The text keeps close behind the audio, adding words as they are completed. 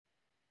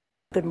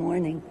Good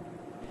morning.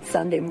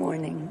 Sunday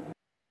morning.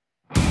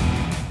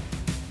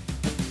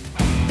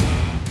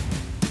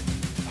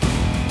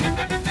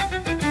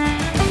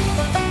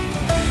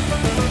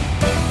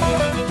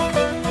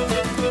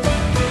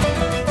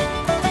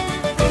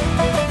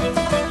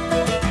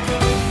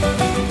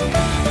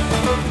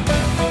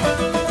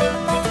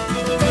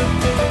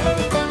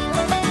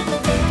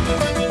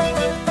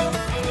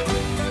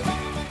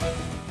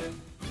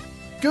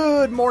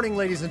 Good morning,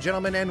 ladies and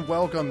gentlemen, and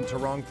welcome to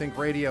Wrong Think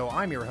Radio.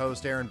 I'm your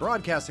host, Aaron,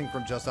 broadcasting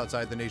from just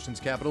outside the nation's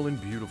capital in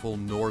beautiful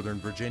Northern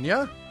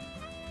Virginia.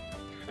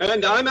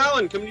 And I'm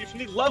Alan, coming to you from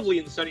the lovely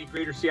and sunny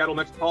greater Seattle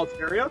metropolitan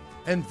area.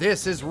 And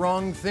this is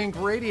Wrong Think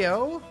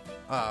Radio.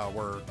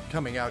 We're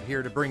coming out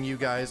here to bring you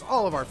guys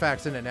all of our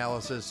facts and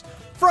analysis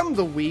from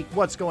the week,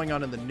 what's going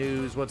on in the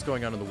news, what's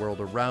going on in the world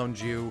around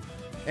you,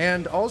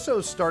 and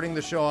also starting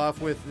the show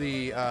off with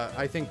the,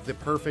 I think, the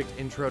perfect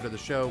intro to the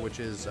show, which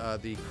is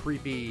the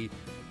creepy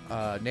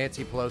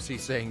Nancy Pelosi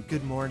saying,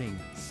 "Good morning,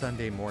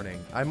 Sunday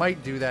morning." I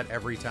might do that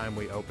every time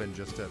we open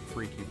just to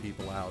freak you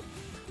people out.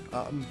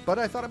 But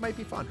I thought it might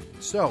be fun.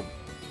 So,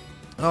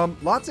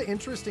 lots of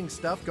interesting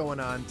stuff going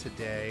on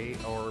today,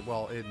 or,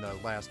 well, in the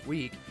last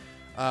week.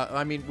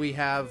 We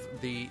have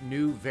the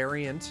new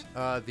variant,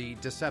 the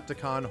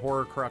Decepticon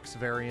Horcrux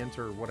variant,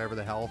 or whatever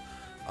the hell,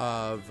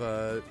 of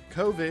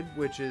COVID,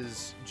 which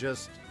is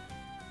just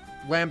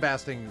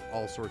lambasting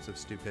all sorts of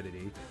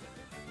stupidity.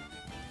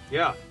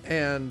 Yeah.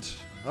 And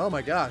oh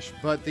my gosh!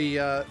 But the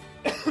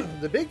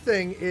the big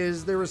thing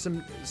is there was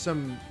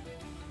some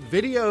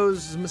videos,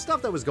 some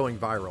stuff that was going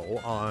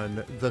viral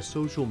on the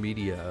social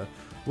media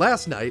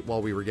last night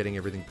while we were getting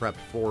everything prepped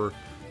for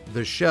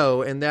the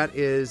show, and that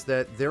is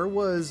that there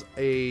was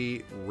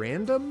a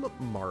random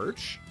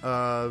march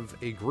of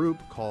a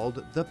group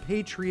called the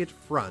Patriot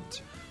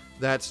Front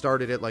that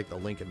started at like the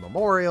Lincoln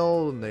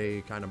Memorial, and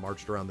they kind of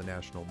marched around the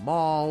National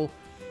Mall.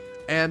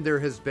 And there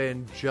has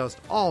been just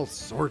all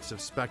sorts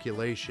of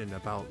speculation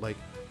about, like,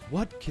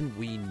 what can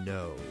we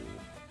know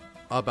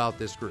about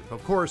this group?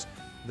 Of course,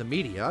 the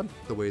media,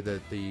 the way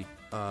that the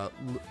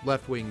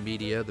left-wing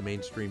media, the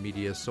mainstream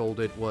media sold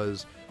it,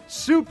 was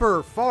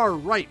super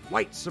far-right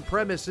white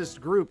supremacist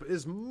group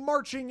is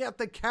marching at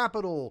the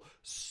Capitol.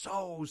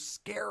 So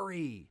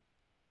scary.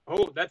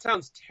 Oh, that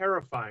sounds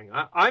terrifying.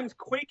 I'm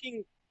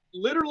quaking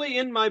literally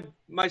in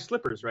my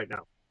slippers right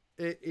now.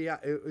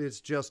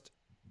 It's just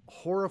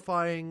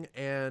horrifying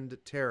and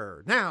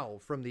terror. Now,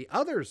 from the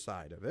other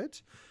side of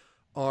it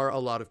are a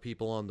lot of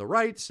people on the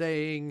right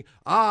saying,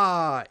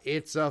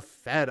 it's a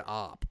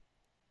Fedop.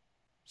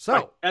 So,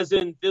 right. As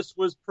in, this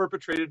was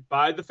perpetrated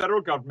by the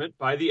federal government,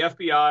 by the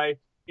FBI,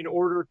 in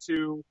order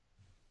to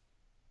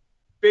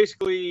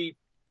basically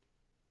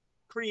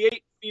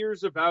create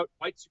fears about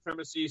white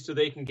supremacy so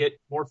they can get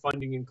more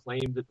funding and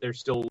claim that they're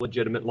still a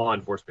legitimate law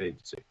enforcement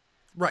agency.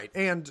 Right,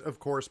 and of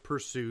course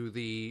pursue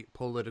the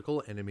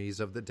political enemies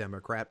of the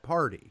Democrat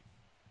Party.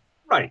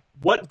 Right.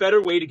 What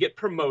better way to get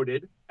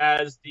promoted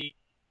as the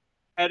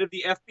head of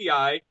the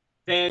FBI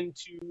than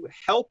to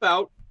help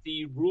out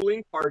the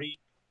ruling party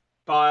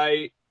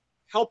by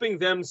helping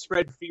them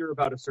spread fear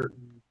about a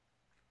certain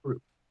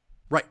group?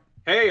 Right.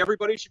 Hey,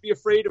 everybody should be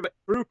afraid of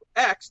Group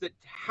X that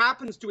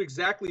happens to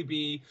exactly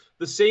be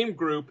the same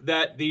group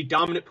that the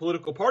dominant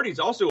political party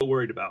is also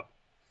worried about.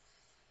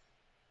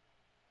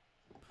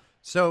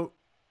 So,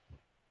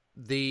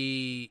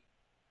 the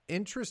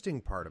interesting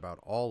part about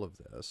all of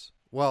this,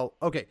 well,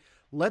 okay,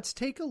 let's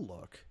take a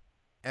look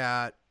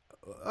at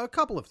a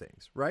couple of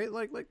things, right?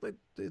 Like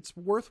it's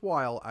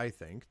worthwhile, I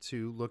think,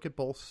 to look at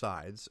both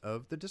sides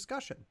of the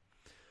discussion.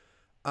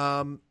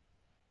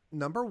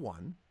 Number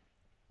one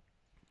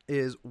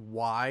is,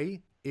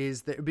 why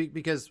is there,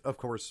 because of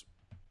course,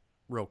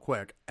 real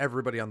quick,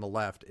 everybody on the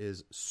left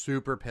is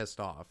super pissed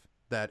off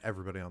that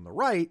everybody on the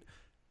right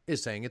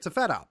is saying it's a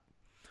Fedop.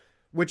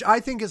 Which I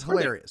think is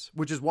hilarious,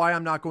 which is why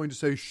I'm not going to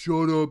say,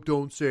 shut up,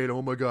 don't say it,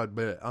 oh my God.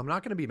 But I'm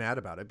not going to be mad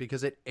about it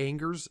because it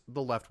angers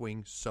the left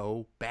wing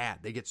so bad.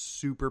 They get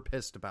super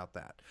pissed about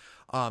that.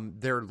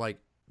 They're like,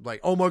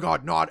 oh my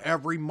God, not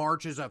every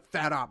march is a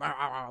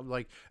Fedop.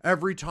 Like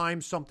every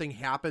time something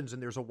happens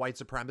and there's a white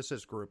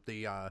supremacist group,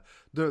 the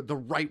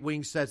right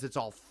wing says it's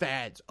all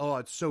feds. Oh,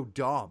 it's so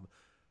dumb.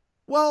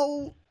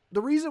 Well,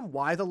 the reason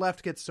why the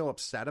left gets so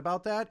upset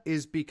about that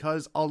is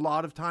because a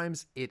lot of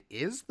times it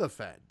is the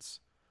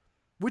feds.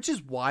 Which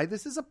is why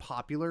this is a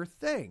popular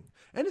thing.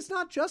 And it's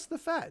not just the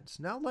feds.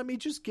 Now, let me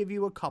just give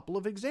you a couple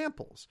of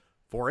examples.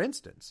 For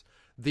instance,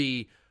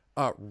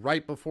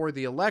 right before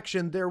the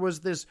election, there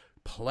was this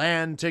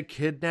plan to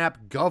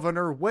kidnap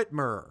Governor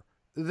Whitmer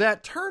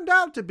that turned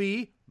out to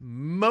be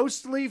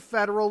mostly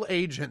federal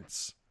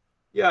agents.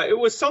 Yeah, it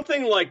was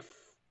something like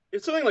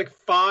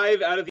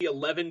 5 out of the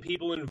 11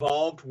 people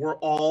involved were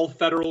all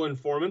federal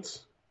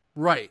informants.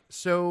 Right.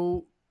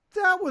 So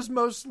that was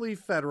mostly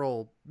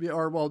federal,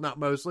 or well, not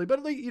mostly,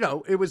 but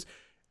it was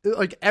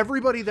like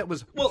everybody that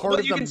was part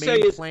of the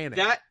main planning.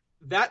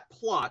 That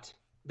plot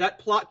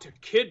to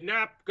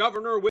kidnap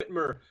Governor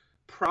Whitmer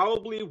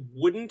probably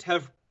wouldn't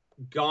have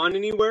gone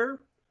anywhere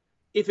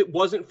if it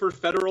wasn't for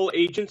federal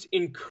agents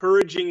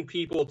encouraging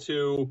people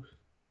to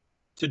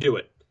do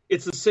it.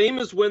 It's the same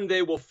as when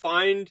they will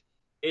find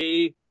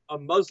a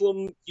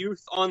Muslim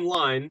youth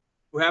online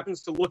who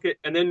happens to look at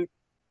and then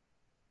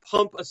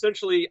pump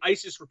essentially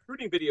ISIS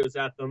recruiting videos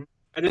at them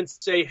and then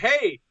say,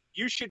 hey,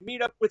 you should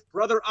meet up with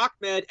Brother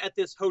Ahmed at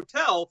this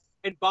hotel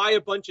and buy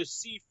a bunch of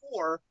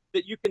C4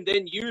 that you can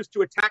then use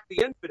to attack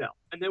the infidel.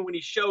 And then when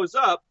he shows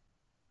up,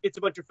 it's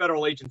a bunch of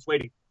federal agents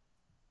waiting.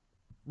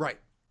 Right.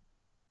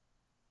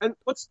 And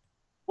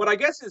what I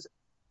guess is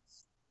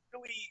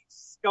really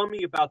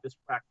scummy about this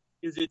practice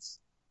is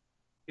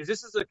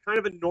this is a kind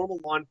of a normal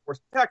law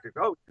enforcement tactic.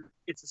 Oh,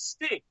 it's a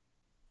sting.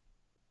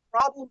 The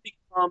problem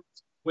becomes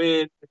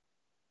when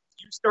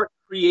you start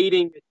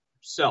creating it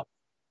yourself.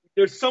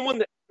 There's someone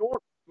that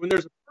when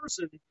there's a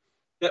person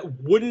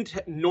that wouldn't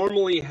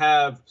normally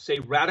have, say,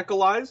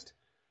 radicalized,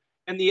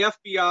 and the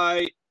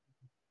FBI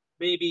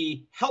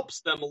maybe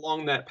helps them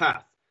along that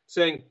path,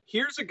 saying,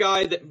 here's a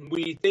guy that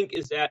we think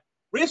is at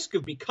risk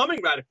of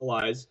becoming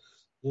radicalized.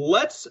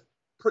 Let's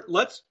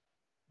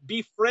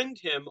befriend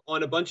him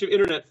on a bunch of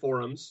internet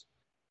forums,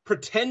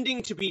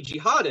 pretending to be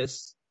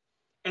jihadists,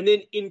 and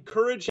then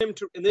encourage him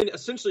to, and then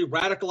essentially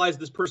radicalize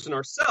this person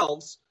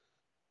ourselves.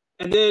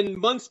 And then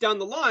months down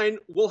the line,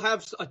 we'll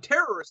have a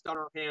terrorist on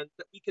our hands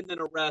that we can then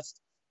arrest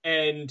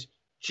and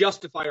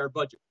justify our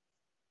budget.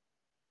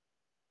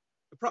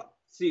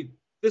 See,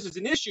 this is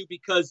an issue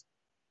because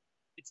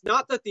it's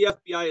not that the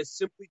FBI is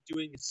simply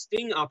doing a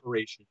sting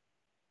operation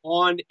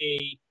on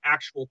a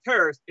actual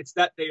terrorist. It's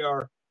that they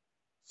are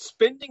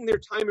spending their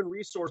time and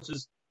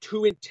resources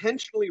to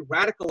intentionally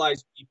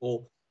radicalize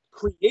people,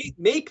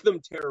 make them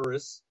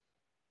terrorists,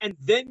 and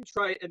then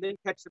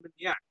catch them in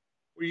the act.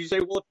 Where you say,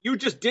 well, if you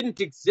just didn't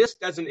exist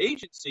as an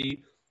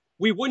agency,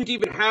 we wouldn't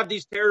even have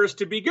these terrorists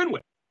to begin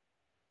with.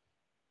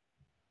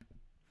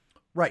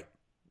 Right.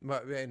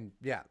 And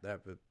yeah,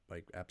 that was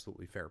like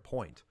absolutely fair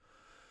point.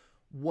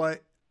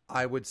 What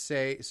I would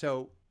say,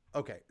 so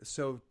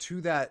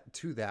to that,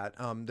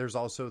 there's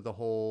also the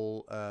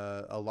whole,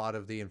 a lot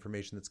of the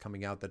information that's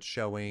coming out that's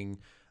showing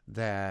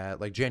that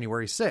like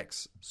January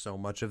 6th, so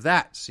much of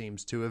that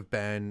seems to have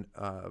been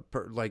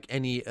like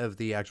any of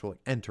the actual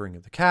entering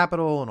of the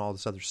Capitol and all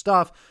this other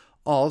stuff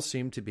all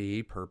seem to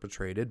be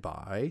perpetrated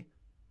by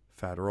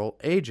federal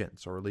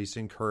agents, or at least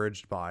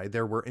encouraged by,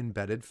 there were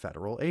embedded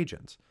federal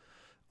agents.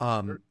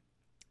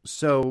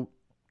 So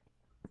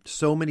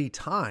many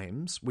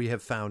times we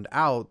have found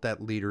out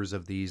that leaders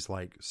of these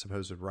like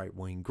supposed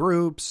right-wing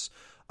groups,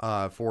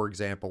 for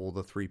example,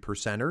 the 3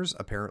 Percenters,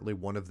 apparently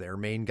one of their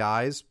main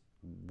guys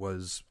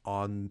was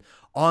on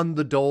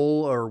the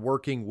dole or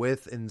working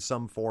with in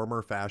some form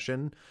or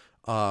fashion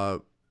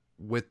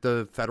with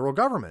the federal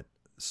government,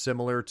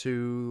 similar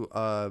to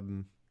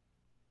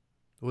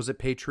was it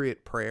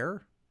Patriot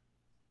Prayer?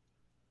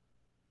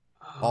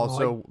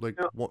 Also,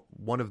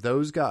 one of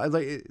those guys.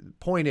 Like,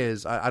 point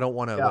is, I don't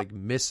want to like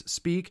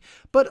misspeak,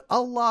 but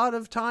a lot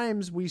of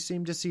times we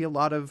seem to see a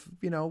lot of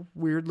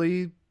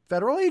weirdly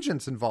federal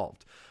agents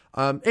involved.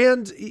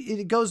 And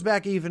it goes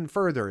back even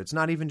further. It's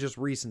not even just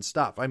recent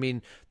stuff. I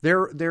mean,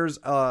 there's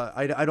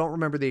I don't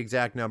remember the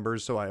exact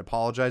numbers, so I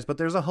apologize, but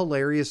there's a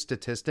hilarious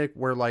statistic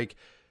where like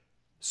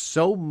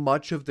so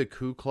much of the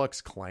Ku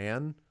Klux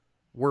Klan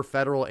were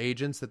federal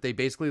agents that they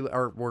basically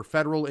were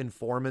federal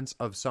informants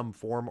of some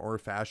form or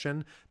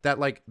fashion, that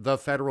like the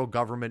federal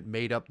government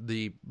made up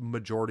the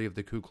majority of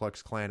the Ku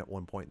Klux Klan at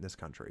one point in this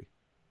country.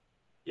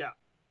 Yeah.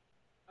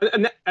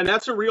 And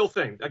that's a real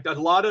thing. Like a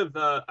lot of,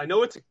 I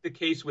know it's the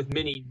case with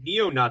many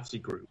neo-Nazi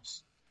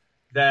groups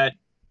that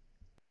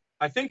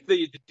I think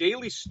the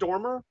Daily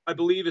Stormer, I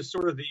believe, is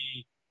sort of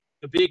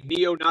the big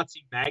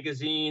neo-Nazi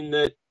magazine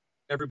that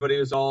everybody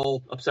was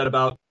all upset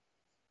about.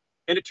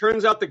 And it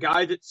turns out the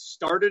guy that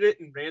started it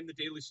and ran the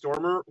Daily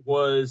Stormer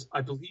was,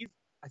 I think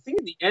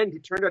in the end,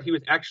 it turned out he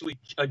was actually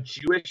a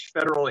Jewish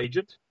federal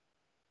agent.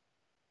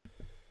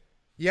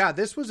 Yeah,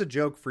 this was a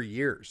joke for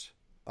years.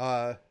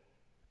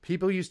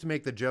 People used to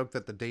make the joke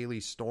that the Daily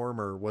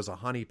Stormer was a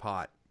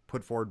honeypot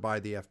put forward by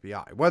the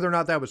FBI. Whether or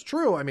not that was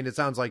true, I mean, it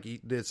sounds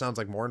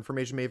like more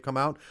information may have come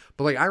out.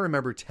 But like, I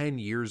remember 10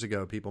 years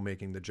ago, people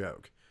making the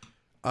joke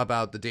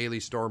about the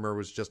Daily Stormer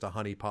was just a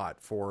honeypot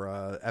for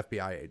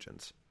FBI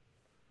agents.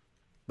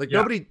 Like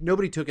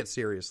nobody took it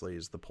seriously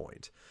is the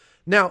point.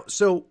 Now,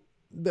 so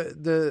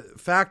the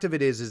fact of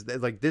it is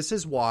that like, this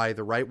is why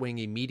the right wing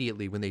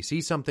immediately, when they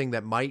see something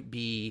that might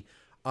be,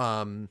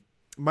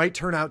 might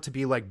turn out to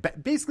be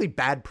like basically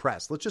bad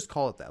press. Let's just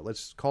call it that.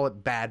 Let's call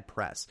it bad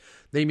press.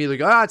 They immediately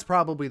go, it's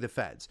probably the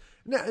feds.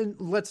 Now, and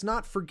let's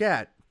not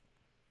forget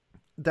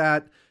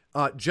that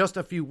just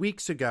a few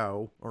weeks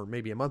ago, or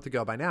maybe a month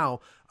ago by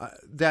now,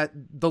 that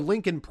the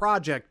Lincoln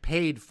Project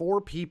paid 4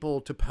 people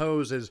to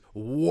pose as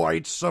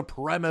white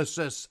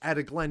supremacists at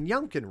a Glenn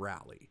Youngkin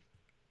rally.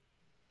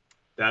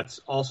 That's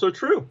also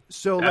true.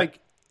 So that like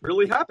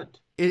really happened.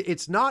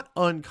 It's not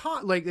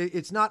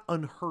it's not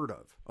unheard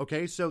of.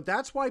 Okay, so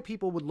that's why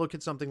people would look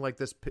at something like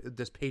this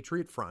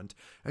Patriot Front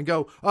and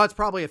go, "Oh, it's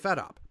probably a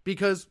Fedop."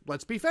 Because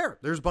let's be fair,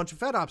 there's a bunch of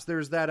Fedops.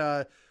 There's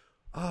that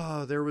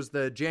there was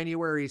the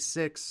January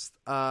 6th,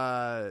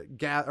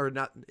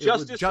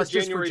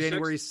 Justice for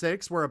January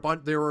 6th, where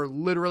there were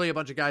literally a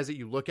bunch of guys that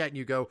you look at and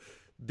you go,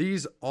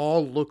 these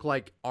all look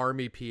like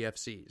Army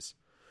PFCs.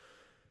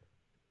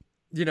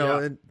 You know,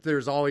 and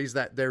there's always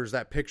there's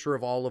that picture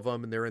of all of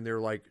them, and they're in their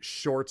like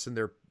shorts and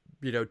their,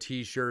 you know,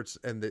 t-shirts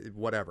and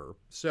whatever.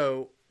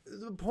 So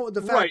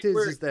the fact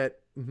is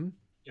that,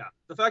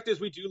 the fact is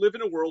we do live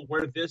in a world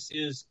where this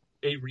is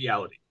a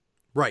reality.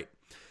 Right.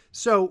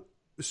 So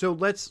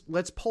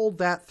let's pull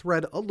that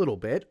thread a little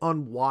bit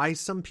on why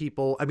some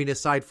people, I mean,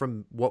 aside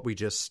from what we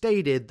just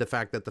stated, the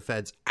fact that the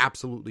feds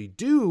absolutely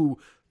do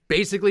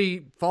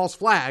basically false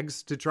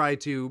flags to try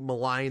to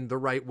malign the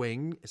right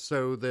wing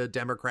so the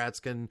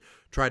Democrats can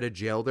try to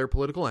jail their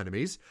political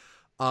enemies.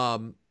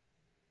 Other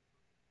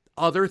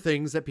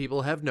things that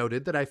people have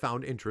noted that I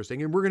found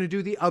interesting, and we're going to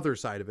do the other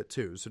side of it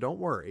too, so don't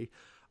worry,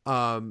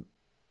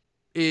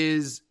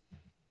 is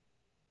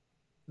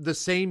the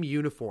same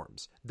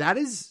uniforms. That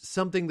is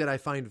something that I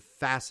find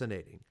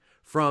fascinating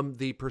from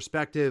the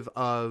perspective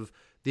of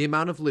the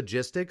amount of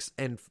logistics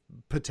and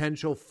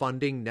potential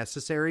funding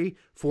necessary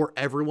for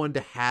everyone to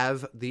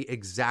have the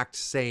exact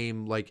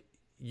same like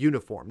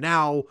uniform.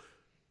 Now,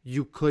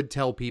 you could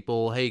tell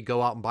people, hey,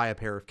 go out and buy a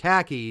pair of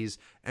khakis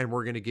and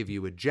we're going to give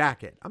you a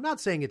jacket. I'm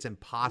not saying it's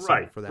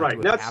impossible for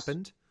that to have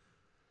happened.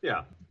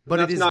 Yeah.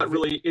 But it's not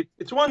really,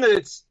 it's one that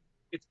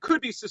it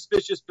could be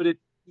suspicious, but it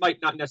might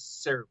not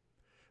necessarily.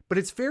 But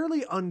it's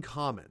fairly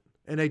uncommon.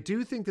 And I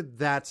do think that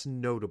that's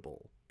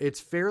notable. It's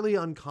fairly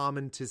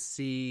uncommon to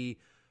see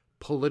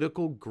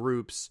political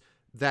groups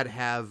that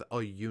have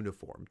a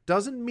uniform.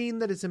 Doesn't mean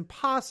that it's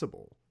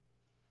impossible,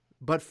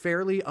 but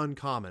fairly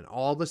uncommon.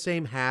 All the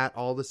same hat,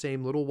 all the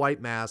same little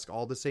white mask,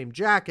 all the same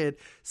jacket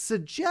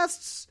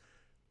suggests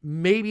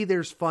maybe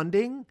there's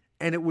funding,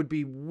 and it would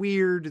be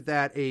weird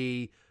that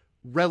a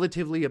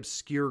relatively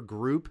obscure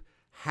group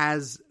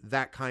has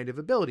that kind of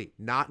ability.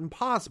 Not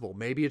impossible.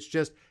 Maybe it's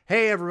just,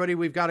 hey, everybody,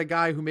 we've got a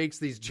guy who makes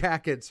these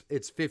jackets.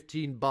 It's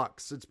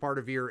 $15. It's part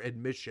of your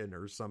admission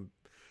or something.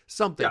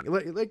 Yeah.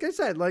 Like I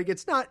said, like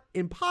it's not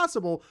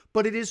impossible,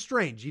 but it is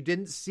strange. You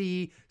didn't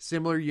see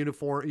similar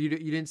uniform. You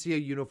didn't see a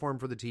uniform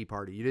for the Tea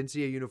Party. You didn't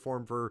see a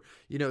uniform for,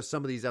 you know,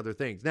 some of these other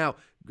things. Now,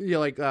 you know,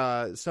 like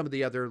some of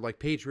the other like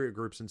patriot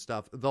groups and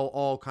stuff, they'll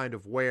all kind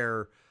of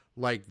wear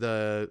like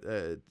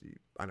the,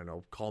 I don't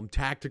know, call them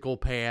tactical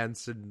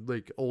pants and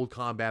like old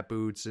combat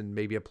boots and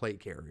maybe a plate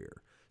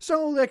carrier.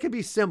 So that could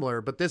be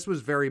similar, but this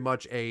was very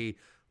much a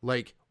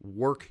like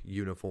work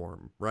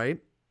uniform, right?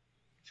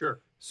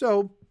 Sure.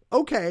 So,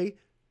 okay.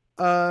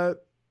 You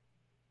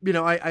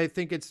know, I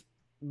think it's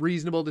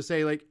reasonable to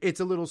say like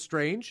it's a little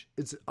strange.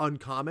 It's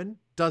uncommon.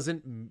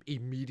 Doesn't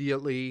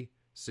immediately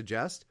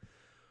suggest.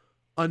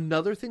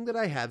 Another thing that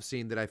I have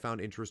seen that I found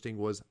interesting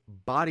was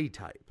body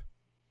type.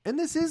 And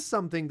this is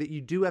something that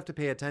you do have to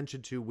pay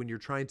attention to when you're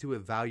trying to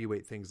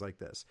evaluate things like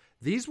this.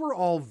 These were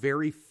all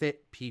very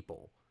fit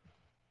people.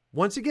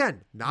 Once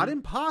again, not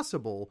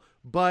impossible,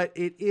 but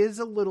it is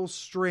a little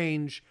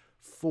strange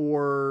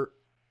for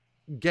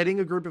getting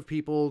a group of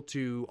people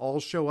to all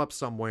show up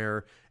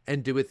somewhere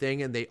and do a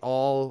thing, and they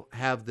all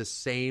have the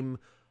same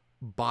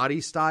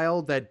body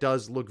style that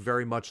does look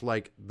very much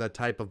like the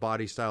type of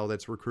body style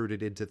that's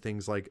recruited into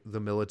things like the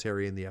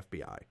military and the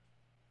FBI.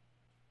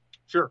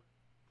 Sure.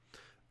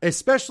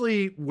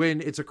 Especially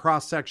when it's a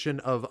cross-section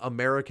of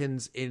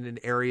Americans in an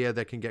area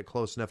that can get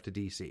close enough to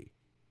DC.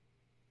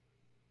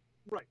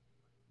 Right.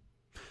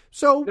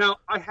 So now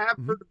I have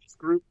heard of this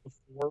group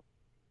before,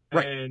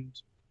 and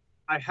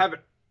I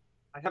haven't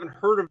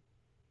heard of,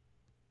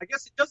 I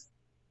guess it does,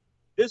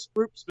 this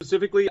group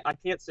specifically, I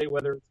can't say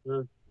whether it's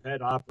the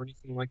Fedop or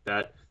anything like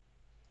that.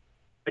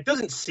 It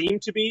doesn't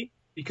seem to be,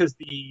 because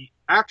the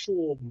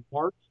actual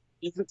mark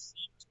doesn't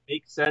seem to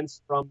make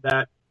sense from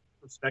that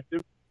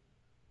perspective.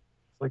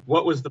 Like,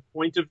 what was the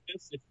point of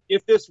this?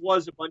 If this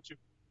was a bunch of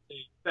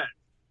feds,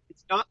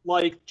 it's not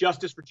like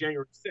Justice for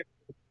January 6th.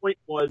 The point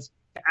was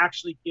to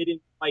actually get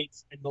in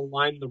fights and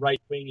malign the right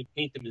wing and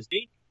paint them as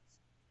dangerous.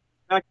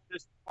 In fact,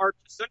 this march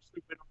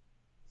essentially went on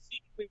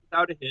seemingly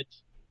without a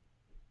hitch.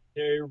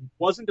 There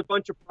wasn't a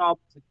bunch of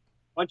problems. A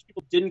bunch of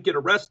people didn't get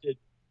arrested.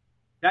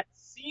 That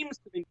seems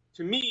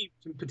to me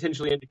to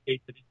potentially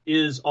indicate that it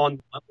is on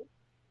the level.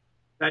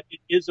 That it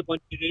is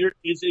there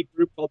is a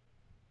group called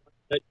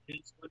that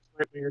is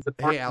right-wingers that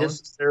aren't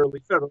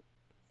necessarily federal.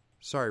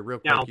 Sorry, real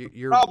quick. Now,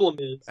 the problem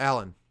is,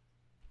 Alan,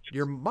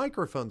 your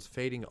microphone's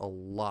fading a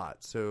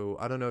lot. So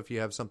I don't know if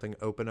you have something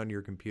open on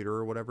your computer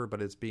or whatever, but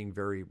it's being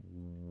very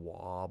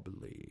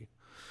wobbly.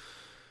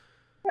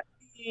 Let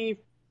me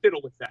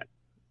fiddle with that.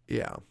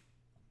 Yeah.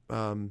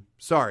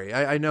 Sorry.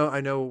 I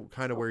know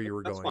kind of where you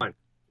were That's going.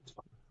 That's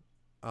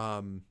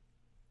fine.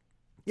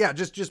 Yeah,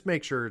 just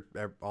make sure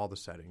all the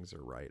settings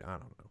are right. I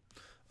don't know.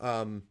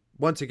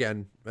 Once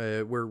again,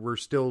 we're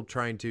still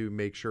trying to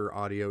make sure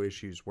audio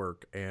issues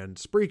work, and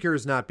Spreaker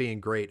is not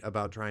being great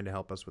about trying to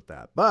help us with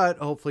that. But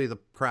hopefully the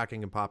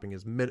cracking and popping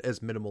is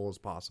as minimal as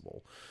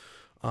possible.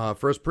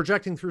 For us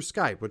projecting through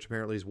Skype, which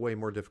apparently is way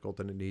more difficult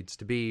than it needs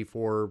to be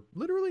for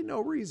literally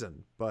no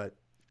reason. But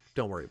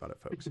Don't worry about it,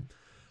 folks.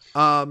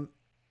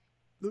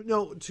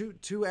 No,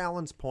 to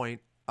Alan's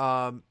point.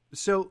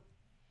 So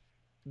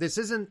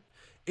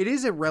it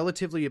is a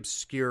relatively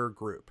obscure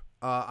group.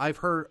 I've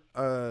heard,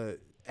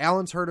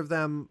 Alan's heard of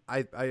them.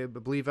 I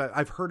believe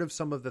I've heard of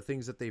some of the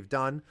things that they've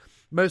done.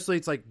 Mostly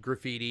it's like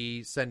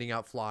graffiti, sending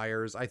out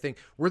flyers. I think,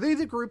 were they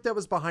the group that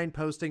was behind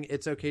posting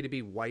 "It's okay to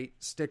be white"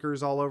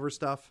 stickers all over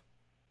stuff?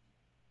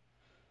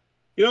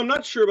 I'm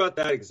not sure about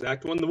that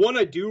exact one. The one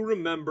I do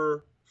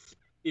remember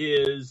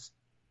is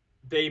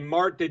they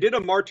did a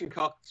march in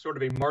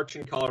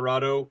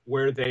Colorado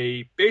where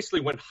they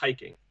basically went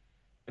hiking,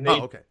 and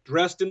they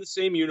dressed in the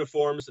same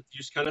uniforms that you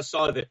just kind of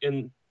saw that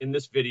in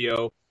this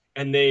video.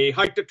 And they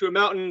hiked up to a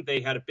mountain.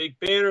 They had a big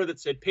banner that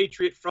said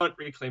 "Patriot Front,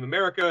 Reclaim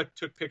America."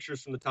 Took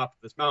pictures from the top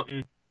of this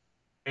mountain,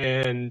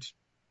 and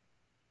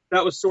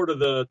that was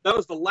the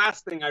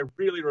last thing I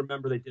really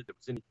remember they did that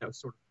was any kind of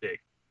sort of big.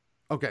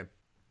 Okay,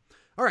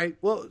 all right.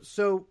 Well,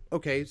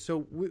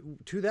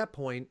 to that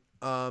point,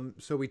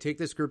 so we take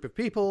this group of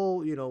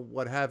people,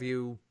 what have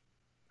you,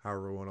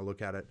 however we want to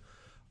look at it.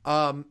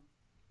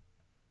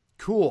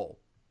 Cool.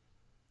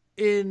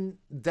 In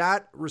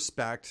that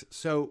respect,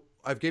 so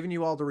I've given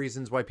you all the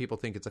reasons why people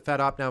think it's a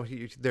Fedop. Now,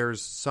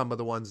 there's some of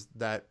the ones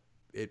that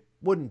it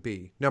wouldn't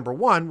be. Number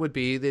one would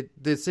be that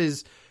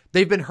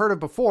they've been heard of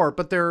before,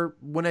 but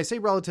when I say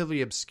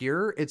relatively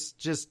obscure, it's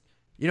just,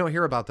 you don't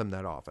hear about them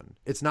that often.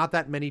 It's not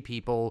that many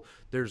people.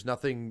 There's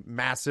nothing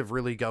massive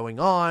really going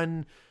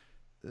on.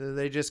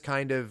 They just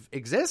kind of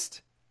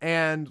exist.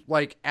 And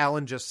like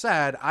Alan just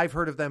said, I've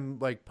heard of them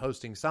like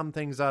posting some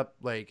things up,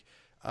 like,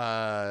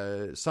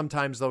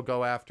 sometimes they'll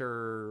go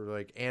after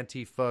like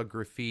Antifa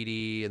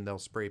graffiti and they'll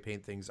spray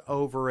paint things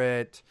over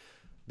it.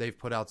 They've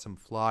put out some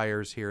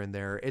flyers here and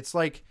there. It's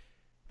like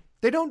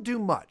they don't do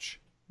much.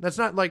 That's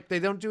not like they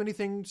don't do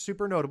anything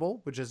super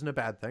notable, which isn't a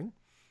bad thing.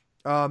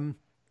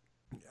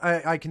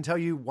 I can tell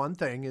you one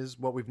thing is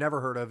what we've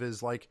never heard of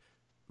is like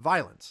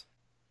violence.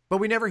 But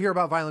we never hear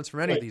about violence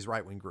from any of these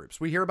right-wing groups.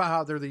 We hear about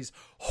how they're these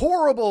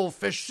horrible,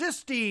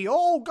 fascisty,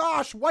 oh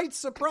gosh, white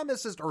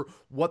supremacist, or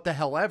what the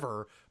hell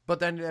ever. But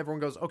then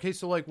everyone goes, okay,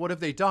 so like, what have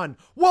they done?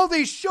 Well,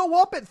 they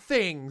show up at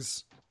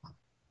things.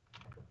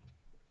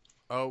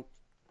 Oh,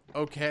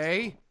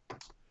 okay.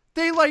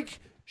 They like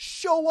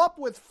show up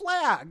with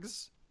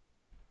flags.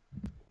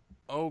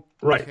 Okay.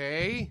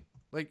 Right.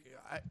 Like,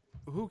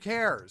 who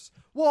cares?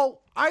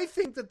 Well, I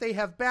think that they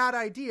have bad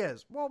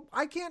ideas. Well,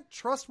 I can't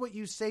trust what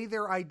you say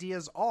their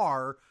ideas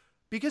are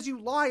because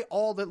you lie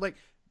all the, like,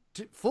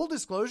 full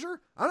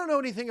disclosure, I don't know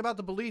anything about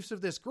the beliefs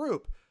of this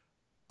group.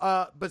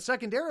 But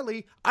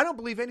secondarily, I don't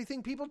believe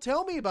anything people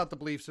tell me about the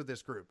beliefs of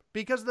this group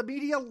because the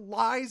media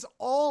lies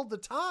all the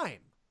time.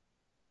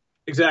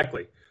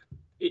 Exactly.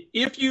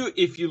 If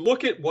you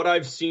look at what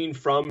I've seen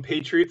from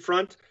Patriot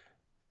Front,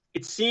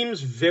 it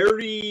seems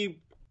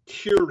very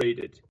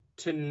curated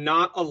to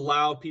not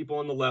allow people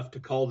on the left to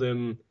call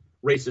them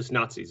racist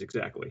Nazis.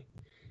 Exactly.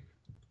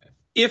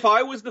 If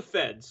I was the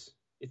feds,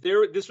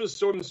 this was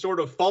some sort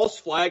of false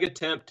flag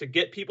attempt to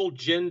get people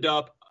ginned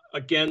up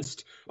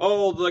against,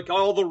 all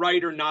the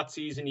right are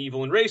Nazis and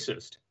evil and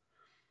racist,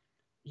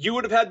 you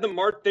would have had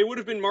they would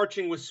have been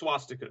marching with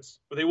swastikas,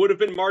 or they would have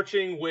been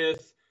marching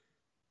with,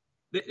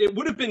 it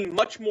would have been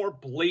much more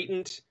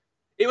blatant.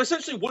 It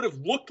essentially would have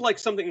looked like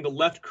something the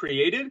left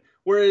created,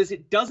 whereas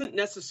it doesn't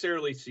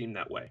necessarily seem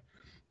that way.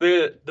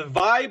 The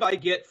vibe I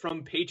get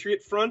from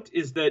Patriot Front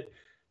is that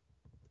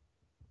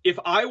if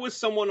I was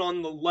someone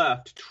on the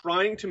left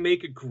trying to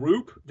make a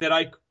group that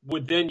I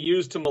would then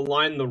use to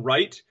malign the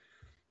right,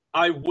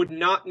 I would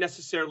not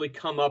necessarily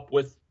come up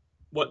with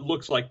what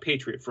looks like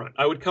Patriot Front.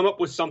 I would come up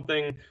with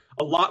something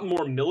a lot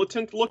more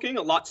militant looking,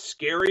 a lot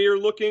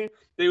scarier looking.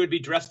 They would be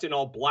dressed in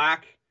all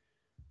black.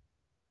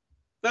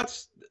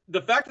 That's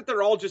the fact that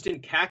they're all just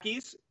in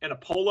khakis and a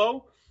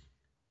polo.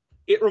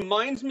 It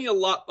reminds me a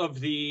lot of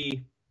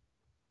the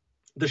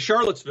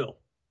Charlottesville,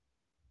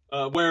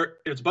 where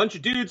it's a bunch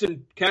of dudes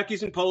in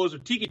khakis and polos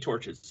with tiki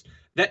torches.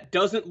 That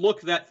doesn't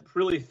look that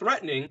really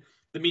threatening.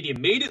 The media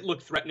made it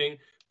look threatening,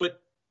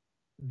 but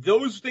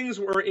those things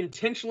were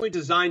intentionally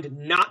designed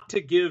not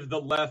to give the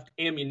left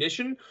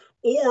ammunition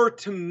or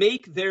to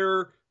make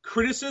their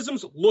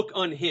criticisms look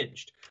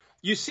unhinged.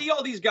 You see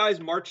all these guys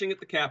marching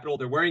at the Capitol.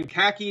 They're wearing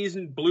khakis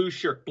and blue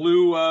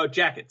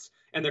jackets,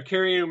 and they're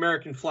carrying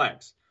American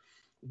flags.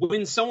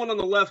 When someone on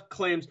the left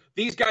claims,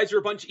 these guys are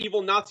a bunch of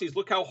evil Nazis,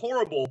 look how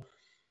horrible,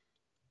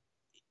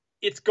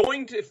 it's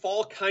going to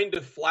fall kind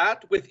of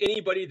flat with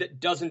anybody that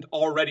doesn't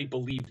already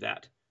believe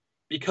that.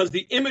 Because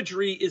the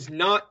imagery is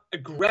not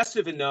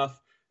aggressive enough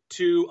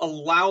to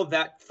allow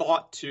that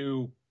thought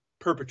to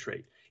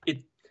perpetrate.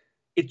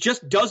 It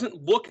just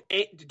doesn't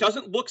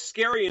look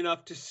scary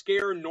enough to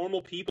scare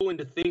normal people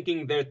into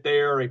thinking that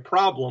they're a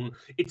problem.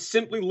 It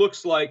simply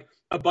looks like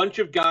a bunch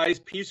of guys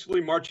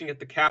peacefully marching at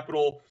the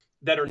Capitol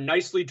that are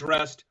nicely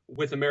dressed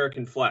with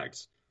American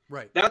flags.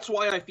 Right. That's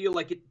why I feel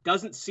like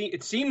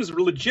it seems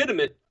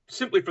legitimate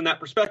simply from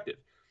that perspective.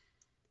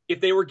 If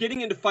they were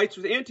getting into fights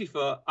with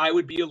Antifa, I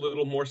would be a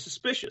little more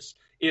suspicious.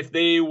 if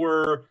they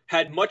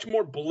had much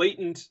more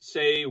blatant,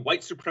 say,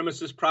 white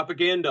supremacist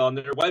propaganda on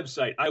their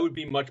website, I would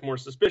be much more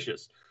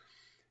suspicious.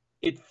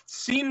 It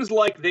seems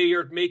like they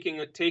are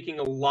taking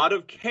a lot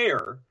of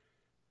care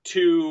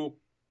to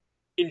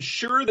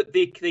ensure that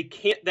they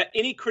can't, that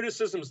any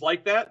criticisms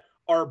like that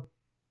are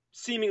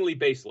seemingly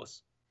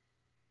baseless.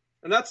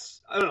 And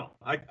that's, I don't know.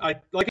 I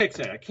like I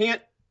said, I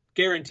can't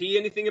guarantee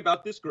anything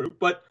about this group,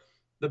 but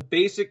the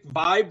basic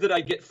vibe that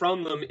I get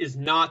from them is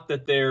not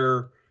that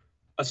they're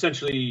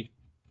essentially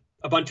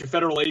a bunch of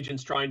federal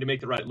agents trying to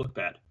make the right look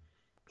bad.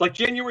 Like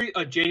January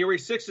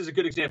 6th is a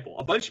good example.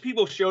 A bunch of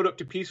people showed up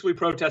to peacefully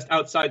protest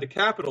outside the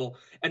Capitol,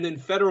 and then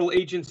federal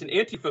agents and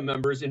Antifa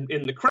members in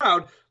the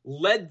crowd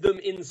led them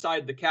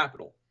inside the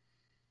Capitol.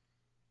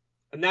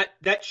 And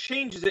that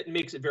changes it and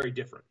makes it very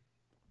different.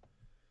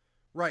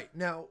 Right.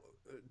 Now,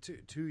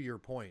 to your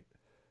point,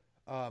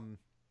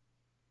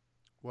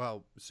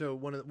 well, so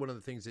one of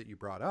the things that you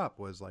brought up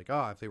was like,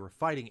 if they were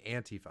fighting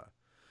Antifa.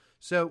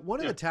 So one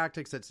of the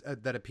tactics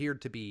that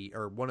appeared to be,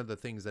 or one of the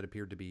things that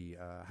appeared to be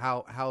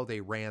how they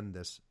ran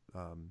this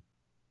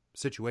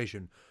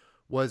situation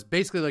was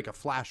basically like a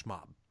flash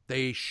mob.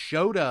 They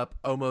showed up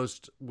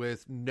almost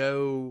with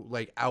no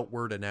like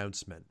outward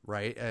announcement,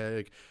 right?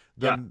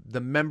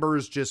 The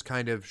members just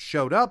kind of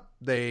showed up.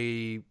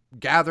 They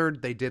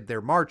gathered. They did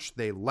their march.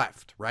 They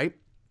left, right?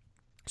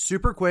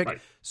 Super quick,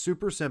 right.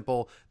 Super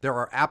simple. There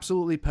are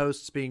absolutely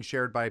posts being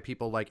shared by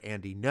people like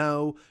Andy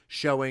No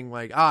showing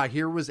like,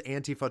 here was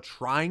Antifa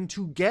trying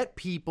to get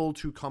people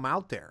to come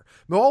out there.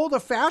 Oh, the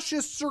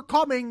fascists are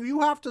coming.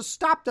 You have to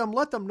stop them.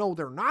 Let them know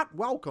they're not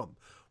welcome.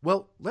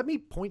 Well, let me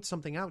point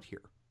something out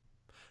here.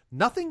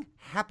 Nothing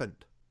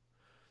happened.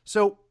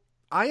 So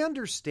I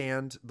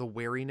understand the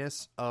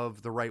wariness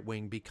of the right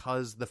wing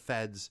because the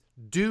feds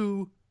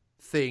do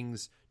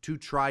things to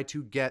try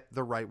to get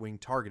the right wing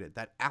targeted.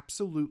 That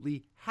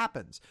absolutely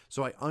happens.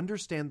 So I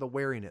understand the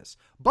wariness.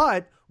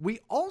 But we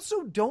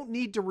also don't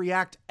need to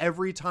react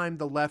every time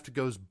the left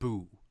goes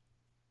boo.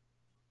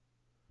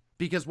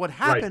 Because what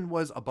happened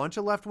was a bunch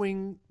of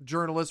left-wing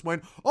journalists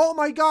went, oh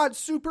my God,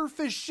 super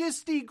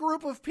fascisty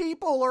group of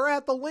people are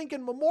at the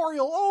Lincoln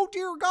Memorial. Oh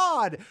dear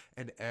God.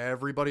 And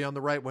everybody on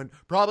the right went,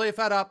 probably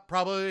fed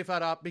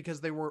up,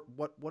 because they were,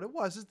 what it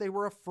was is they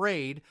were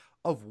afraid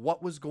of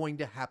what was going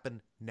to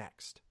happen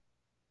next.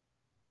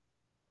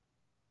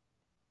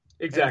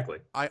 Exactly.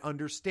 And I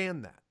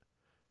understand that.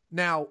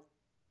 Now,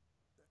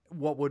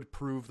 what would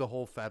prove the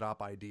whole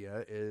Fedop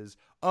idea is,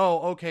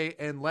 okay,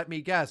 and let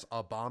me guess,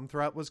 a bomb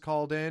threat was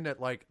called in at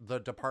like the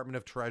Department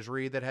of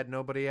Treasury that had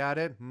nobody at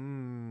it.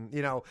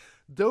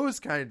 Those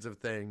kinds of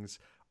things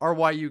are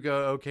why you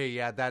go, okay,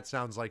 yeah, that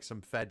sounds like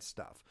some Fed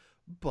stuff.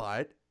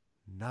 But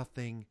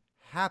nothing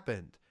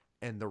happened.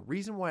 And the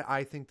reason why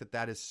I think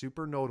that is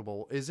super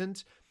notable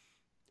isn't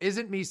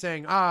me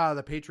saying,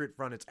 the Patriot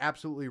Front, it's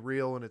absolutely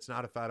real and it's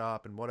not a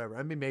Fedop and whatever.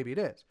 I mean, maybe it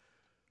is.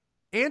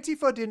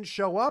 Antifa didn't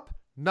show up.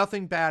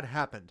 Nothing bad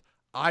happened.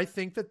 I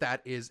think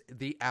that is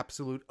the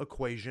absolute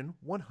equation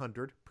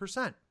 100%.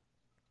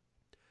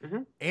 Mm-hmm.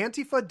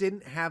 Antifa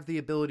didn't have the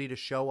ability to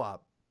show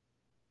up,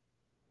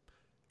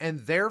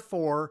 and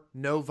therefore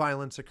no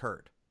violence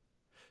occurred.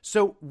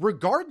 So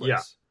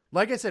regardless,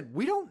 like I said,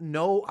 we don't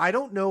know. I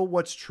don't know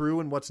what's true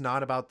and what's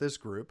not about this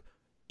group.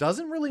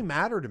 Doesn't really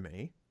matter to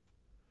me.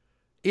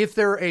 If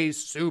they're a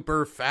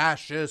super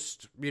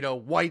fascist,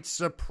 white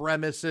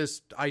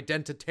supremacist,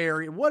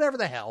 identitarian, whatever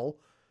the hell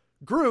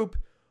group,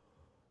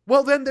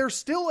 well, then they're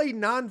still a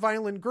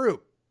nonviolent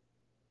group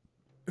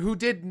who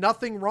did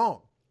nothing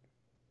wrong.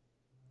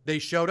 They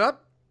showed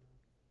up,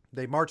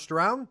 they marched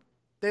around,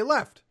 they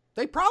left.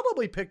 They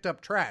probably picked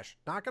up trash.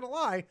 Not going to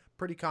lie,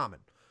 pretty common.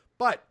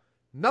 But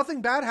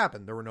nothing bad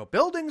happened. There were no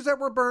buildings that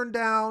were burned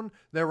down.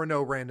 There were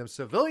no random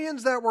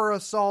civilians that were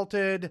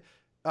assaulted.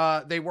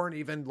 They weren't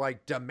even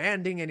like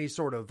demanding any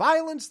sort of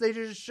violence. They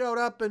just showed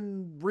up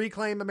and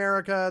reclaim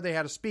America. They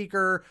had a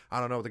speaker. I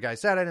don't know what the guy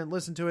said. I didn't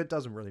listen to it.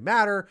 Doesn't really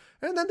matter.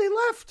 And then they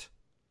left.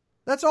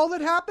 That's all that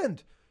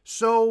happened.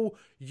 So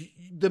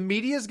the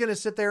media is going to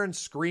sit there and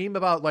scream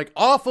about like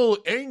awful,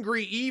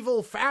 angry,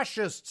 evil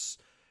fascists.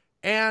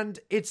 And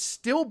it's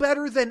still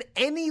better than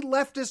any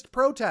leftist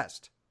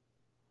protest.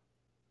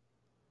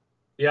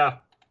 Yeah.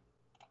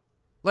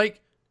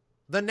 Like,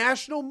 the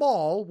National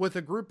Mall with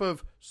a group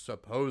of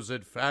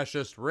supposed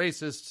fascist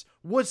racists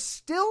was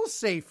still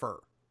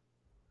safer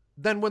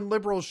than when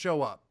liberals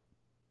show up.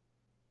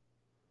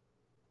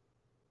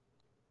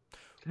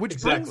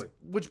 Which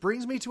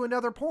brings me to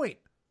another point.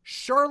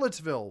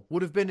 Charlottesville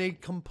would have been a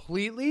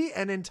completely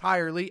and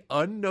entirely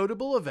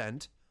unnotable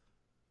event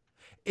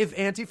if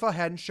Antifa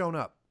hadn't shown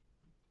up.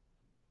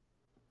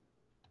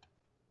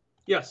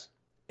 Yes.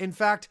 In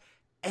fact,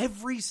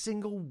 every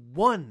single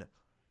one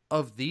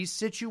of these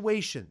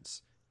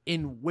situations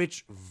in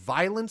which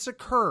violence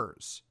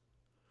occurs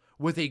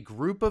with a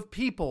group of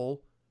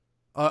people,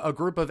 a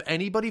group of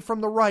anybody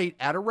from the right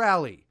at a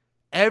rally,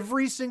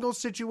 every single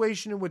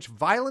situation in which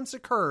violence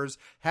occurs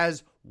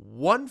has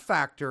one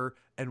factor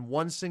and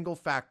one single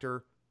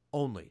factor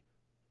only.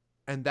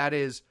 And that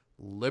is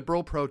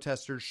liberal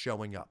protesters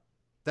showing up.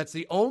 That's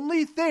the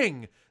only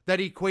thing that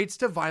equates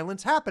to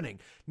violence happening.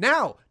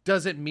 Now,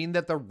 does it mean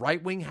that the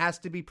right wing has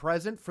to be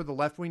present for the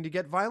left wing to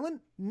get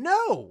violent?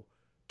 No.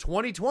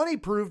 2020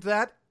 proved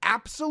that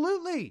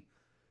absolutely.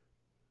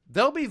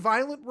 They'll be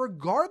violent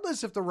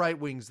regardless if the right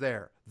wing's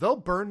there. They'll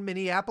burn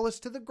Minneapolis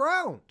to the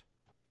ground.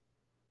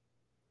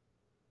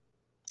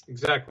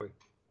 Exactly.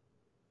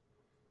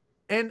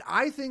 And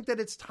I think that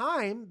it's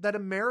time that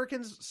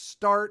Americans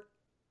start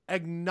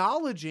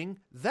acknowledging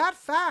that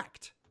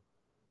fact.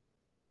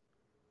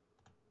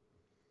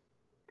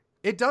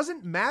 It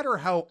doesn't matter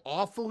how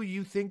awful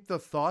you think the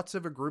thoughts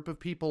of a group of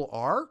people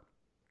are.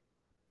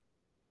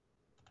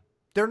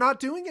 They're not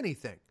doing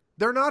anything.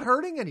 They're not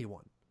hurting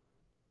anyone.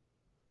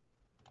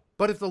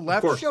 But if the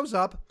left shows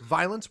up,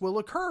 violence will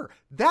occur.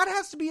 That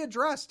has to be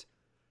addressed.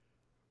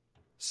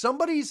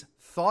 Somebody's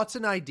thoughts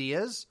and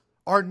ideas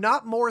are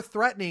not more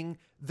threatening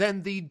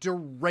than the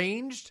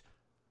deranged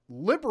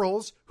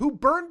liberals who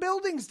burn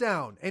buildings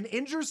down and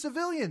injure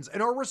civilians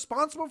and are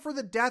responsible for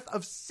the death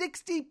of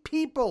 60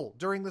 people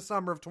during the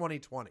summer of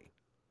 2020.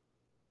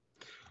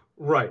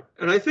 Right.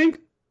 And I think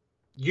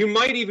you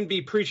might even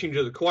be preaching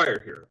to the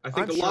choir here. I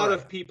think a lot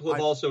of people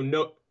have also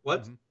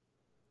what? Mm-hmm.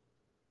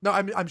 No,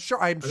 I'm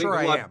sure I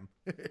am.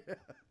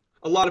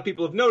 A lot of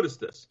people have noticed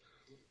this.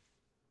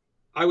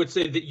 I would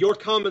say that your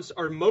comments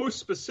are most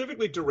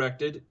specifically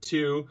directed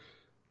to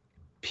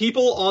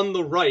people on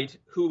the right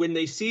who, when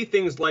they see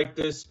things like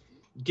this,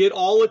 get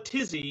all a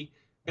tizzy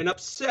and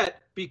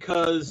upset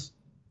because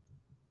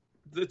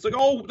it's like,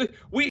 oh,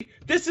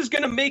 this is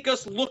going to make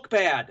us look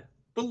bad.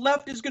 The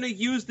left is going to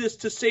use this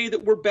to say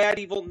that we're bad,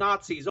 evil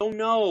Nazis. Oh,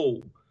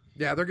 no.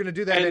 Yeah, they're going to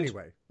do that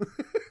anyway.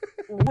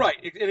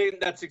 Right. And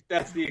that's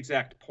the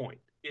exact point.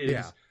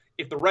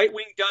 If the right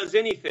wing does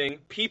anything,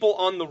 people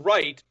on the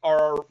right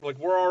are like,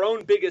 we're our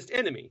own biggest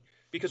enemy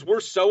because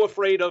we're so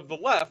afraid of the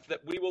left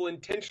that we will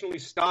intentionally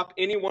stop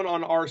anyone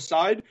on our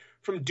side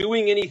from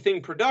doing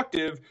anything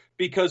productive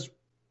because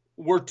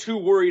we're too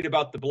worried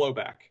about the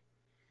blowback.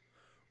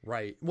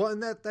 Right. Well,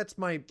 and that's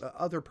my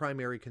other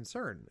primary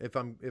concern, if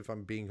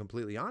I'm being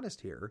completely honest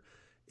here,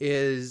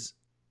 is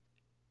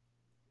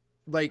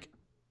like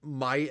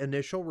my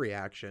initial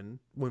reaction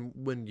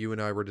when you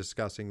and I were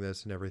discussing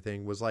this and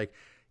everything was like,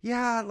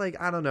 yeah, like,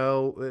 I don't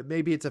know,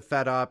 maybe it's a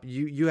Fedop.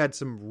 You had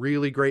some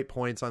really great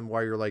points on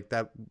why you're like,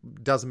 that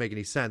doesn't make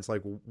any sense.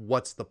 Like,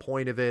 what's the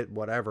point of it?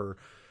 Whatever.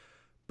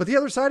 But the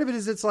other side of it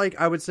is, it's like,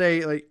 I would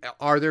say, like,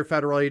 are there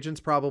federal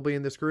agents probably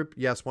in this group?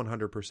 Yes,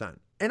 100%.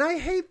 And I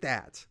hate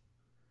that.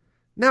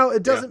 Now,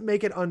 it doesn't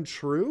make it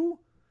untrue.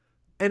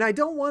 And I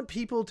don't want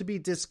people to be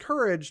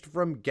discouraged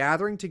from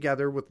gathering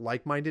together with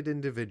like-minded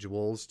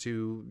individuals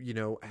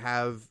to,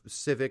 have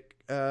civic,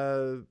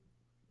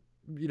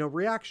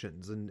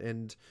 reactions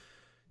and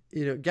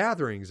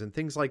gatherings and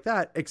things like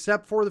that,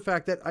 except for the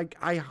fact that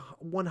I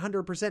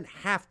 100%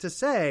 have to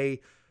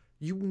say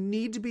you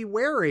need to be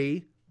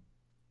wary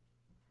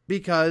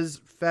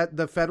because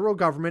the federal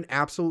government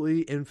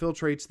absolutely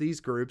infiltrates these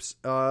groups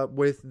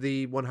with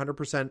the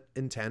 100%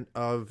 intent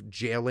of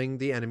jailing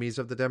the enemies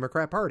of the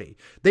Democrat Party.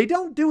 They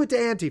don't do it to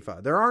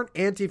Antifa. There aren't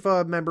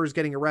Antifa members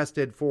getting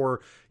arrested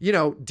for,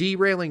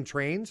 derailing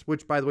trains,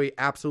 which, by the way,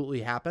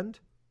 absolutely happened.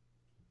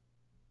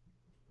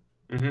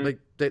 Mm-hmm. Like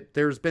that,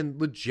 there's been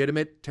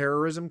legitimate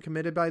terrorism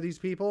committed by these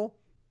people.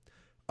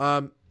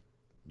 The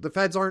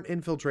feds aren't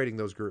infiltrating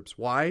those groups.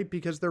 Why?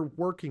 Because they're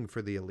working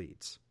for the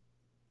elites.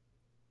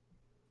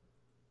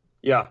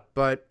 Yeah.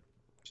 But,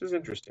 which is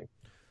interesting.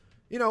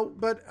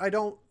 But I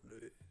don't,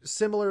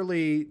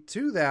 similarly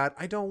to that,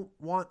 I don't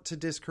want to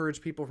discourage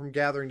people from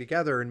gathering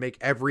together and make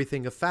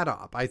everything a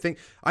Fedop. I think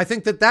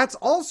that that's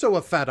also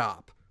a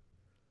Fedop.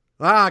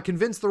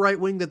 Convince the right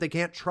wing that they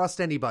can't trust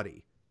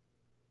anybody.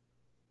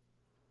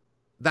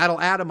 That'll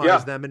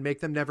atomize them and make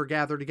them never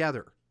gather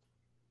together.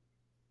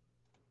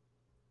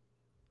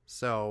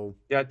 So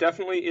yeah, it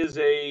definitely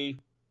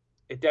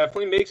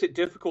makes it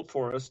difficult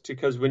for us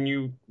because when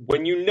you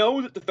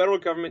know that the federal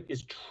government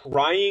is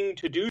trying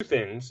to do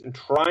things and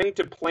trying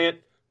to plant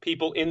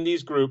people in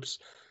these groups,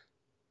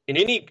 in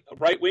any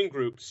right-wing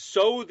group,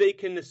 so they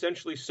can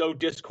essentially sow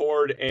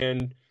discord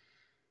and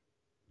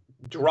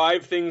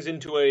drive things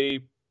into a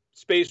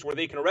space where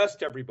they can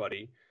arrest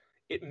everybody,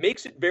 it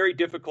makes it very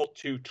difficult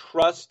to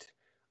trust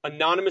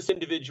anonymous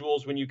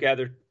individuals when you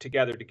gather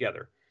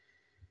together,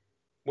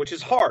 which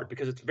is hard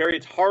because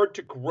it's hard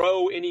to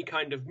grow any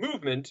kind of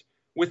movement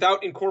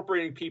without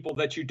incorporating people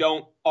that you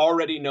don't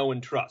already know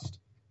and trust.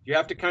 You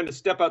have to kind of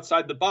step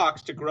outside the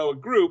box to grow a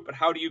group, but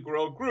how do you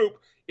grow a group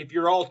if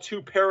you're all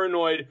too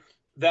paranoid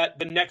that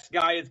the next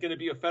guy is going to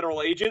be a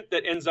federal agent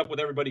that ends up with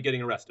everybody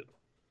getting arrested?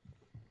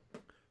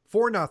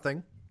 For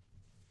nothing.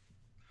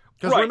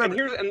 Right,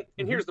 remember,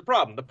 and here's the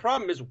problem. The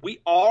problem is we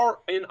are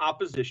in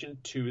opposition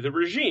to the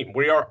regime.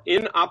 We are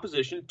in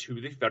opposition to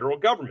the federal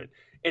government.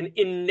 And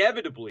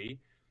inevitably,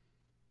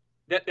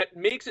 that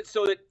makes it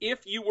so that if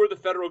you were the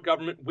federal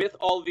government with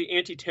all the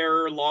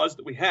anti-terror laws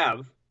that we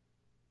have,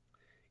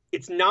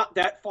 it's not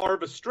that far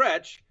of a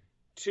stretch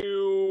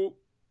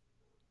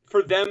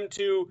for them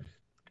to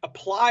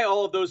apply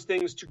all of those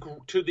things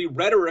to the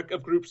rhetoric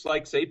of groups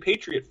like, say,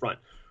 Patriot Front.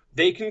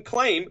 They can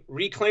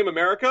reclaim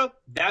America.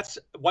 That's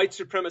white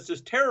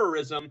supremacist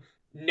terrorism.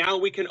 Now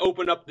we can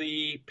open up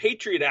the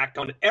Patriot Act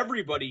on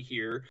everybody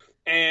here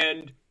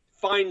and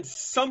find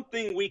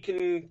something we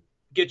can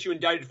get you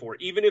indicted for,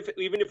 even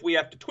if we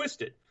have to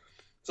twist it.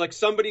 It's like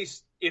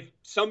if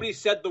somebody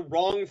said the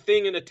wrong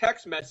thing in a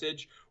text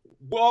message,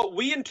 well,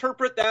 we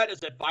interpret that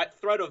as a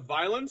threat of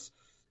violence,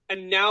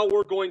 and now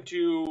we're going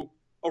to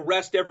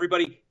arrest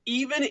everybody.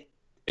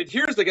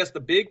 Here's, I guess,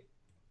 the big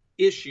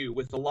issue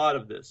with a lot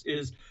of this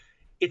is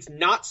it's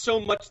not so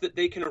much that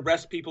they can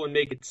arrest people and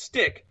make it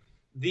stick.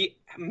 The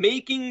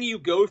making you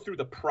go through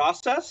the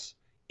process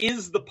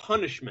is the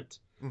punishment.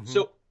 Mm-hmm.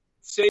 So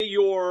say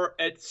you're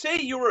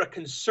a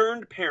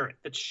concerned parent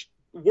that's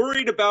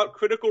worried about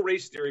critical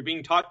race theory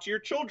being taught to your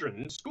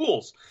children in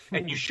schools,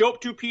 and you show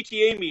up to a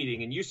PTA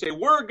meeting and you say,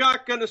 we're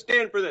not going to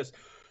stand for this.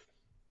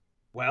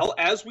 Well,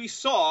 as we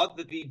saw,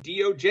 that the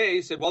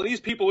DOJ said, well, these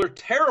people are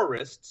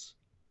terrorists.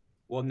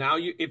 Well, now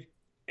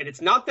and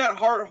it's not that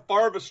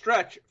far of a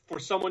stretch for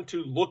someone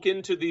to look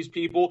into these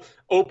people,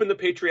 open the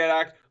Patriot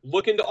Act,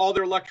 look into all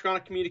their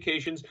electronic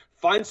communications,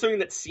 find something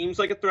that seems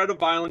like a threat of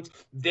violence,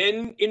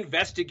 then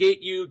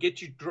investigate you,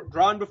 get you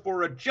drawn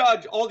before a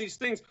judge, all these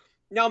things.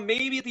 Now,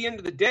 maybe at the end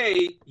of the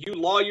day, you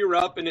lawyer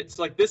up and it's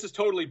like, this is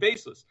totally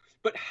baseless.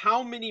 But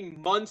how many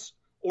months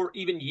or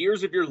even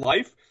years of your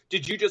life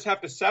did you just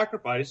have to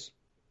sacrifice?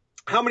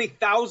 How many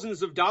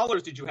thousands of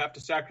dollars did you have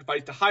to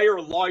sacrifice to hire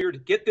a lawyer to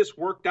get this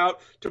worked out,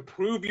 to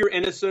prove your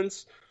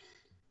innocence?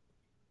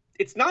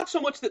 It's not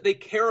so much that they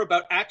care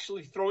about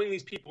actually throwing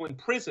these people in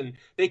prison.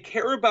 They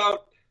care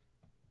about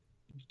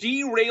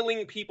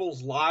derailing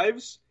people's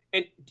lives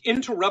and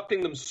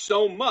interrupting them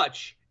so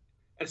much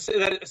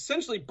that it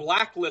essentially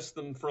blacklists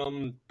them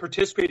from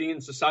participating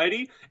in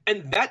society.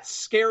 And that's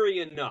scary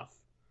enough.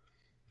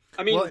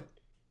 I mean,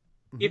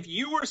 if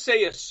you were,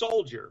 say, a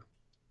soldier,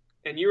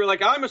 and you were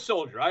like, I'm a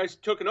soldier. I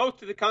took an oath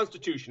to the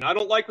Constitution. I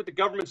don't like what the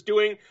government's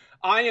doing.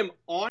 I am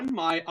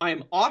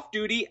off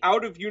duty,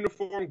 out of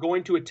uniform,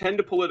 going to attend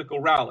a political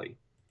rally.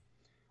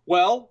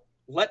 Well,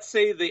 let's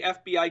say the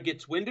FBI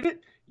gets wind of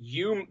it.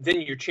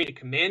 Then your chain of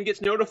command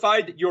gets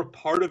notified that you're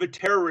part of a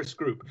terrorist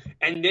group.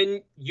 And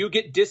then you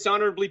get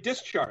dishonorably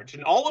discharged.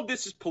 And all of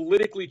this is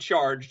politically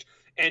charged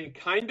and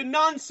kind of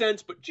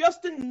nonsense, but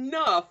just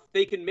enough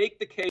they can make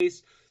the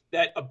case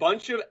that a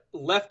bunch of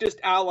leftist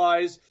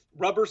allies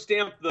rubber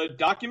stamp the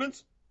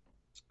documents.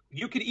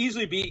 You could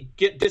easily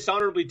get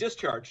dishonorably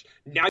discharged.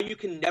 Now you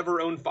can never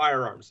own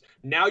firearms.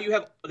 Now you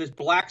have this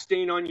black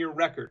stain on your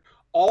record,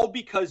 all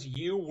because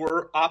you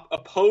were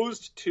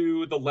opposed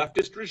to the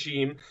leftist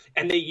regime,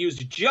 and they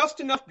used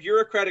just enough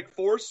bureaucratic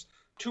force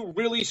to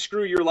really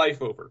screw your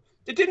life over.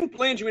 It didn't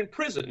land you in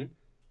prison,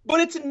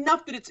 but it's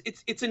enough that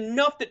it's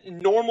enough that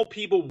normal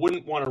people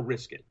wouldn't want to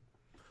risk it.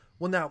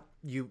 Well, now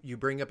you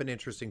bring up an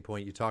interesting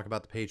point. You talk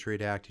about the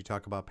Patriot Act. You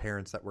talk about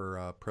parents that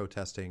were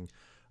protesting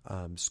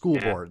school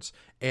boards.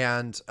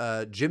 And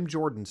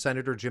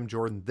Senator Jim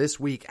Jordan, this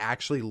week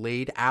actually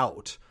laid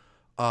out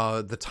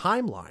the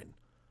timeline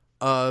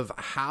of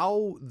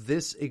how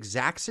this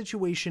exact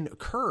situation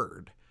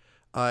occurred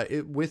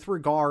with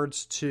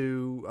regards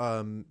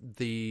to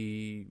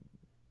the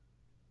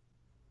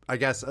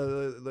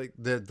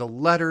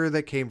letter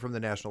that came from the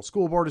National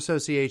School Board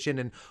Association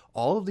and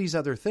all of these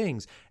other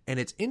things. And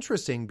it's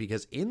interesting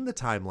because in the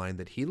timeline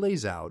that he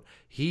lays out,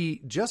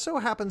 he just so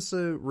happens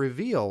to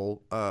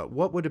reveal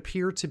what would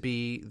appear to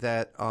be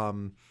that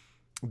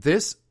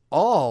this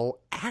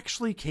all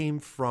actually came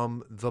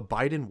from the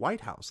Biden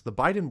White House. The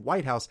Biden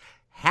White House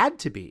had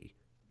to be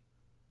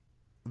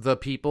the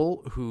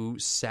people who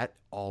set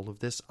all of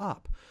this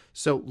up.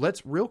 So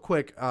let's real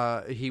quick.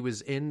 He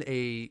was in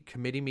a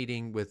committee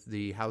meeting with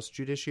the House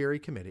Judiciary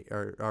Committee,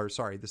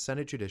 the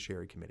Senate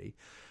Judiciary Committee.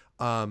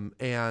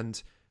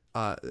 And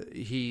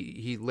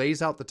he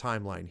lays out the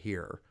timeline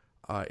here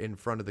in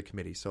front of the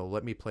committee. So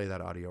let me play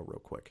that audio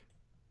real quick.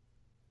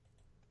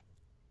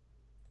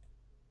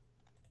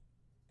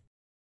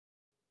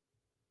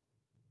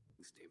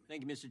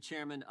 Thank you, Mr.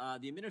 Chairman.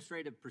 The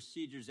Administrative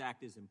Procedures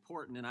Act is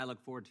important, and I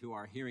look forward to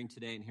our hearing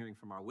today and hearing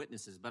from our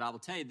witnesses. But I will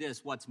tell you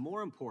this, what's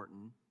more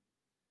important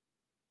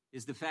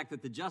is the fact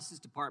that the Justice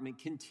Department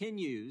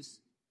continues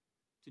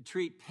to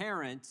treat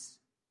parents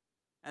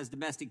as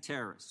domestic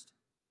terrorists.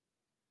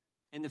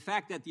 And the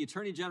fact that the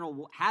Attorney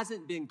General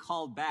hasn't been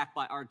called back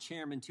by our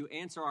chairman to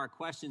answer our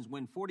questions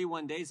when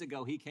 41 days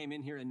ago he came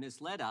in here and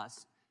misled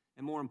us,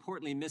 and more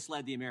importantly,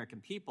 misled the American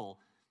people,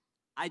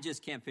 I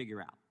just can't figure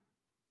out.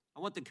 I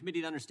want the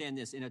committee to understand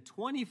this. In a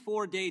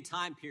 24-day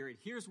time period,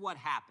 here's what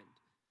happened.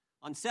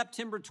 On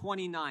September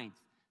 29th,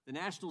 the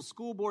National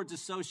School Boards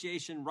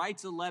Association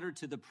writes a letter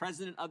to the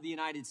President of the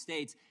United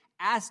States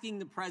asking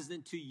the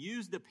President to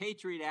use the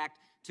Patriot Act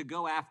to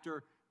go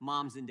after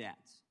moms and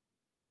dads.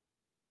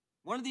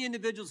 One of the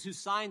individuals who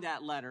signed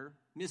that letter,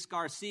 Ms.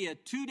 Garcia,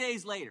 2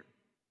 days later,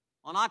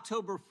 on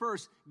October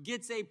 1st,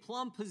 gets a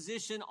plum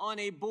position on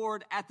a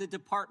board at the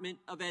Department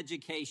of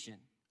Education.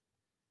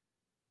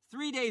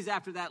 3 days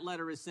after that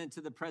letter is sent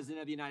to the President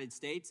of the United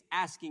States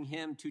asking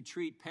him to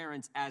treat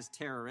parents as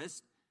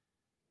terrorists,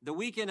 the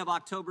weekend of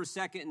October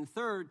 2nd and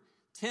 3rd,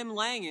 Tim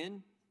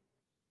Langen,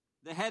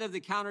 the head of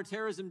the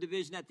Counterterrorism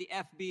Division at the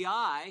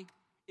FBI,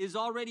 is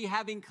already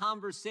having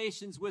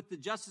conversations with the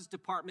Justice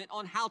Department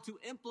on how to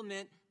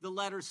implement the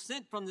letter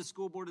sent from the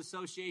School Board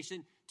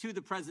Association to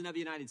the President of the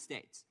United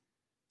States.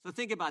 So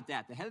think about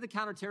that. The head of the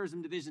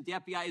Counterterrorism Division at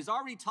the FBI is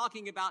already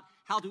talking about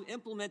how to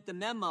implement the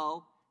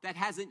memo that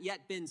hasn't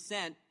yet been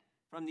sent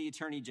from the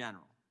Attorney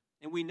General.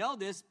 And we know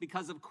this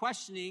because of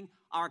questioning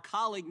our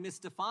colleague, Ms.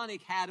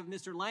 Stefanik, had of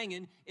Mr.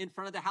 Langen in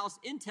front of the House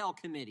Intel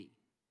Committee.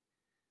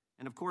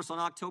 And of course, on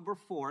October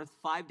 4th,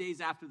 5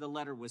 days after the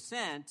letter was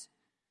sent,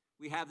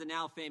 we have the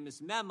now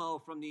famous memo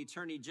from the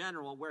Attorney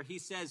General where he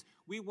says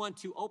we want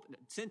to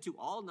send to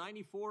all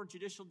 94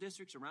 judicial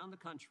districts around the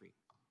country,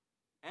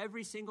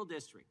 every single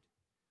district.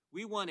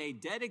 We want a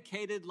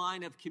dedicated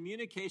line of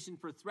communication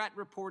for threat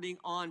reporting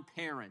on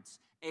parents,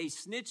 a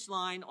snitch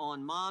line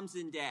on moms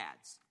and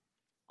dads.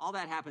 All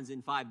that happens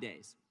in 5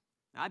 days.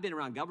 Now, I've been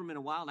around government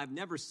a while, and I've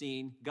never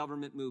seen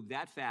government move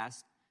that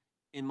fast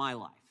in my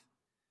life.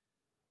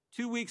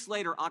 2 weeks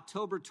later,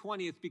 October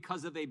 20th,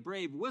 because of a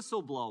brave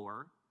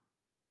whistleblower,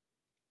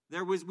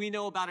 we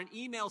know about an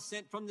email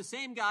sent from the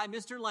same guy,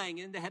 Mr.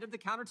 Langen, the head of the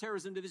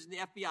Counterterrorism Division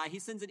of the FBI. He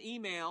sends an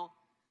email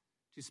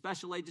to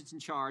special agents in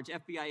charge,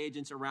 FBI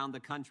agents around the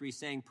country,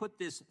 saying, put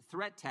this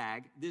threat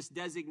tag, this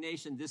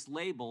designation, this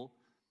label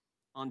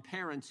on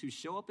parents who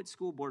show up at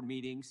school board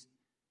meetings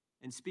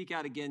and speak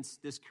out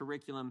against this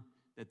curriculum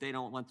that they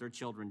don't want their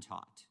children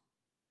taught.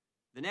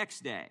 The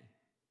next day,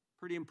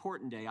 pretty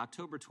important day,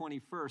 October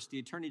 21st, the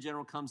Attorney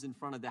General comes in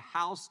front of the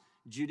House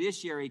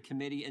Judiciary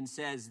Committee and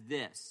says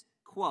this,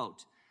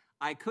 quote,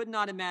 I could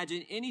not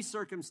imagine any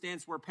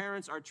circumstance where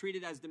parents are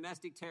treated as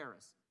domestic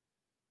terrorists.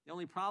 The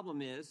only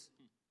problem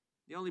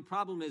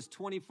is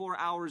 24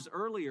 hours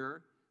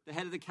earlier, the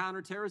head of the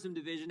Counterterrorism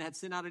Division had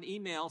sent out an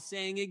email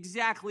saying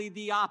exactly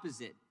the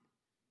opposite,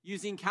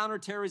 using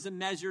counterterrorism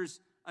measures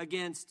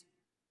against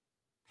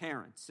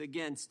parents,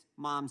 against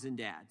moms and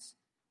dads.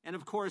 And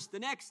of course, the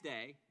next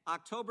day,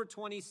 October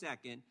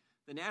 22nd,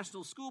 the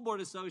National School Board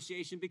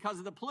Association, because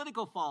of the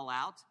political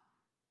fallout,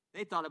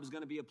 they thought it was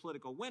going to be a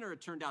political winner.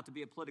 It turned out to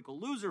be a political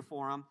loser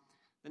for them.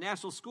 The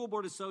National School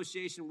Board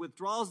Association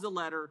withdraws the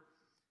letter,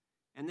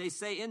 and they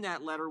say in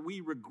that letter,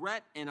 we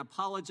regret and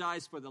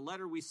apologize for the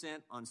letter we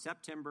sent on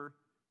September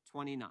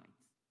 29th.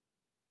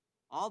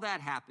 All that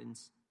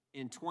happens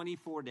in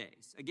 24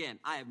 days. Again,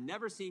 I have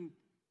never seen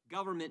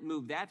government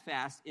move that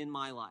fast in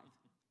my life.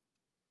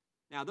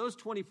 Now, those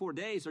 24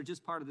 days are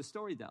just part of the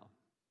story, though,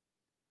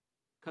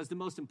 because the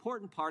most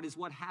important part is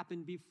what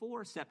happened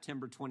before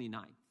September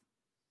 29th.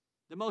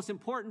 The most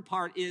important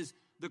part is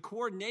the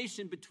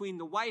coordination between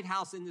the White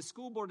House and the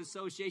School Board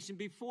Association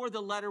before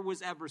the letter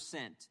was ever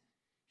sent.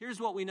 Here's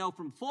what we know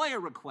from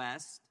FOIA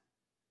requests,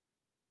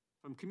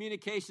 from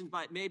communications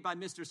made by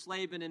Mr.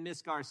 Slavin and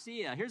Ms.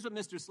 Garcia. Here's what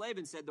Mr.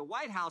 Slavin said. The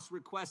White House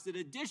requested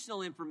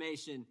additional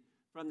information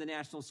from the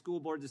National School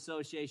Board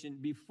Association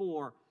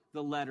before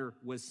the letter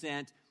was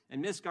sent.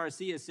 And Ms.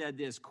 Garcia said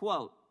this,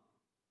 quote,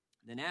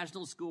 the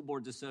National School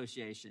Board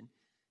Association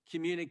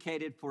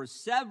communicated for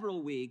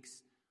several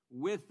weeks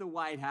with the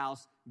White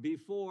House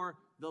before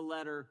the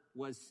letter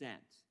was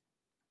sent.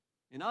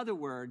 In other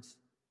words,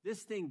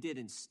 this thing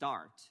didn't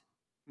start.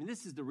 I mean,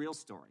 this is the real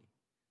story.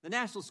 The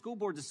National School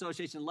Board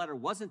Association letter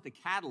wasn't the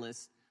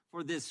catalyst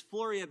for this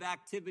flurry of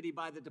activity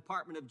by the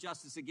Department of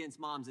Justice against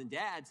moms and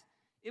dads.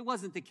 It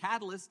wasn't the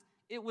catalyst.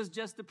 It was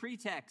just the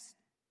pretext.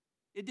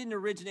 It didn't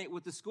originate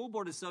with the School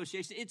Board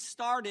Association. It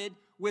started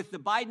with the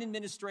Biden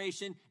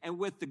administration and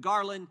with the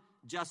Garland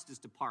Justice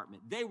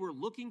Department. They were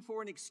looking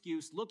for an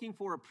excuse, looking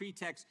for a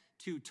pretext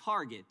to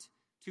target,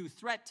 to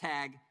threat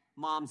tag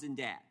moms and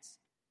dads.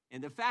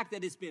 And the fact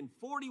that it's been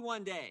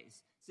 41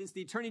 days since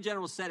the Attorney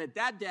General sat at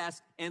that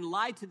desk and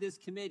lied to this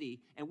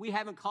committee, and we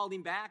haven't called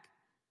him back,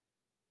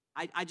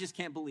 I just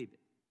can't believe it.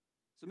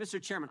 So,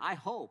 Mr. Chairman, I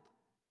hope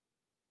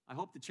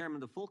the chairman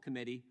of the full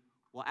committee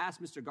will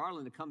ask Mr.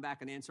 Garland to come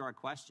back and answer our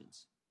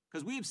questions.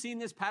 Because we have seen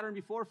this pattern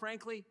before,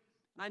 frankly.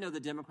 And I know the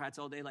Democrats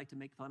all day like to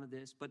make fun of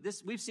this, but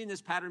we've seen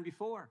this pattern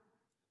before.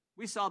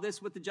 We saw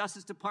this with the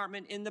Justice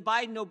Department in the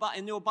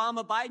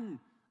Obama-Biden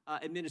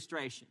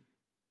administration.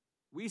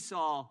 We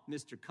saw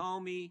Mr.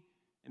 Comey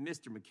and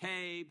Mr.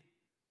 McCabe.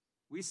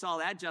 We saw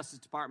that Justice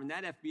Department,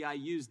 that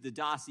FBI used the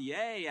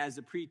dossier as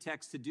a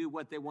pretext to do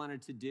what they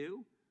wanted to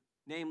do,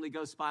 namely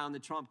go spy on the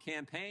Trump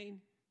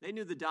campaign. They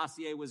knew the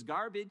dossier was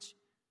garbage,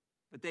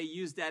 but they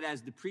used that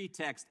as the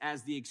pretext,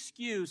 as the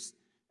excuse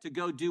to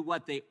go do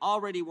what they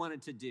already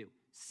wanted to do.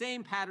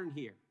 Same pattern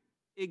here.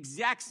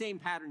 Exact same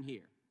pattern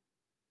here.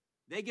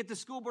 They get the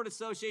School Board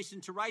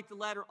Association to write the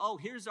letter, oh,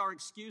 here's our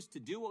excuse to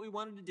do what we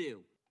wanted to do.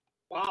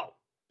 Wow.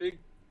 Big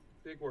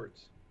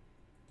words.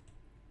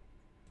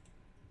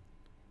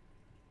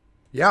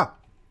 Yeah.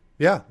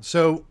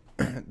 So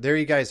there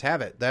you guys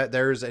have it.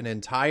 There's an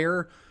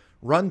entire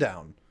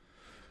rundown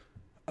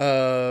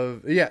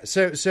Yeah.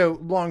 So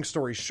long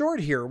story short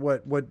here,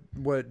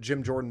 what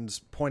Jim Jordan's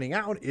pointing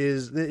out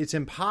is that it's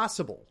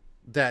impossible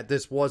that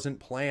this wasn't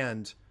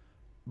planned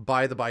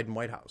by the Biden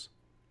White House.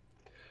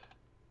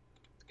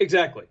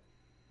 Exactly.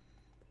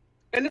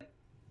 And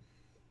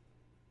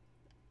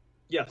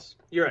yes,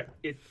 you're right.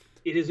 It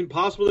is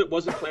impossible that it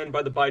wasn't planned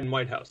by the Biden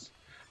White House.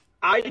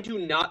 I do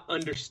not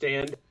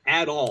understand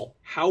at all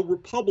how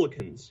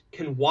Republicans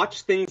can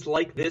watch things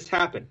like this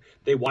happen.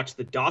 They watch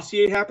the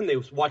dossier happen. They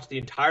watch the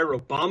entire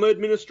Obama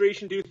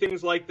administration do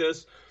things like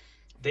this.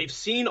 They've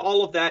seen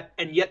all of that,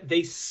 and yet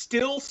they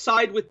still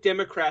side with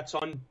Democrats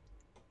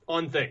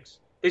on things.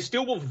 They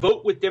still will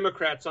vote with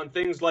Democrats on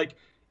things like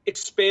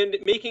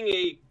making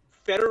a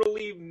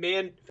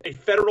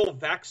federal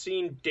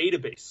vaccine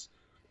database.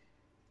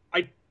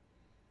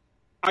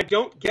 I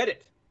don't get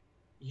it.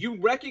 You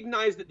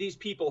recognize that these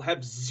people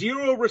have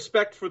zero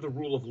respect for the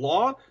rule of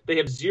law. They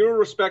have zero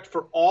respect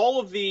for all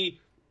of the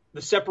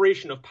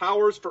separation of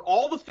powers, for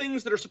all the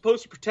things that are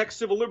supposed to protect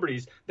civil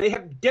liberties. They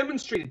have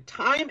demonstrated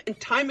time and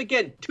time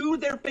again to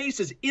their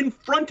faces in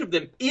front of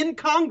them in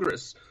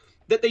Congress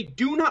that they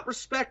do not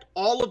respect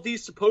all of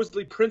these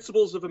supposedly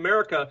principles of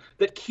America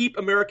that keep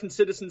American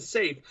citizens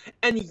safe.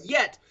 And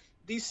yet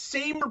these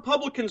same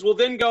Republicans will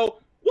then go,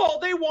 well,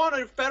 they want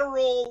a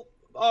federal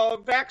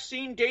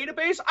vaccine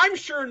database. I'm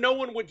sure no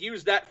one would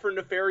use that for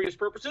nefarious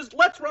purposes.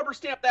 Let's rubber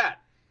stamp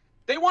that.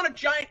 They want a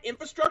giant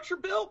infrastructure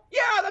bill?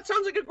 Yeah, that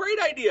sounds like a great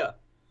idea.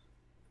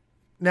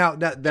 Now,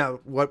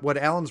 what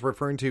Alan's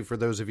referring to, for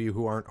those of you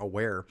who aren't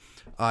aware,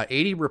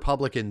 80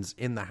 Republicans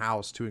in the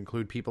House, to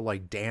include people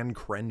like Dan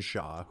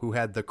Crenshaw, who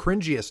had the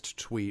cringiest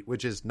tweet,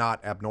 which is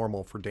not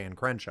abnormal for Dan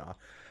Crenshaw,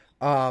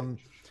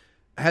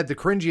 had the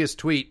cringiest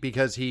tweet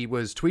because he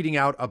was tweeting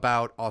out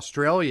about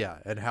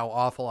Australia and how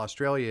awful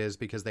Australia is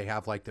because they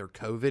have like their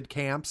COVID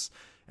camps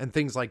and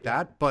things like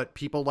that. But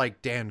people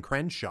like Dan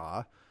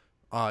Crenshaw,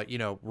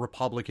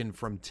 Republican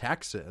from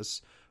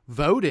Texas,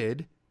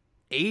 voted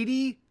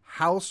 80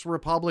 House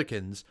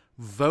Republicans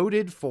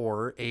voted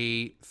for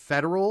a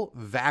federal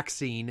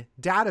vaccine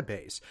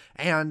database.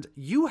 And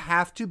you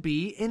have to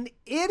be an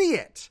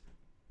idiot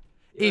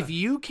if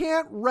you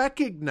can't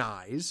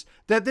recognize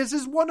that this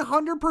is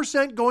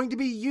 100% going to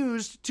be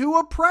used to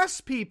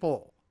oppress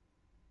people.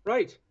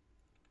 Right.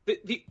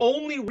 The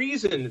only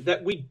reason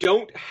that we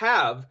don't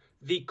have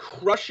the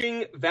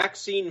crushing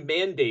vaccine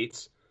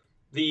mandates,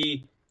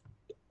 the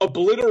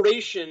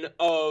obliteration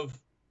of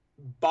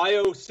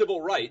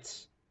bio-civil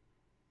rights,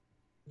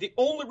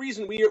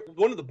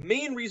 one of the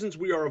main reasons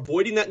we are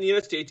avoiding that in the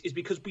United States is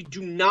because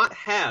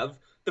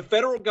the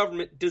federal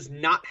government does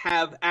not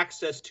have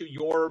access to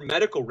your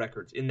medical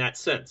records in that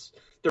sense.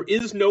 There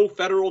is no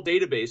federal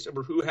database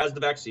over who has the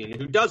vaccine and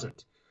who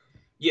doesn't.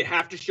 You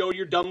have to show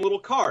your dumb little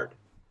card.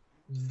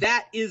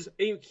 That is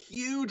a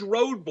huge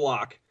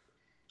roadblock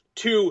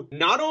to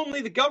not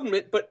only the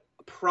government, but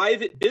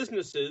private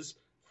businesses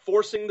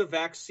forcing the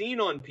vaccine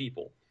on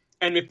people.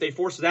 And if they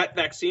force that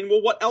vaccine,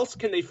 well, what else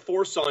can they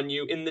force on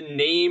you in the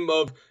name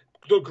of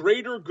the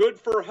greater good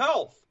for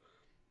health?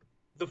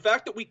 The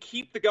fact that we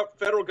keep the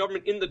federal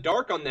government in the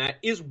dark on that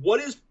is what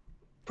is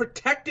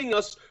protecting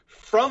us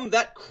from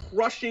that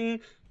crushing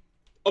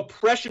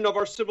oppression of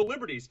our civil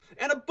liberties.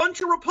 And a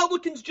bunch of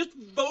Republicans just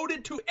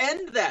voted to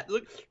end that.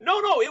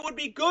 No, it would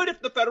be good if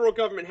the federal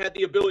government had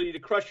the ability to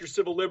crush your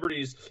civil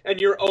liberties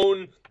and your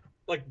own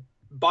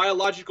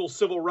biological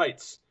civil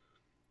rights.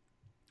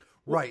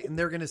 Right, and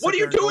they're going to sit What are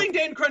you there doing,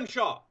 Dan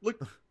Crenshaw?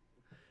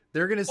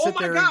 They're going to sit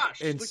there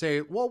and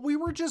say, well, we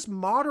were just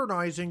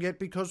modernizing it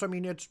because,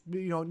 it's,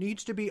 it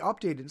needs to be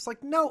updated. It's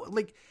like, no,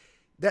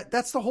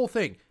 that's the whole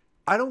thing.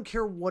 I don't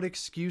care what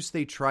excuse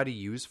they try to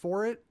use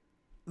for it.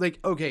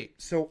 Okay,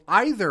 so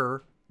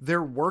either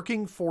they're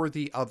working for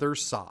the other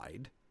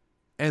side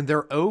and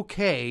they're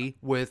okay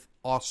with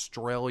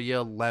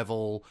Australia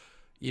level,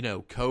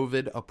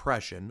 COVID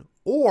oppression,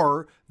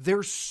 or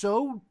they're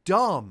so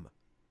dumb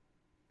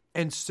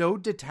and so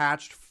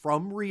detached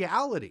from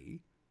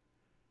reality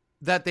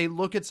that they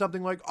look at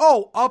something like,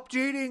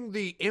 updating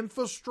the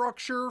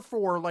infrastructure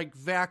for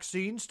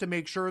vaccines to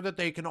make sure that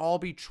they can all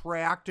be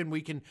tracked and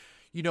we can,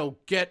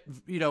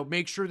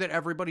 make sure that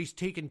everybody's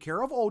taken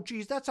care of. Oh,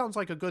 geez, that sounds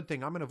like a good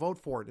thing. I'm going to vote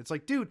for it. It's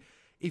like, dude,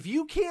 if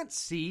you can't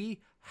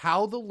see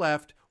how the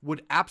left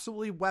would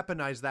absolutely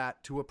weaponize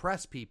that to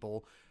oppress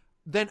people,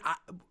 then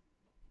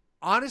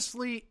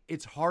honestly,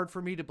 it's hard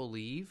for me to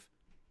believe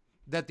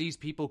that these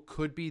people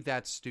could be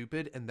that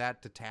stupid and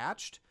that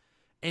detached.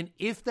 And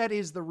if that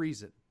is the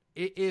reason,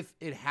 if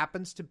it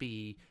happens to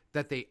be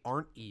that they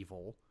aren't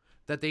evil,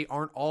 that they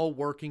aren't all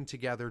working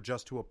together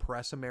just to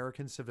oppress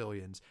American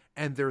civilians,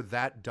 and they're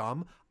that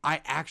dumb,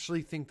 I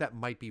actually think that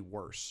might be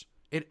worse.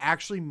 It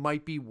actually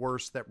might be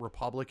worse that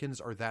Republicans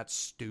are that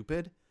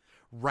stupid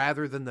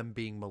rather than them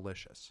being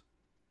malicious.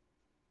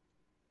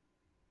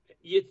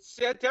 It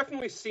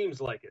definitely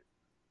seems like it.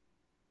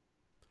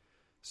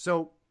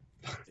 So...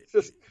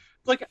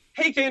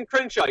 hey, Dan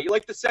Crenshaw, you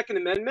like the Second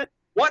Amendment?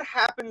 What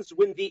happens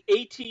when the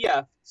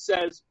ATF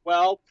says,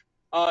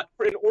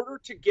 in order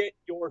to get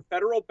your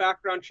federal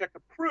background check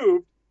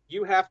approved,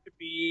 you have to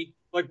be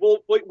like,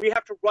 we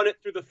have to run it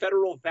through the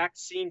federal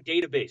vaccine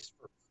database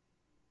first.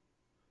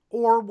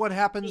 Or what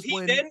happens He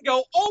when then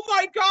go, oh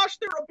my gosh,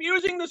 they're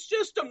abusing the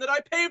system that I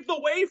paved the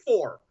way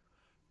for.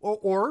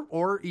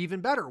 Or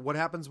even better, what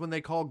happens when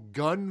they call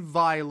gun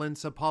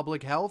violence a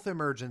public health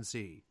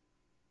emergency?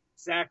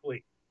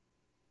 Exactly.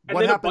 And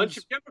What then happens? a bunch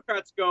of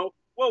Democrats go,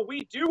 well,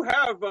 we do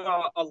have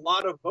a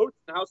lot of votes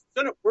in the House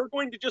and Senate. We're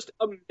going to just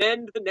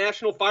amend the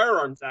National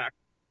Firearms Act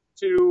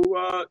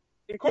to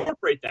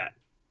incorporate that.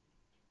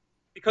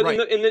 Because Right.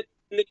 in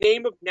the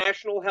name of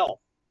national health,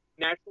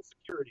 national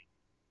security.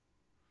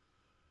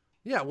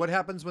 Yeah, what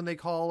happens when they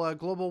call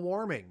global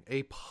warming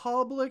a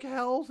public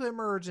health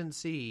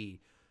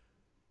emergency?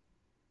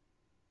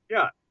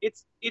 Yeah,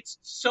 it's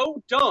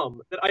so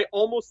dumb that I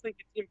almost think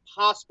it's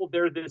impossible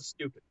they're this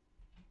stupid.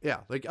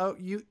 Yeah, like, oh,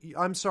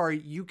 I'm sorry,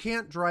 you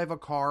can't drive a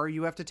car,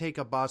 you have to take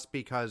a bus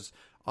because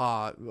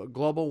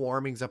global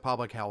warming's a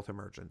public health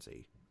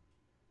emergency.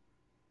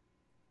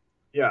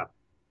 Yeah.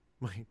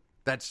 Like,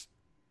 that's,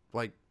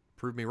 like,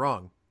 prove me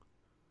wrong.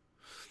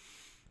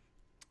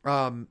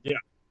 Yeah.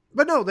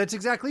 But no, that's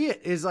exactly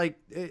it. Is like,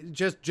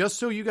 just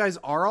so you guys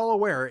are all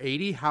aware,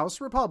 80 House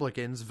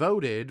Republicans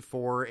voted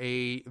for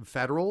a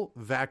federal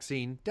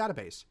vaccine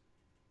database.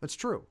 That's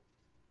true.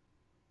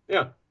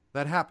 Yeah.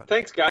 That happened.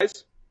 Thanks,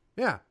 guys.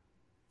 Yeah.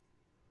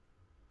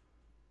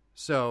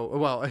 So,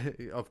 well,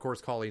 of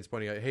course, Colleen's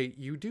pointing out, hey,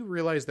 you do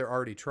realize they're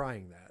already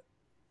trying that.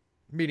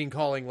 Meaning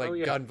calling,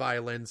 like, gun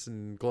violence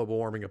and global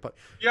warming.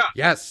 Yeah.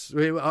 Yes.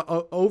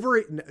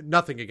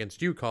 Nothing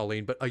against you,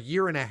 Colleen, but a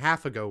year and a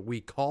half ago,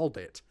 we called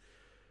it.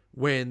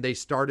 When they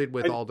started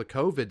with all the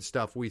COVID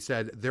stuff, we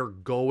said they're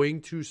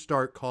going to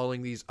start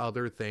calling these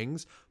other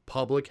things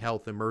public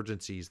health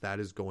emergencies. That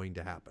is going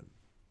to happen.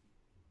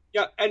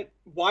 Yeah, and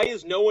why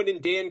is no one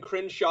in Dan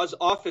Crenshaw's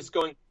office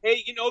going,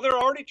 hey, they're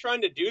already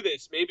trying to do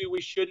this. Maybe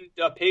we shouldn't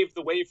pave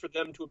the way for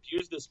them to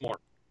abuse this more.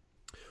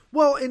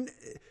 Well, and,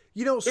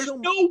 there's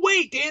no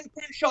way Dan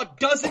Crenshaw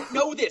doesn't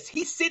know this.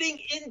 He's sitting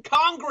in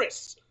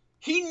Congress.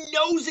 He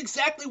knows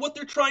exactly what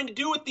they're trying to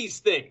do with these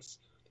things.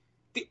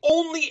 The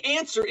only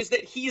answer is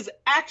that he is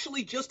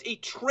actually just a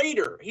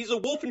traitor. He's a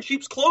wolf in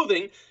sheep's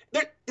clothing.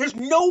 There's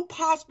no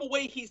possible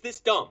way he's this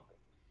dumb.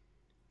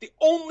 The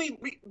only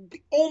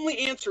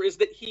answer is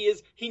that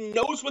he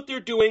knows what they're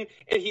doing,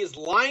 and he is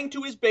lying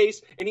to his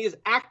base, and he is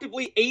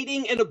actively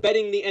aiding and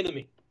abetting the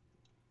enemy.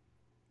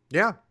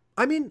 Yeah.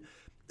 I mean,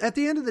 at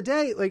the end of the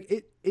day,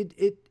 like,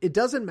 it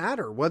doesn't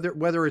matter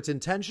whether it's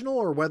intentional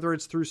or whether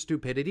it's through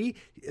stupidity.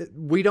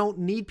 We don't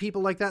need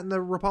people like that in the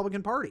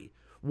Republican Party.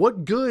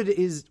 What good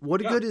is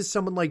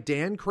someone like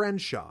Dan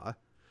Crenshaw?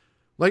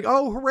 Like,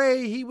 oh,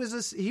 hooray, he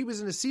was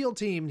in a SEAL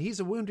team. He's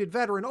a wounded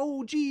veteran.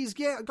 Oh, geez,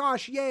 yeah,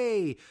 gosh,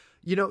 yay.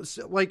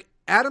 So, like,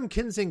 Adam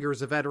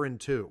Kinzinger's a veteran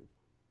too.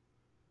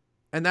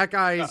 And that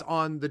guy is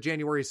on the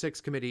January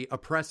 6th committee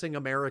oppressing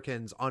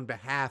Americans on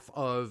behalf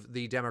of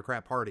the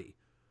Democrat Party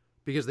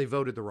because they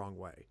voted the wrong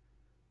way.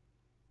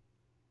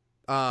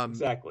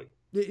 Exactly.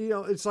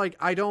 It's like,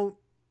 I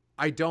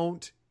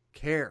don't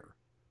care.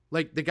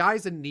 Like, the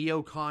guy's a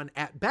neocon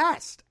at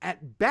best.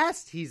 At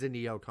best, he's a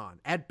neocon.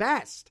 At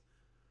best.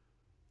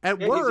 At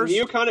worst, he's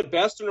a neocon at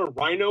best and a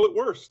rhino at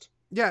worst.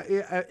 Yeah,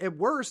 at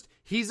worst,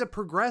 he's a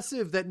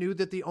progressive that knew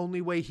that the only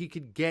way he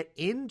could get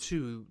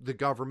into the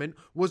government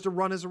was to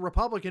run as a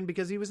Republican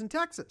because he was in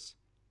Texas.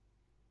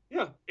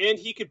 Yeah, and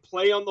he could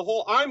play on the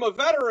whole "I'm a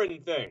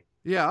veteran" thing.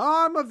 Yeah,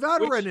 I'm a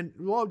veteran, which, and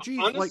well, geez,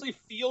 honestly,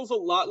 feels a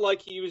lot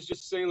like he was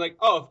just saying, like,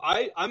 "Oh,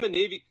 if I'm a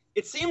Navy."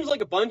 It seems like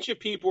a bunch of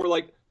people were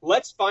like,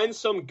 "Let's find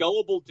some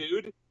gullible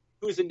dude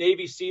who's a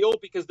Navy SEAL,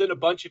 because then a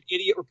bunch of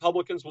idiot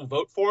Republicans will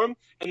vote for him,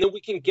 and then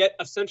we can get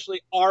essentially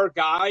our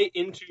guy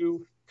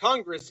into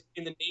Congress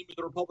in the name of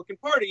the Republican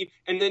Party,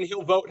 and then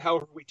he'll vote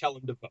however we tell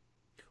him to vote."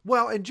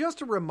 Well, and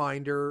just a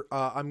reminder,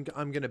 I'm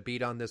going to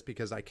beat on this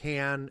because I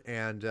can,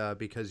 and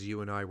because you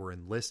and I were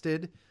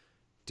enlisted.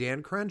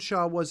 Dan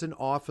Crenshaw was an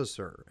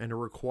officer, and a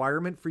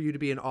requirement for you to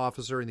be an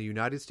officer in the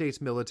United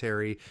States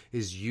military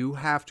is you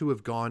have to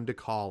have gone to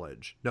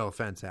college. No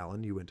offense,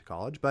 Alan, you went to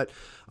college, but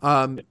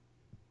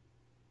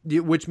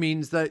which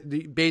means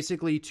that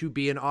basically to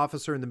be an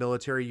officer in the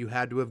military, you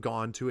had to have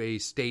gone to a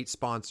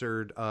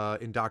state-sponsored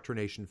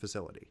indoctrination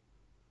facility,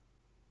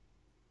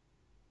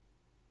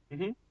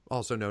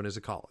 also known as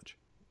a college.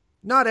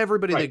 Not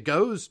everybody that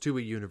goes to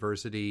a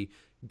university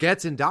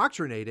gets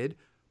indoctrinated,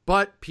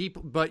 but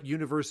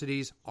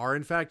universities are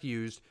in fact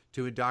used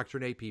to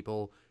indoctrinate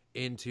people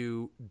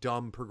into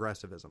dumb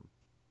progressivism.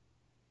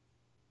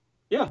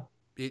 Yeah.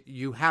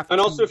 You have to.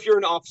 And also, if you're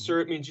an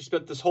officer, it means you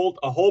spent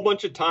a whole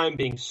bunch of time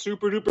being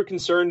super duper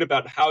concerned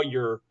about how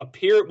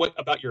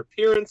about your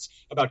appearance,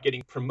 about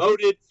getting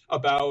promoted,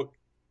 about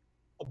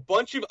a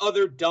bunch of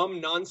other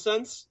dumb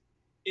nonsense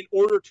in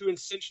order to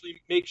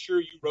essentially make sure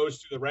you rose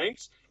through the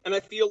ranks. And I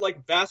feel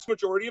like vast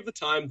majority of the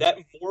time that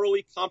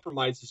morally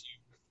compromises you.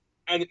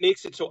 And it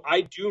makes it so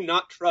I do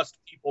not trust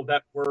people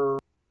that were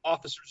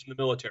officers in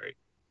the military.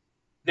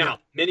 Now,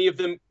 many of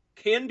them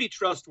can be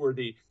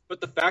trustworthy,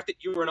 but the fact that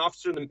you were an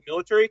officer in the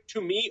military,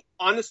 to me,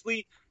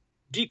 honestly,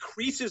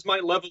 decreases my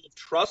level of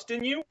trust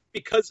in you,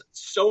 because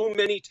so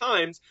many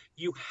times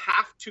you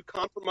have to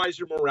compromise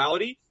your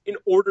morality in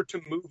order to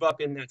move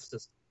up in that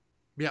system.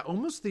 Yeah,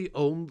 almost the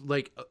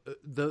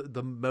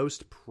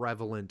most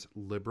prevalent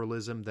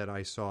liberalism that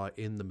I saw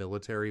in the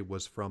military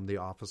was from the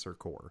officer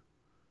corps.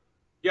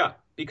 Yeah,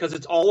 because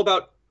it's all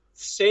about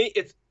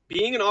it's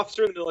being an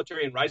officer in the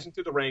military and rising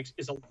through the ranks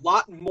is a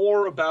lot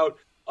more about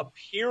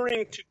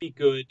appearing to be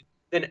good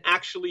than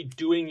actually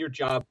doing your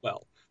job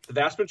well. The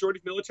vast majority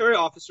of military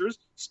officers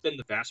spend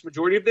the vast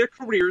majority of their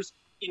careers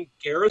in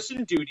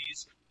garrison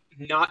duties,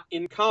 not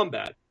in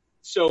combat.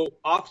 So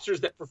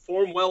officers that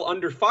perform well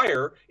under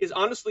fire is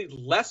honestly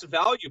less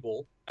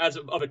valuable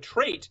of a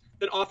trait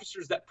than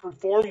officers that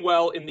perform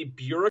well in the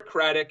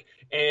bureaucratic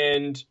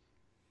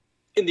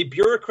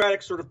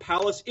sort of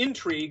palace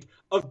intrigue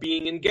of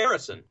being in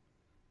garrison.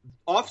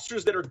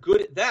 Officers that are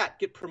good at that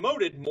get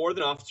promoted more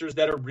than officers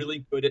that are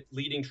really good at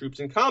leading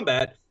troops in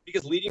combat,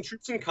 because leading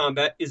troops in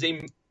combat is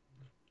a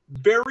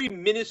very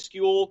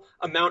minuscule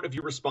amount of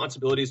your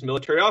responsibility as a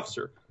military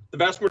officer. The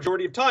vast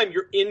majority of time,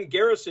 you're in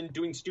garrison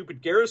doing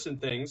stupid garrison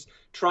things,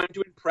 trying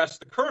to impress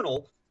the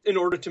colonel in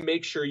order to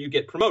make sure you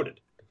get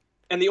promoted.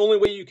 And the only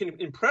way you can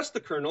impress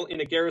the colonel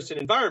in a garrison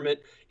environment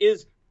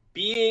is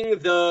being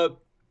the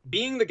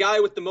guy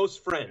with the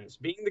most friends,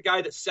 being the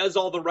guy that says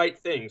all the right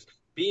things,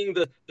 being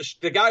the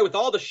guy with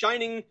all the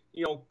shining,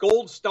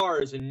 gold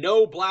stars and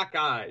no black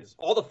eyes,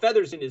 all the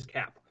feathers in his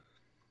cap.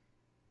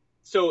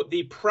 So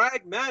the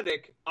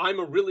pragmatic, I'm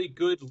a really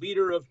good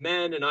leader of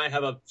men and I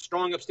have a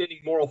strong, upstanding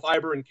moral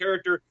fiber and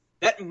character,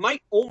 that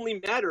might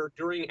only matter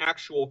during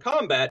actual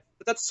combat,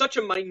 but that's such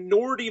a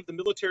minority of the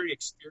military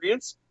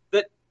experience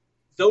that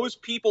those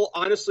people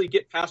honestly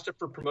get passed up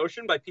for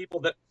promotion by people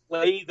that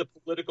play the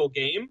political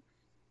game.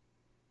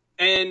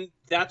 And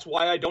that's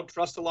why I don't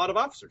trust a lot of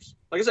officers.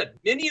 Like I said,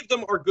 many of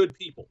them are good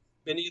people.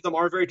 Many of them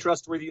are very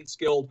trustworthy and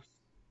skilled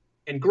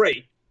and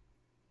great.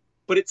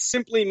 But it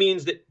simply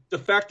means that the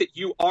fact that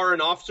you are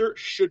an officer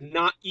should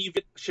not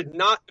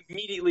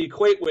immediately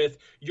equate with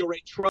you're a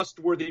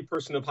trustworthy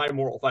person of high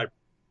moral fiber.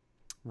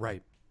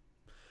 Right.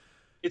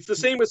 It's the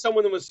same with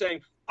someone that was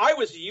saying, I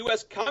was a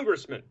U.S.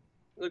 congressman.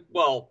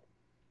 Well,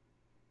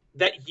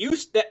 that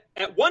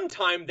at one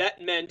time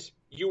that meant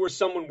you were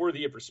someone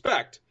worthy of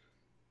respect.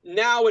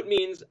 Now it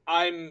means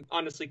I'm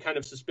honestly kind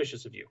of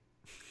suspicious of you.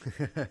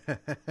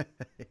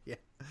 Yeah.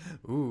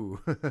 Ooh.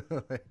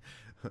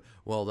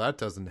 Well, that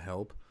doesn't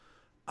help.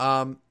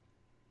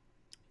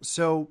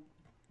 So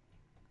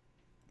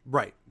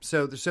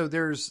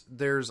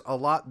there's a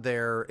lot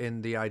there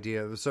in the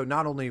idea of, so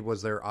not only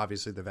was there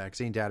obviously the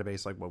vaccine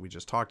database, like what we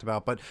just talked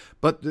about, but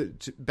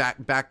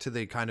back to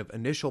the kind of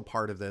initial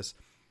part of this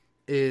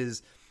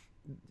is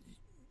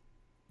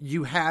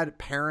you had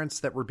parents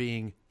that were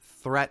being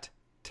threat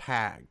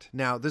tagged.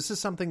 Now, this is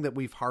something that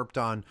we've harped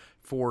on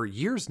for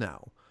years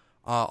now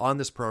on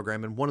this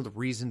program. And one of the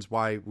reasons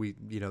why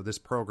this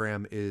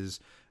program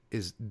is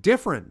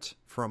different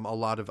from a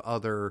lot of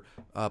other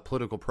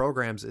political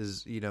programs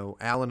is,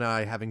 Al and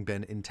I, having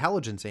been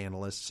intelligence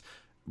analysts,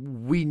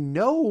 we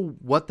know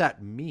what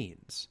that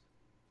means.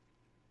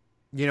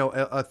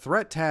 A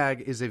threat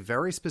tag is a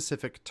very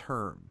specific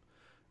term.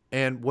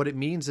 And what it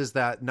means is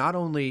that not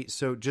only,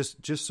 so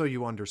just so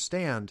you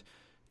understand,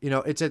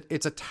 it's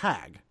a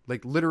tag,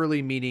 like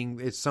literally meaning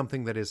it's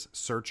something that is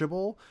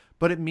searchable,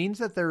 but it means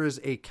that there is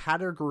a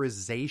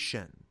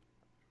categorization.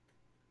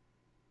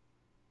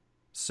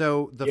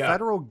 So the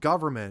federal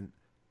government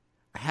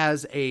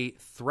has a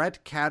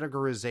threat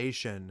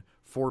categorization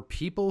for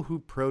people who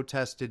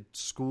protested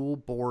school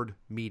board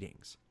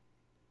meetings.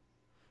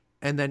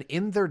 And then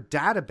in their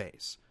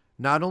database,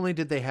 not only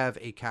did they have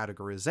a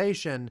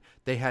categorization,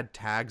 they had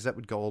tags that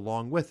would go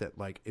along with it,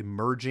 like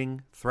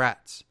emerging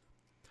threats.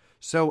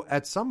 So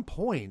at some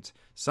point,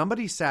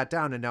 somebody sat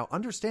down, and now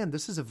understand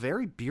this is a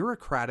very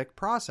bureaucratic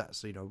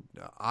process.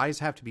 I's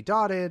have to be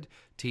dotted,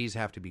 T's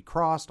have to be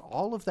crossed,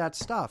 all of that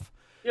stuff.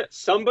 Yeah,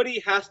 somebody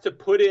has to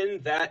put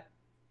in that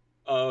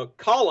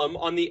column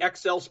on the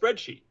Excel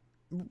spreadsheet.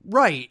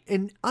 Right.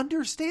 And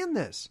understand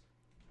this.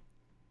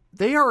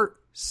 They are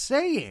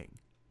saying,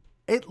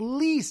 at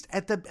least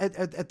at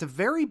the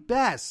very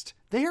best,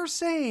 they are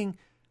saying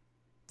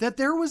that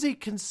there was a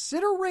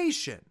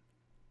consideration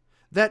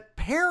that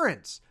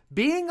parents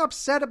being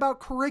upset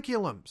about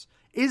curriculums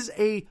is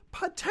a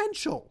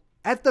potential,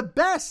 at the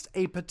best,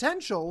 a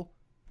potential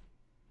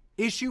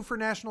issue for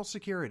national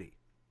security.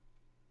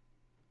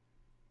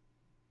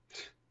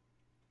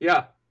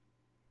 Yeah.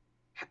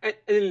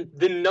 And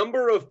the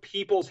number of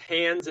people's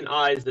hands and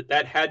eyes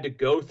that had to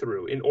go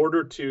through in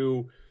order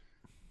to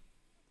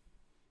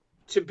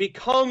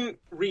become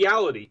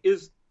reality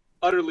is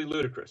utterly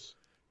ludicrous.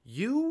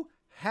 You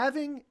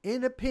having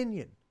an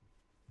opinion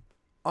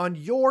on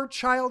your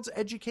child's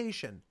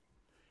education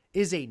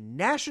is a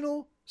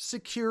national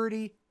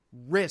security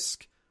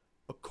risk,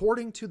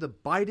 according to the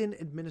Biden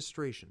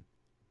administration.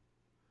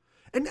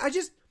 And I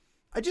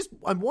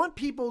want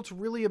people to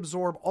really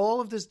absorb all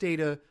of this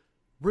data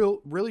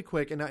really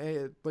quick. And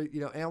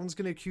Alan's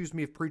going to accuse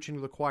me of preaching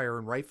to the choir,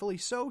 and rightfully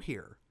so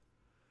here.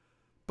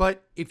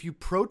 But if you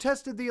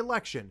protested the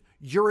election,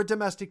 you're a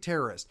domestic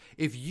terrorist.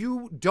 If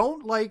you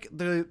don't like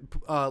the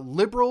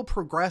liberal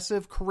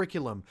progressive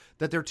curriculum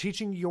that they're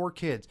teaching your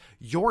kids,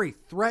 you're a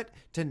threat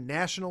to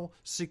national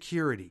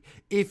security.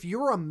 If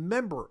you're a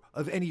member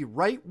of any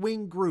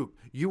right-wing group,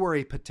 you are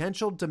a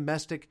potential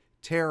domestic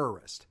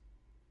terrorist.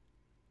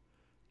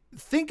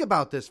 Think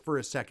about this for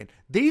a second.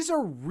 These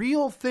are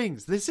real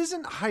things. This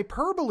isn't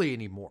hyperbole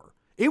anymore.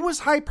 It was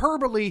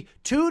hyperbole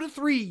 2 to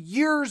 3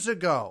 years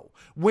ago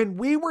when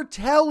we were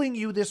telling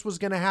you this was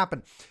going to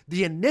happen.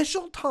 The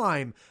initial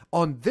time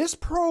on this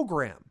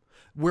program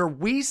where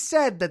we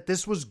said that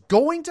this was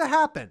going to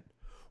happen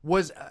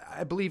was,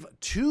 I believe,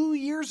 2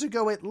 years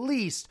ago at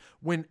least,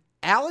 when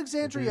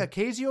Alexandria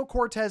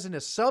Ocasio-Cortez in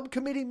a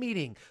subcommittee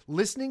meeting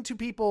listening to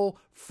people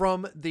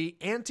from the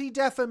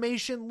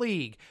Anti-Defamation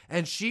League,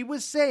 and she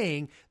was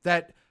saying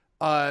that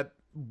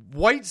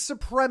white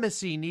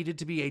supremacy needed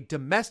to be a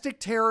domestic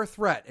terror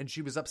threat, and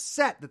she was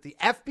upset that the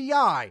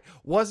FBI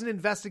wasn't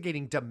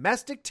investigating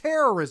domestic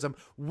terrorism.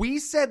 We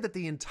said that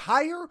the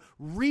entire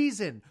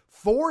reason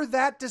for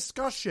that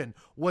discussion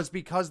was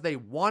because they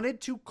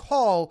wanted to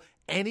call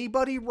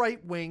anybody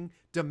right-wing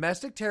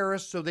domestic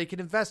terrorists so they could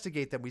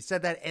investigate them. We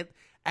said that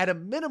at a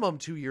minimum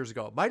 2 years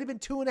ago. It might have been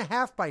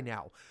 2.5 by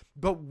now.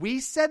 But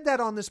we said that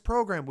on this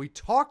program. We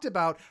talked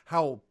about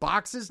how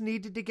boxes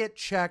needed to get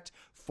checked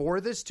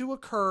for this to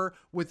occur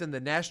within the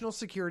national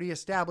security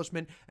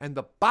establishment, and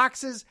the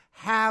boxes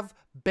have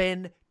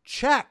been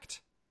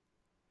checked.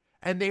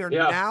 And they are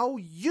now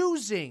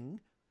using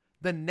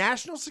the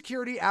national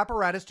security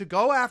apparatus to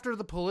go after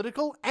the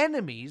political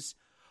enemies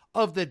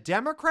of the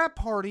Democrat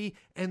Party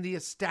and the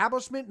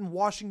establishment in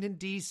Washington,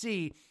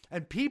 D.C.,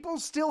 and people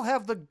still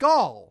have the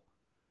gall.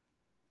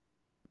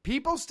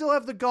 People still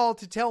have the gall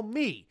to tell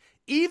me,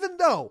 even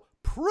though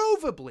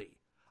provably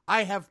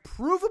I have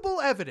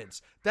provable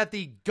evidence that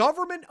the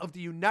government of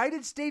the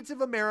United States of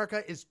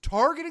America is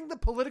targeting the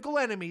political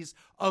enemies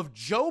of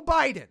Joe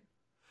Biden,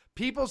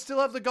 people still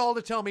have the gall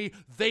to tell me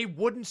they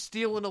wouldn't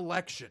steal an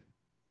election.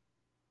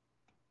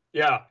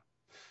 Yeah.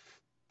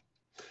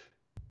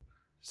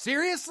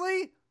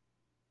 Seriously?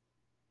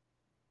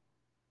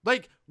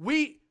 Like,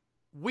 we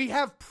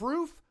have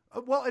proof.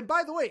 Well, and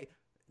by the way,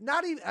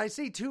 not even, I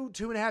say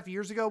 2.5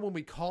 years ago when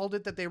we called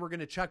it that they were going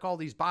to check all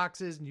these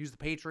boxes and use the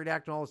Patriot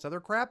Act and all this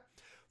other crap.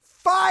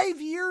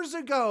 5 years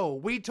ago,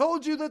 we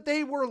told you that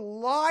they were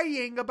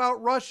lying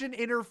about Russian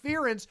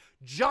interference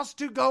just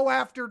to go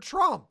after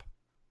Trump.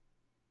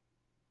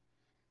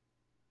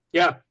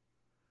 Yeah.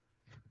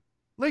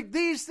 Like,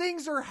 these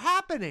things are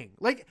happening.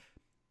 Like,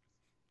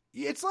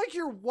 it's like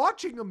you're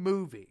watching a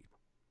movie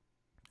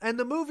and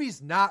the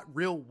movie's not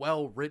real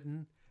well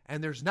written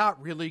and there's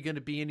not really going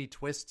to be any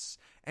twists,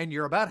 and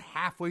you're about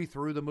halfway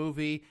through the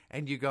movie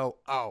and you go,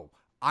 oh,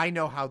 I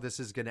know how this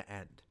is going to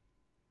end.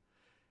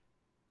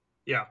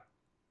 Yeah.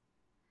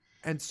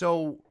 And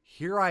so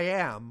here I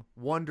am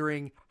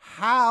wondering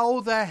how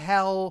the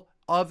hell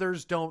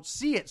others don't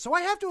see it. So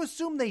I have to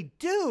assume they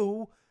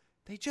do.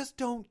 They just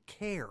don't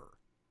care.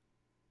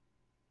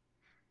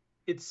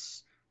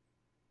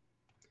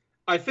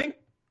 I think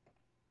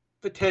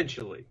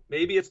potentially,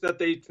 maybe it's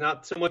that it's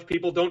not so much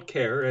people don't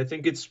care. I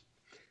think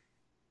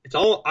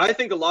I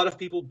think a lot of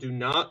people do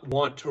not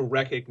want to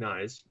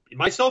recognize,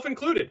 myself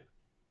included,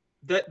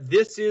 that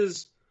this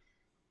is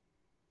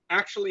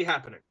actually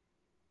happening.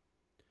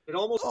 It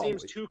almost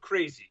seems too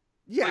crazy.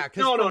 Yeah. Like,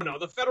 no.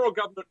 The federal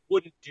government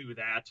wouldn't do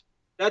that.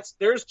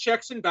 There's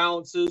checks and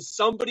balances.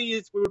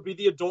 Somebody would be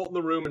the adult in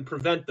the room and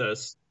prevent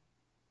this.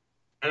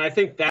 And I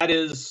think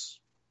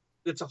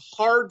it's a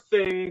hard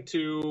thing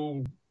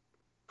to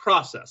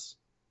process,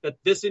 that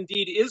this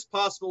indeed is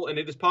possible, and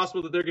it is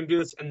possible that they're going to do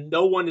this, and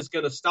no one is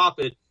going to stop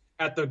it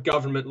at the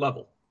government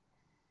level.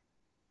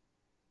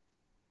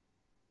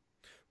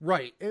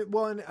 Right.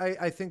 Well, and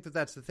I think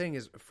that's the thing,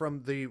 is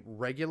from the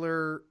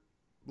regular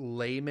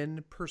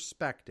layman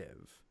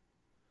perspective,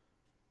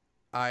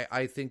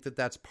 I think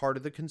that's part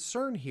of the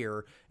concern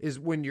here, is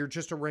when you're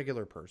just a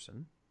regular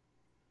person,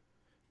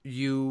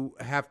 you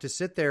have to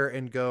sit there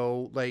and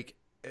go, like,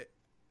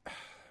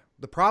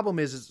 the problem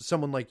is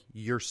someone like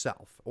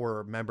yourself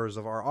or members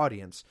of our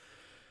audience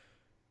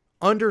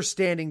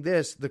understanding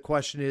this. The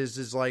question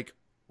is like,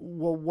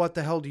 well, what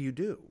the hell do you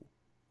do?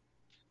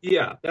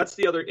 Yeah, that's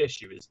the other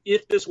issue, is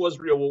if this was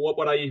real, well, what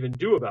would I even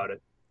do about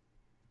it?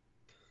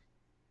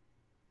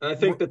 And I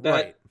think that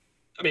right.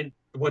 I mean,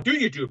 what do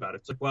you do about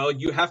it? It's like, well,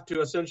 you have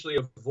to essentially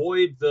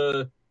avoid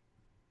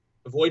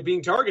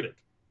being targeted.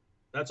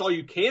 That's all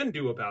you can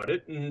do about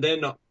it. And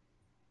then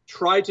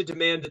try to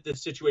demand that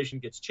this situation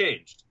gets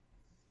changed.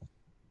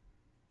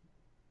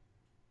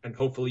 And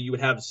hopefully you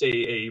would have, say,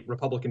 a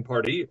Republican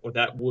Party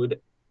that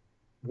would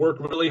work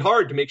really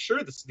hard to make sure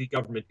that the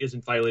government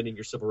isn't violating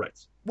your civil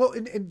rights. Well,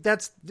 and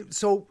that's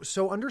so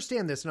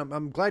understand this. And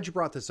I'm glad you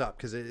brought this up,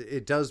 because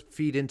it does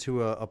feed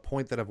into a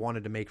point that I've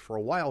wanted to make for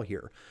a while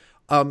here.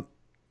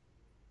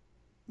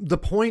 The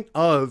point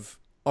of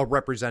a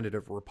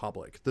representative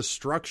republic, the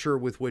structure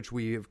with which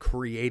we have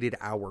created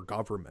our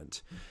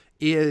government,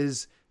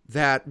 is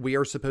that we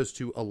are supposed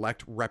to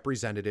elect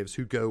representatives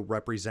who go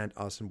represent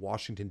us in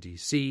Washington,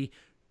 D.C.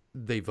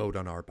 They vote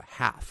on our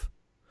behalf.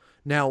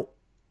 Now,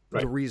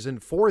 the reason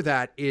for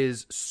that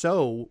is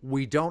so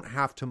we don't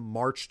have to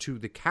march to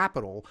the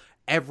Capitol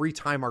every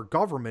time our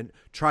government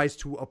tries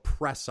to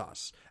oppress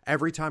us,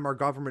 every time our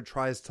government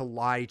tries to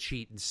lie,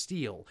 cheat, and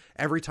steal,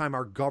 every time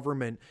our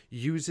government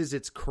uses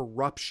its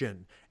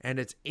corruption and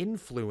its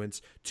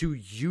influence to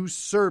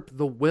usurp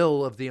the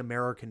will of the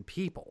American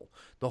people.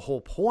 The whole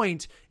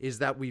point is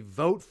that we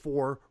vote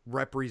for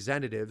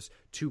representatives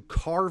to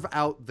carve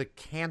out the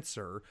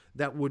cancer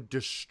that would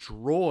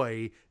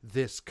destroy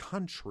this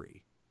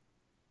country.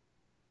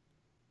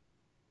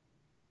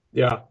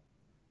 Yeah.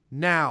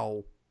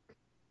 Now,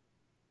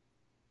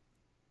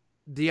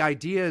 the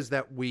idea is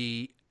that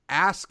we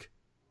ask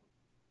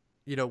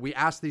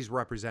these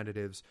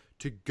representatives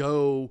to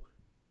go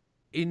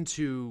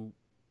into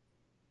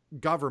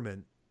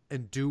government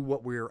and do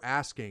what we're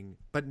asking.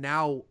 But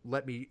now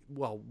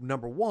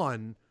number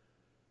one,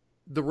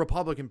 the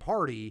Republican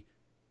Party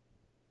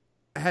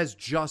has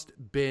just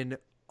been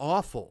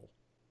awful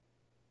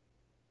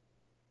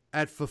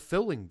at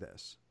fulfilling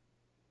this.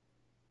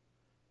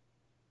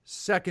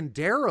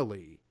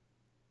 Secondarily,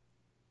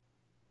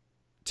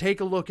 take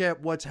a look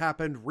at what's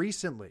happened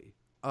recently.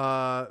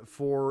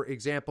 For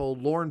example,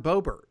 Lauren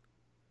Boebert.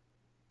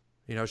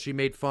 She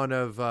made fun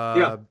of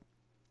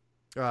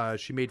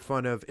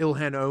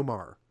Ilhan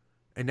Omar,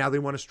 and now they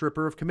want to strip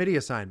her of committee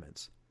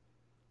assignments.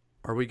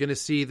 Are we going to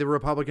see the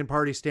Republican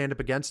Party stand up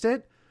against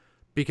it?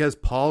 Because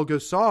Paul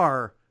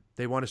Gosar,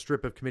 they want to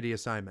strip of committee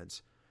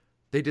assignments.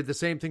 They did the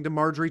same thing to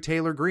Marjorie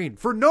Taylor Greene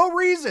for no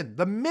reason.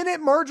 The minute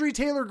Marjorie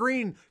Taylor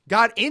Greene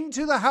got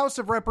into the House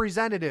of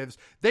Representatives,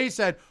 they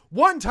said,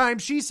 one time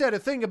she said a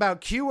thing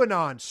about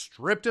QAnon,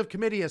 stripped of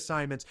committee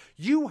assignments.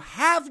 You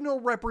have no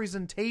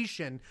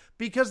representation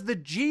because the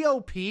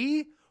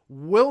GOP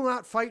will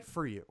not fight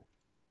for you.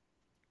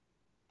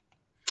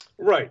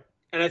 Right.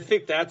 And I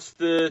think that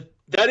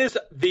is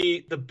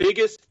the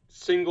biggest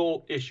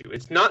single issue.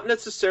 It's not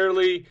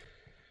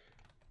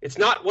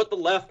what the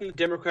left and the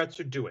Democrats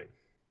are doing.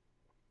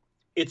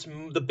 It's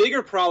the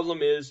bigger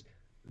problem is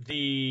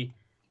the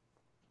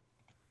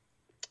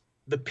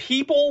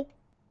people,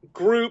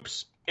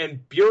 groups,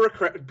 and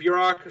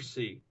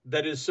bureaucracy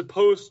that is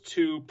supposed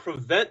to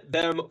prevent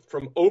them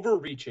from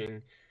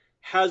overreaching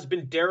has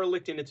been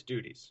derelict in its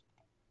duties.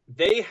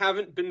 They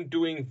haven't been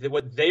doing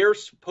what they are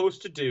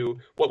supposed to do,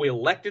 what we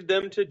elected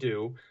them to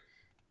do,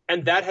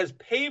 and that has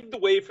paved the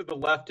way for the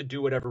left to do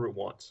whatever it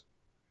wants.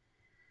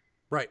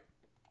 Right.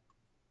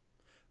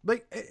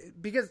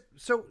 Because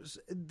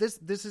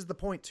this is the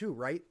point too,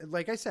 right?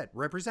 Like I said,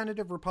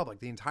 representative republic.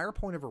 The entire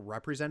point of a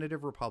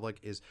representative republic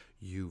is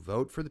you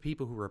vote for the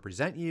people who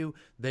represent you.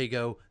 They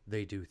go,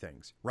 they do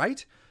things,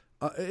 right?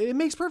 It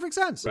makes perfect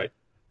sense. Right.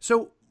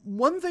 So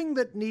one thing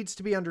that needs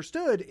to be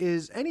understood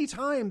is any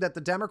time that the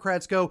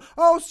Democrats go,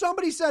 oh,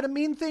 somebody said a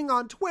mean thing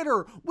on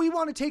Twitter, we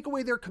want to take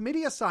away their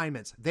committee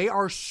assignments. They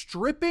are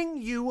stripping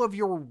you of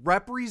your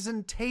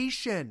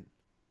representation.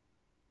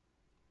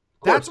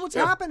 That's what's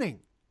happening.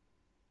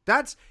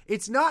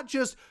 It's not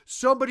just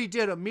somebody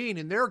did a mean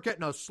and they're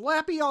getting a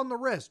slappy on the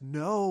wrist.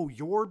 No,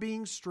 you're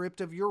being stripped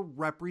of your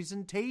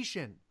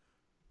representation.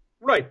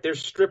 Right. They're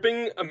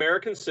stripping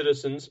American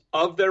citizens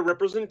of their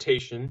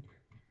representation,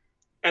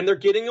 and they're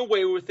getting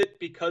away with it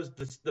because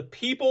the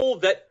people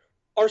that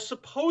are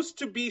supposed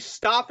to be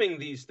stopping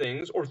these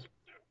things or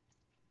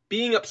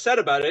being upset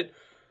about it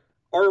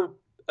are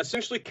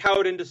essentially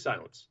cowed into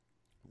silence.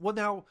 Well,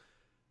 now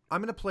I'm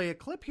going to play a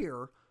clip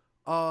here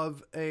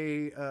of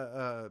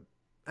a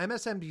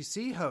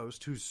MSNBC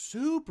host who's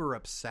super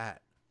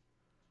upset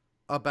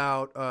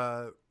about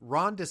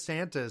Ron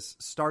DeSantis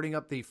starting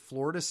up the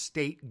Florida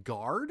State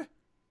Guard.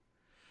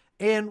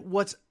 And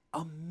what's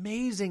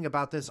amazing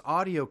about this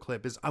audio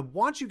clip is I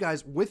want you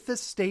guys, with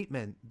this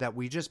statement that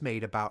we just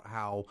made about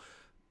how,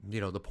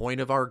 the point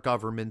of our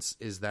governments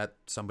is that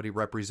somebody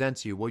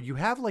represents you. Well, you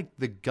have like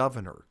the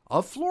governor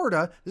of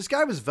Florida. This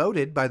guy was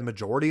voted by the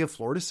majority of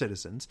Florida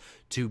citizens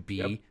to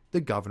be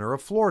the governor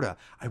of Florida.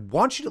 I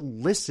want you to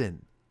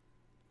listen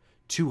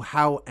to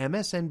how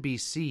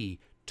MSNBC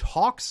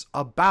talks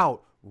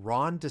about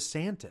Ron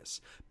DeSantis,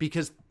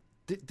 because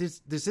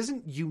this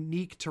isn't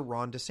unique to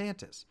Ron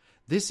DeSantis.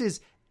 This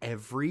is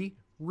every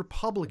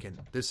Republican.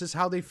 This is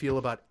how they feel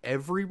about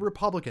every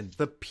Republican.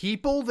 The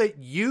people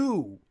that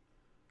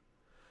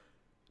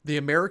the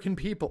American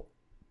people,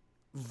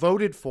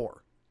 voted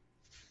for.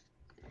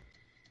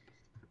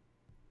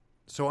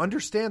 So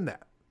understand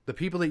that. The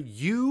people that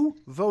you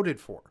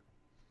voted for,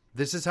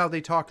 this is how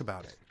they talk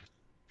about it.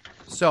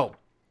 So,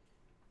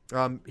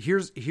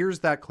 here's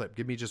that clip.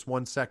 Give me just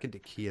 1 second to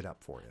key it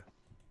up for you.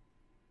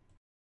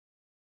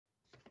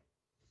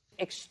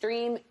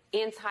 Extreme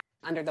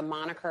under the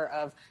moniker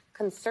of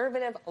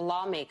conservative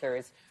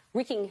lawmakers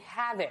wreaking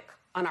havoc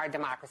on our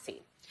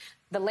democracy.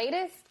 The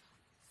latest,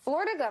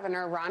 Florida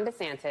Governor Ron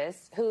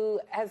DeSantis, who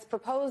has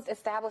proposed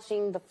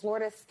establishing the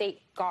Florida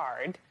State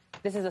Guard,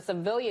 This is a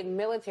civilian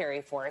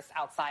military force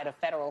outside of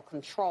federal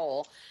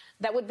control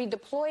that would be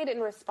deployed in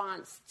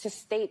response to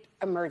state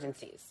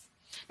emergencies.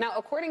 Now,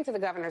 according to the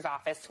governor's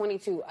office,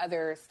 22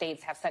 other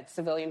states have such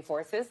civilian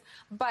forces,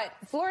 but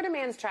Florida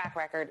man's track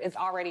record is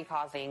already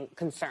causing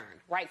concern,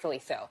 rightfully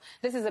so.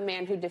 This is a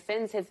man who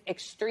defends his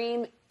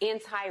extreme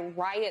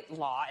anti-riot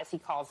law, as he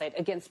calls it,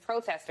 against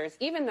protesters,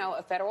 even though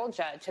a federal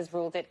judge has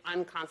ruled it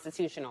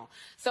unconstitutional.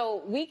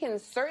 So we can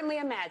certainly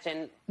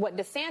imagine what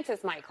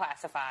DeSantis might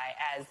classify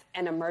as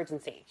an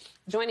emergency.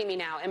 Joining me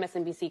now,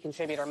 MSNBC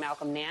contributor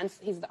Malcolm Nance.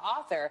 He's the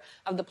author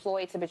of The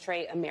Ploy to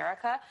Betray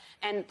America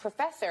and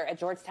professor at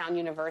Georgetown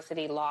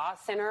University Law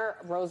Center,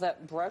 Rosa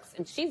Brooks,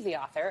 and she's the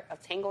author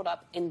of Tangled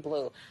Up in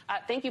Blue.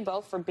 Thank you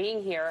both for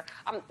being here.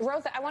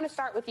 Rosa, I want to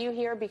start with you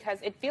here because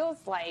it feels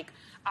like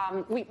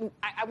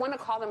I want to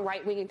call them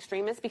right-wing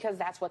extremists because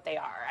that's what they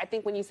are. I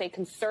think when you say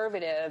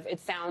conservative, it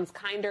sounds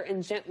kinder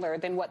and gentler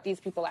than what these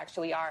people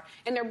actually are.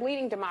 And they're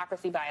bleeding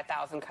democracy by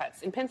 1,000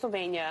 cuts. In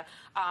Pennsylvania,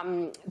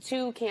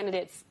 two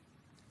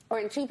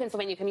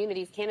Pennsylvania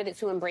communities, candidates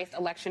who embraced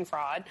election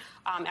fraud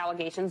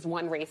allegations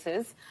won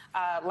races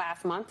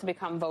last month to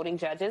become voting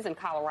judges. In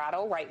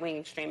Colorado, right-wing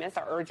extremists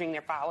are urging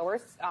their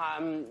followers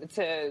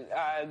to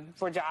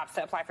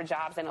apply for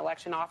jobs in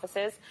election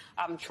offices.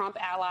 Trump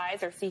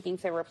allies are seeking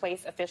to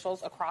replace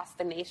officials across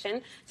the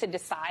nation to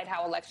decide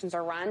how elections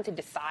are run, to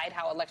decide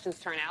how elections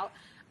turn out.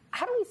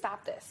 How do we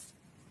stop this?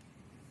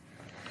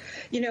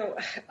 You know,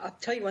 I'll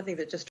tell you one thing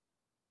that just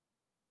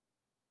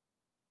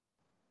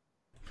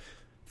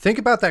Think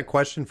about that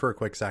question for a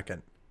quick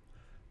second.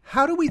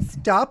 How do we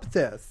stop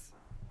this?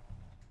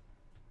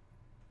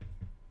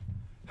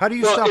 How do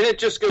you stop? And it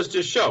just goes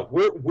to show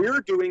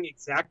we're doing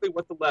exactly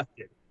what the left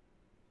did.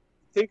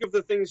 Think of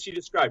the things she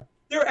described.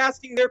 They're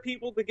asking their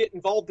people to get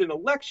involved in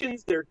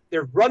elections. They're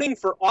running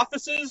for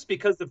offices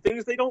because of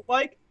things they don't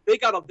like. They're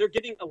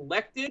getting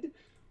elected.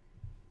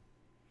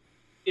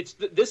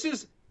 This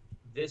is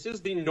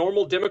the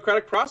normal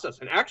democratic process.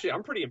 And actually,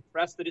 I'm pretty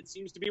impressed that it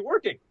seems to be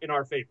working in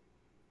our favor.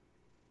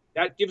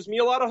 That gives me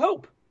a lot of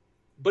hope.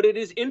 But it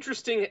is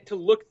interesting to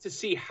look to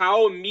see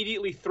how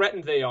immediately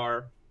threatened they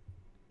are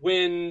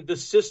when the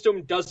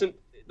system doesn't,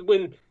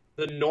 when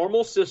the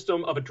normal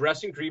system of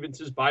addressing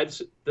grievances by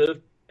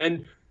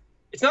and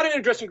it's not an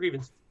addressing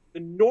grievances, the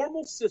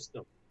normal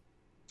system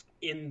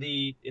in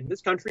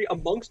this country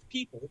amongst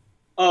people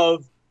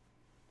of,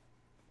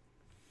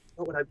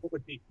 what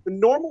would be the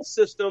normal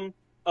system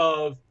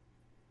of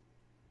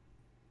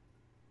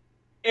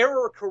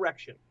error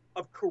correction,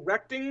 of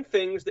correcting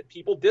things that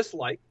people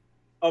dislike,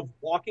 of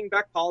walking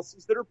back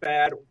policies that are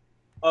bad,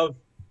 of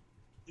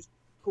just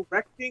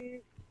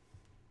correcting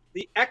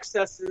the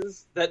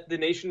excesses that the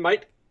nation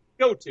might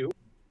go to,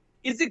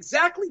 is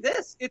exactly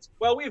this.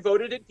 We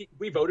voted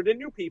in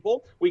new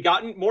people. We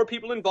got more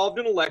people involved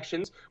in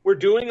elections. We're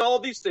doing all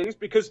of these things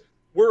because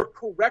we're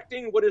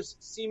correcting what is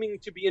seeming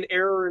to be an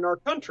error in our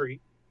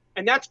country.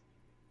 And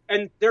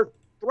they're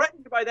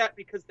threatened by that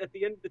because at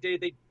the end of the day,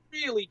 they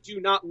really do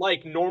not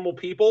like normal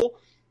people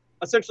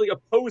essentially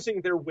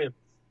opposing their whims.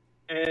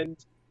 And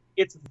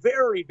it's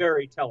very,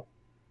 very telling.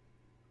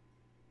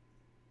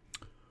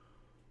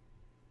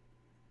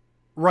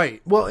 Right.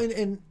 Well,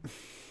 and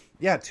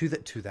yeah, to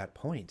that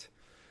point,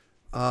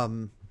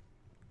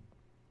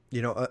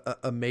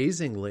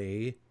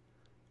 amazingly,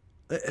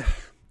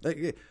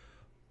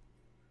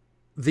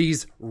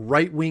 these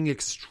right-wing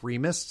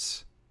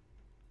extremists,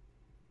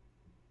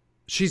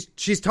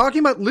 she's talking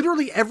about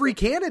literally every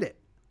candidate.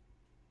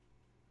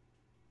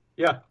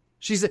 Yeah.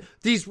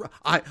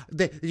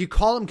 You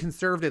call them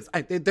conservatives.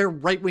 They're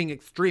right-wing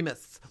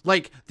extremists,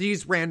 like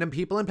these random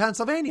people in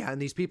Pennsylvania and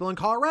these people in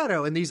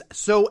Colorado and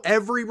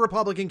every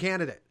Republican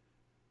candidate,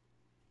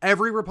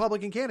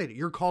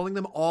 you're calling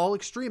them all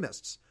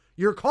extremists.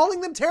 You're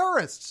calling them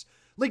terrorists.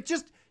 Like,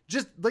 just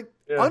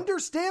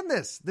understand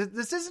this.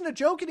 This isn't a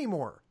joke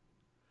anymore.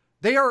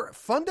 They are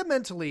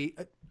fundamentally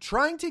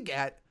trying to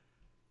get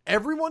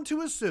everyone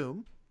to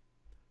assume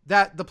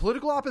that the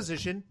political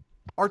opposition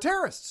are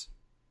terrorists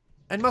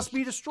and must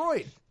be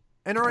destroyed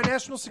and are a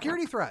national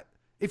security threat.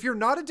 If you're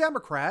not a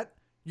Democrat,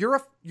 you're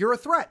a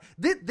threat.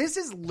 This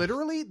is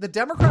literally, the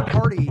Democrat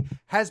Party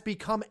has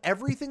become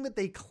everything that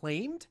they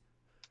claimed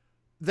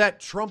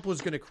that Trump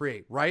was going to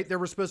create, right? There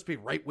were supposed to be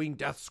right-wing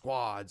death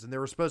squads and there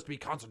were supposed to be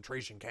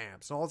concentration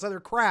camps and all this other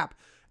crap.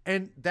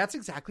 And that's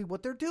exactly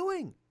what they're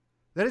doing.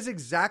 That is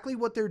exactly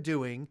what they're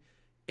doing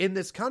in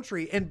this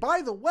country. And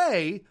by the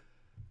way,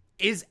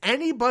 is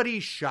anybody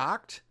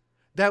shocked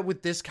that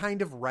with this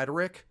kind of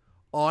rhetoric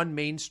on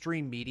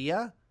mainstream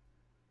media,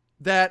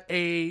 that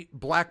a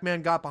black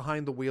man got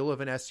behind the wheel of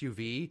an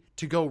SUV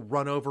to go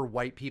run over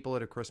white people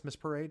at a Christmas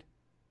parade?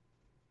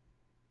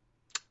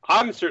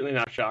 I'm certainly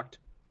not shocked.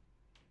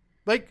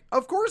 Like,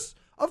 of course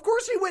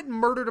he went and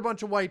murdered a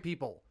bunch of white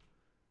people.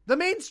 The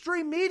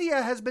mainstream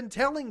media has been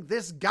telling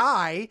this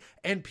guy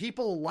and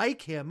people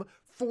like him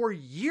for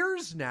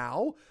years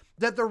now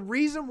that the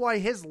reason why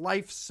his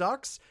life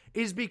sucks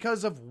is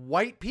because of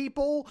white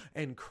people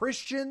and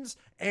Christians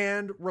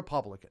and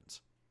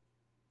Republicans.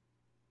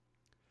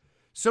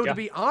 So to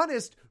be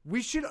honest,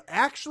 we should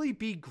actually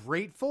be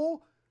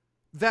grateful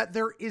that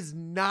there is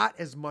not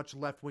as much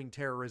left-wing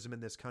terrorism in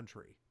this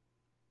country.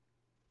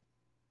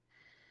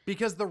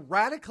 Because the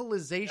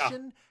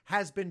radicalization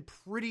has been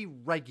pretty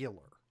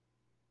regular.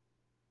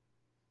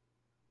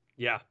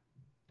 Yeah.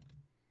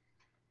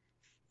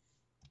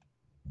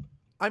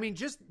 I mean,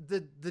 just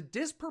the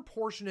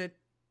disproportionate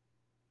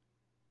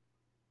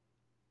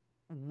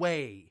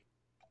way,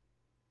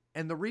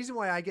 and the reason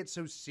why I get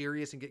so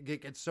serious and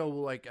get so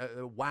like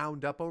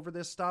wound up over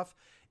this stuff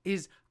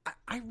is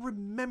I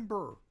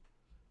remember,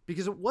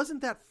 because it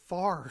wasn't that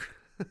far.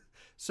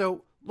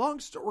 So long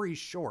story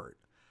short,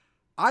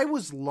 I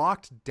was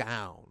locked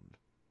down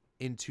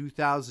in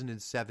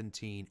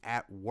 2017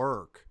 at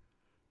work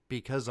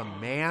because a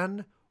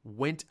man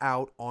went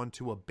out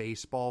onto a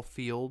baseball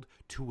field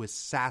to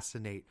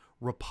assassinate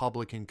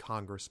Republican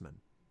congressmen.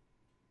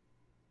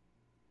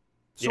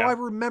 So I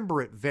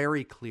remember it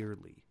very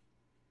clearly.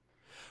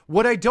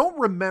 What I don't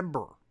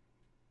remember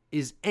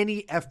is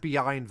any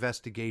FBI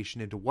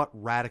investigation into what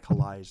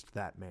radicalized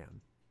that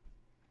man.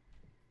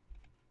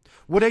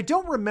 What I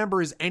don't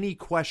remember is any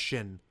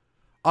question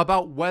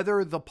about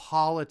whether the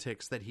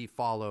politics that he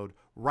followed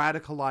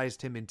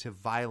radicalized him into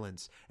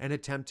violence and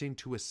attempting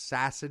to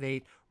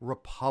assassinate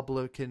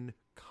Republican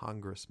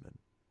congressmen.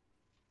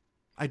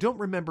 I don't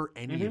remember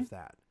any of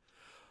that.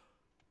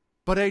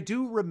 But I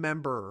do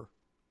remember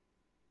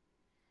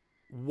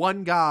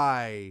one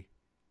guy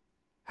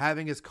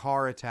having his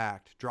car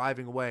attacked,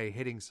 driving away,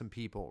 hitting some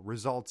people,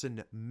 results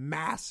in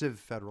massive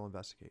federal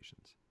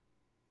investigations.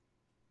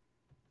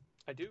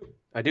 I do.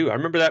 I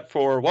remember that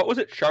for, what was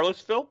it,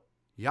 Charlottesville?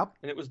 Yep.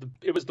 And it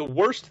was the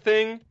worst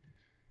thing.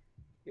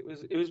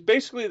 It was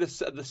basically the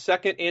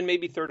second and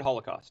maybe third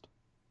Holocaust.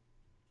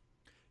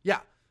 Yeah.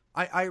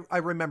 I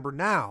remember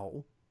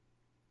now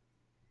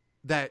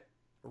that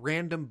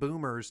random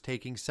boomers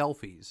taking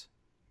selfies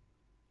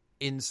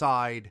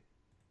inside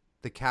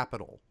the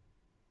Capitol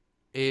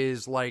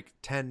is like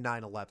 10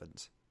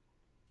 9/11s.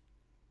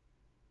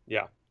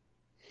 Yeah.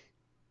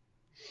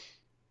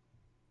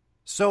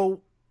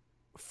 So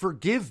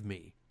forgive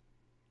me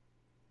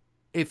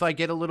if I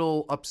get a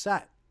little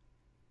upset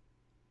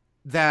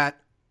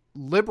that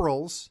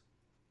liberals,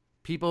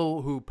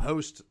 people who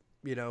post,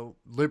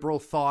 liberal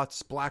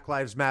thoughts, Black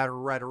Lives Matter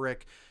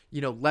rhetoric,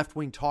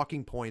 left-wing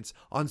talking points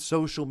on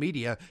social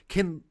media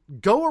can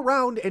go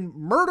around and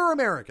murder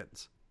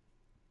Americans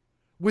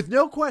with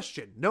no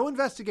question, no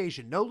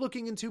investigation, no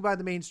looking into by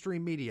the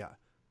mainstream media.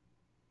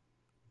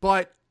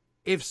 But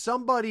if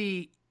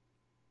somebody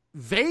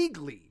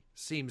vaguely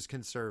seems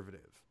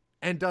conservative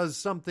and does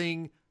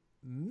something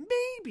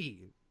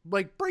maybe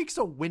like breaks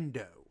a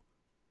window,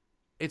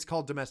 it's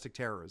called domestic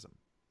terrorism.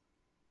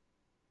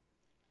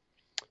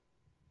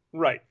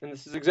 Right. And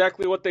this is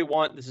exactly what they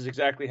want. This is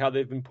exactly how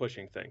they've been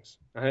pushing things.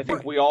 And I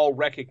think we all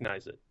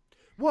recognize it.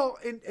 Well,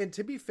 and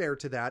to be fair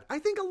to that, I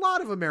think a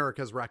lot of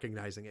America's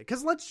recognizing it.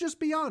 Because let's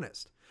just be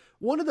honest.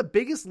 One of the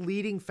biggest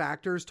leading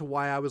factors to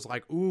why I was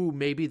like, ooh,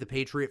 maybe the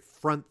Patriot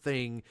Front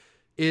thing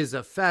is a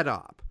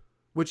Fedop.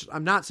 Which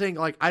I'm not saying,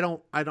 like, I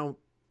don't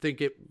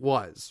think it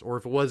was. Or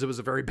if it was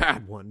a very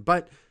bad one.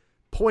 But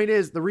point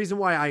is, the reason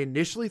why I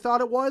initially thought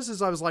it was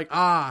is I was like,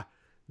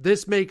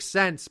 this makes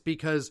sense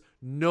because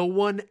no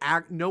one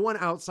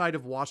outside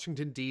of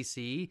Washington,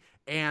 D.C.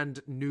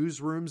 and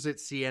newsrooms at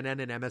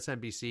CNN and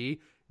MSNBC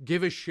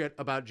give a shit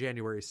about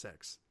January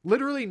 6th.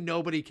 Literally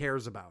nobody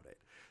cares about it.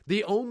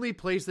 The only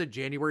place that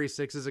January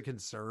 6th is a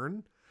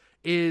concern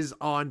is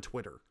on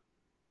Twitter.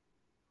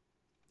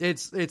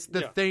 It's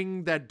the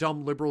thing that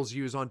dumb liberals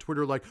use on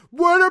Twitter, like,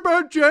 what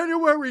about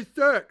January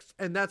 6th?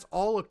 And that's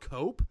all a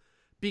cope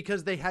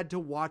because they had to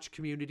watch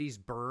communities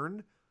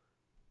burn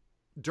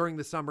during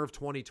the summer of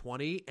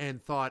 2020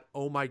 and thought,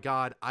 oh my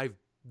God,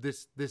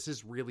 this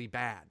is really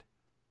bad.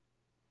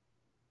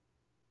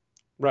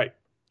 Right.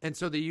 And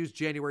so they used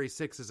January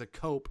 6th as a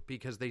cope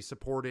because they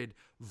supported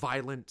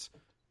violent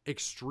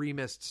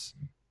extremists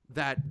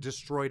that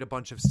destroyed a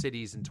bunch of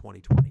cities in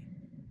 2020.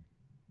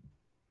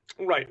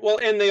 Right. Well,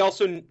 and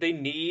they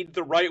need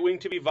the right wing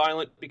to be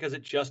violent because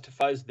it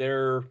justifies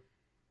their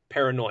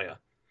paranoia.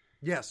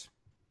 Yes.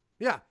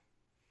 Yeah.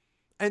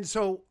 And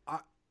so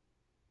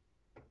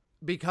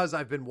because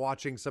I've been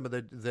watching some of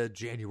the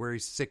January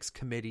 6th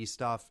committee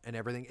stuff and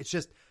everything, it's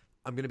just,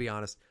 I'm going to be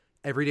honest,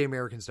 everyday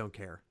Americans don't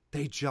care.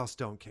 They just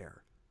don't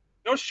care.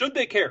 No, should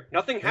they care?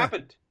 Nothing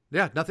happened.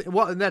 Yeah, nothing.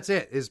 Well, and that's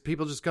it, is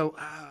people just go,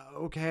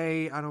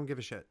 okay, I don't give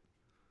a shit.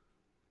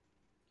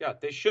 Yeah,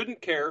 they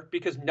shouldn't care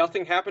because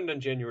nothing happened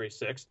on January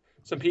 6th.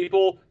 Some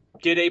people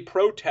did a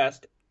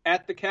protest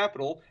at the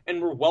Capitol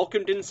and were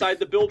welcomed inside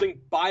the building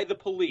by the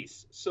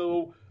police.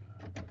 So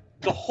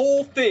the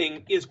whole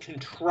thing is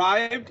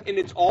contrived and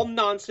it's all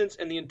nonsense.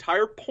 And the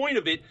entire point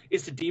of it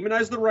is to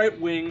demonize the right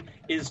wing,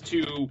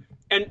 the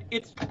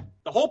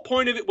whole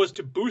point of it was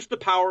to boost the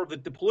power of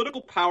the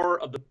political power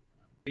of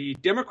the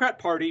Democrat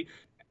Party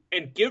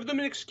and give them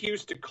an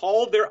excuse to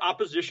call their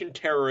opposition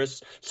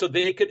terrorists so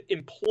they could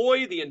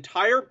employ the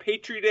entire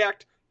Patriot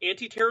Act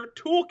anti-terror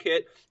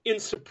toolkit in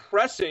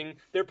suppressing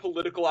their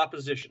political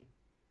opposition.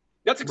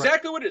 That's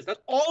exactly what it is.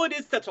 That's all it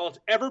is. That's all it's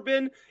ever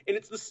been. And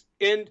it's this.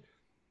 And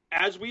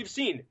as we've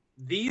seen,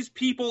 these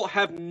people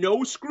have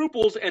no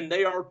scruples, and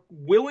they are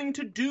willing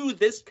to do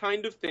this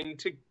kind of thing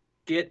to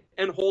get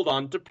and hold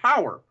on to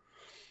power.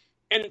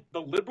 And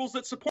the liberals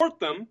that support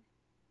them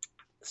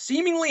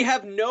seemingly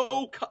have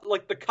no,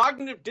 like, the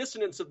cognitive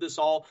dissonance of this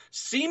all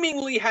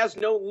seemingly has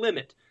no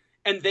limit.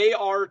 And they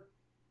are,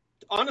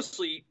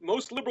 honestly,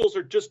 most liberals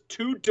are just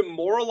too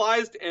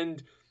demoralized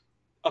and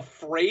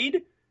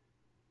afraid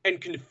and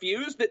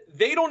confused that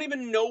they don't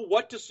even know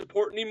what to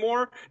support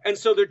anymore. And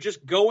so they're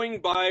just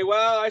going by,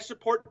 well, I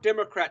support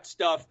Democrat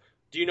stuff.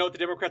 Do you know what the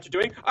Democrats are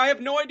doing? I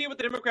have no idea what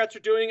the Democrats are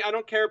doing. I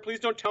don't care.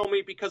 Please don't tell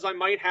me, because I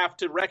might have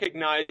to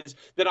recognize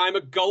that I'm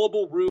a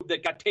gullible rube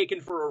that got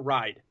taken for a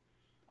ride.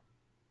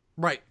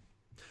 Right.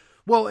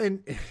 Well,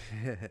 and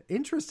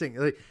interesting.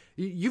 Like,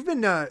 you've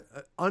been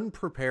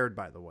unprepared,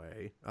 by the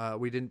way.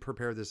 We didn't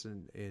prepare this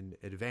in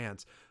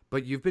advance,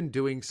 but you've been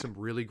doing some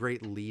really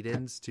great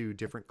lead-ins to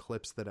different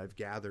clips that I've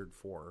gathered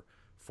for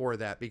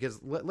that. Because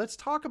let's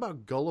talk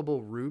about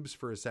gullible rubes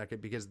for a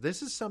second, because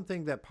this is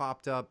something that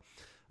popped up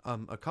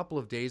a couple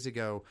of days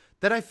ago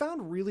that I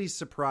found really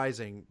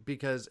surprising,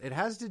 because it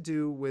has to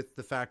do with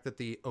the fact that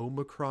the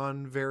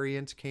Omicron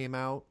variant came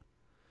out.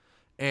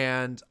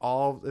 And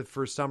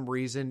for some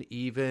reason,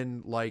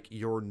 even like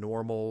your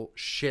normal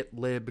shit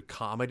lib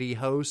comedy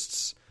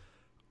hosts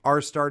are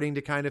starting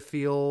to kind of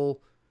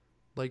feel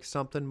like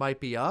something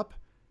might be up,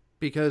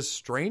 because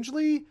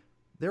strangely,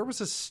 there was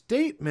a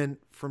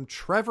statement from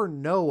Trevor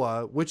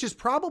Noah, which is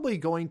probably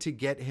going to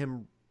get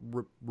him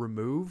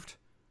removed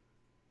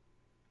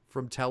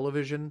from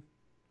television,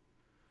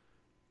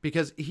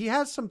 because he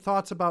has some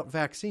thoughts about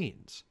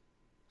vaccines.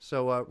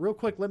 So real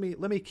quick, let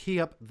me key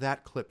up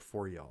that clip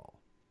for y'all.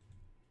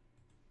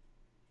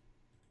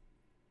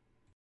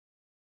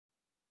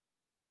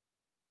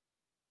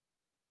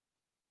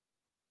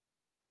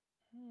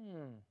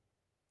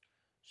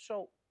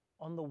 So,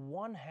 on the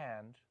one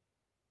hand,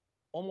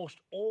 almost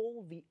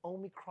all the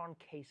Omicron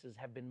cases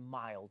have been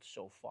mild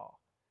so far.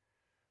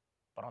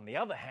 But on the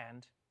other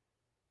hand,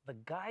 the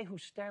guy who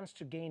stands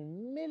to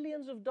gain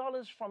millions of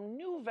dollars from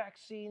new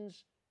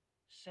vaccines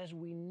says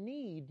we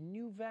need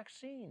new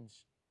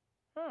vaccines.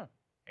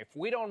 If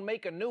we don't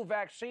make a new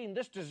vaccine,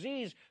 this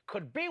disease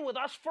could be with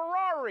us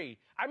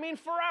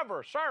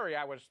forever. Sorry,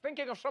 I was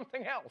thinking of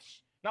something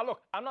else. Now,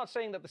 look, I'm not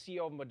saying that the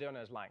CEO of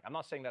Moderna is lying. I'm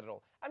not saying that at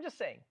all. I'm just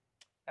saying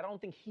I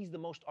don't think he's the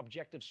most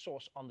objective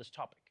source on this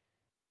topic.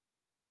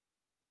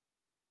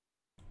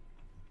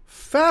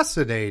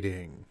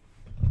 Fascinating.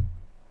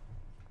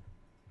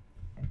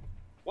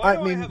 Why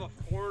do I have a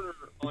foreigner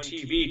on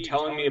TV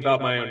telling me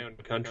about my own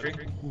country?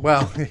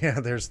 Well, yeah,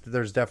 there's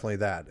definitely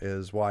that.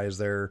 Why is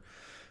there,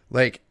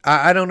 like,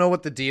 I don't know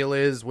what the deal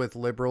is with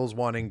liberals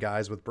wanting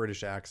guys with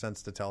British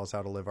accents to tell us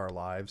how to live our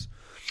lives.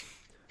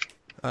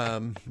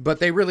 But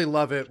they really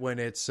love it when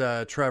it's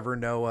Trevor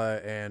Noah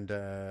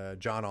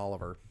and John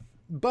Oliver.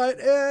 But,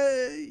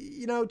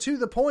 to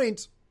the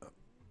point,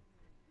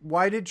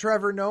 why did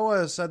Trevor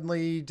Noah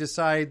suddenly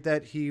decide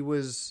that he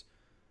was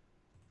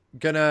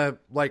gonna,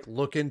 like,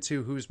 look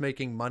into who's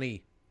making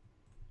money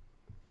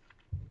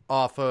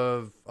off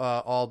of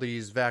all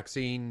these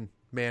vaccine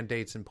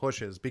mandates and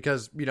pushes?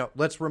 Because,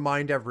 let's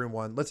remind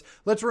everyone,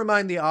 let's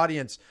remind the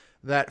audience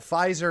that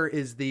Pfizer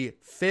is the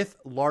 5th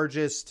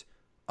largest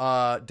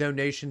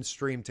donation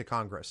stream to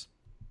Congress.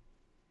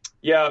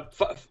 Yeah,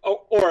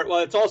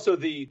 it's also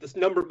the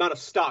amount of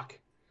stock.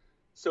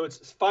 So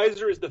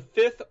Pfizer is the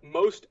 5th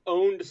most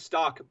owned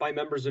stock by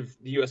members of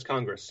the U.S.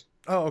 Congress.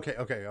 Oh,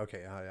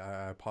 okay.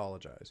 I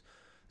apologize.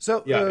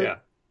 So yeah.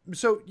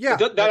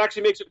 That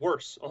actually makes it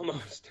worse,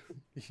 almost.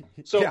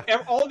 So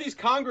all these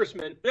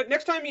congressmen.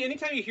 Anytime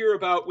you hear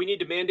about we need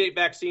to mandate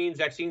vaccines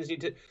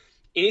need to.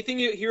 Anything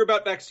you hear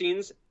about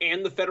vaccines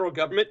and the federal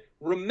government,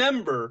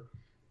 remember,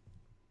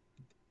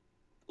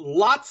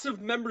 lots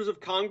of members of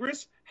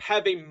Congress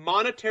have a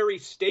monetary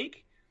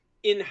stake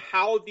in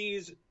how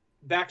these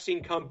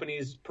vaccine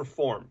companies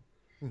perform.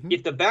 Mm-hmm.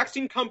 If the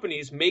vaccine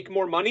companies make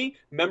more money,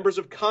 members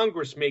of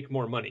Congress make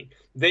more money.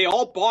 They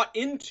all bought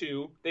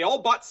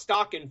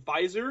stock in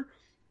Pfizer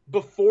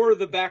before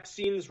the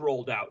vaccines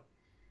rolled out,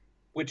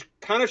 which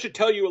kind of should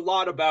tell you a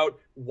lot about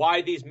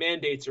why these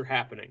mandates are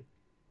happening.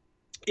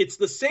 It's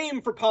the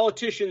same for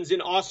politicians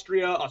in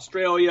Austria,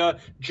 Australia,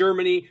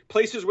 Germany,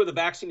 places where the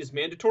vaccine is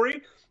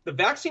mandatory. The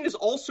vaccine is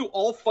also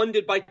all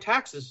funded by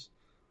taxes.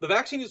 The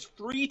vaccine is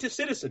free to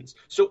citizens.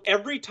 So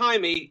every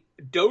time a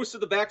dose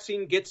of the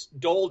vaccine gets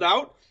doled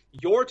out,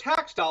 your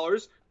tax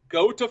dollars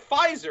go to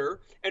Pfizer,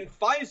 and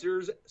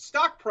Pfizer's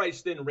stock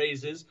price then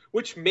raises,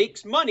 which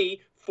makes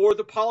money for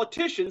the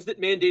politicians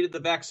that mandated the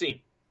vaccine.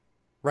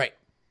 Right.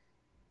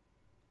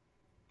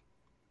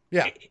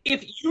 Yeah.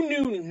 If you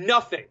knew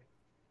nothing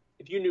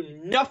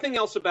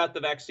else about the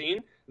vaccine,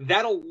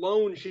 that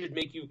alone should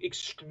make you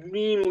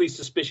extremely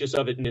suspicious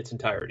of it in its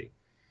entirety.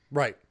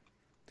 Right.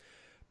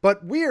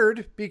 But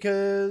weird,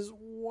 because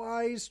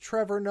why is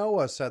Trevor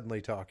Noah suddenly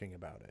talking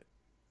about it?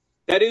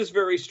 That is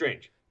very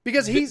strange.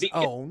 Because he's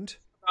owned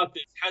about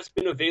this has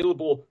been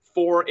available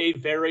for a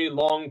very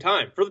long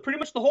time, for pretty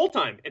much the whole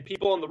time. And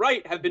people on the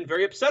right have been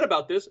very upset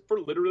about this for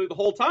literally the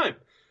whole time.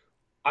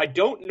 I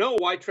don't know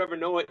why Trevor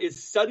Noah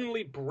is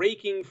suddenly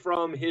breaking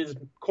from his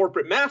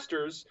corporate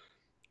masters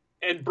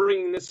and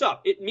bringing this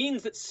up. It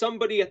means that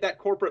somebody at that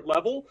corporate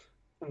level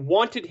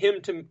wanted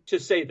him to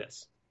say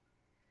this.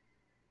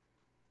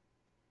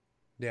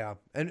 Yeah,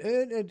 and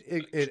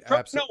it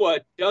Trevor Noah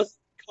doesn't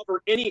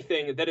cover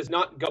anything that is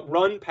not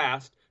run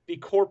past the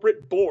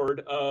corporate board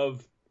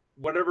of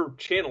whatever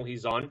channel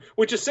he's on,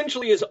 which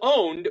essentially is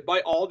owned by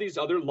all these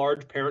other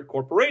large parent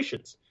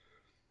corporations.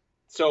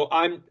 So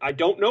I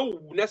don't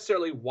know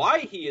necessarily why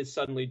he is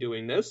suddenly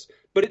doing this,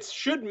 but it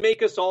should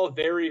make us all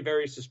very,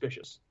 very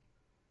suspicious.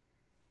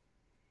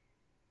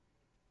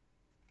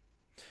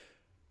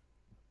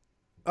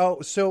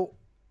 Oh, so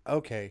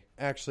okay.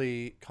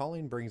 Actually,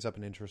 Colleen brings up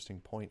an interesting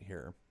point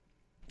here.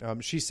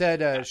 She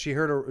said she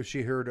heard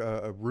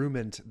a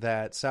rumor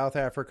that South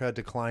Africa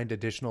declined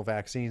additional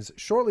vaccines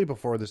shortly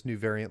before this new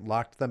variant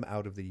locked them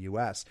out of the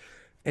U.S.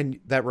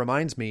 And that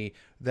reminds me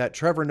that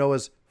Trevor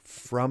Noah's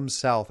from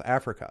South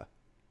Africa.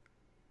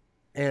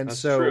 And That's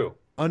so true.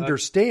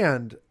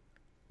 Understand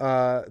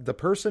the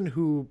person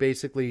who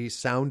basically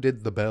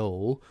sounded the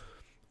bell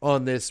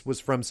on this was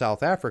from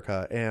South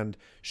Africa, and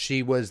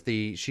she's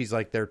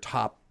like their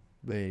top,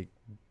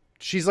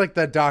 she's like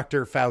the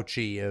Dr.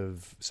 Fauci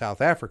of South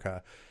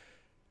Africa.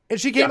 And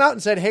she came out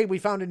and said, hey, we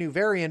found a new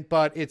variant,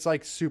 but it's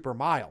like super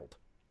mild.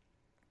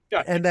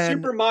 Yeah, and it's then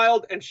super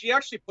mild. And she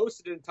actually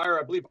posted an entire,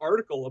 I believe,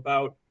 article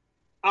about,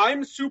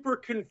 I'm super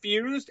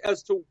confused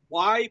as to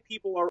why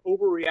people are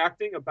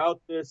overreacting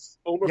about this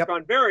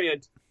Omicron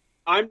variant.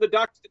 I'm the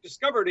doctor that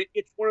discovered it.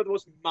 It's one of the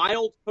most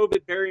mild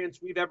COVID variants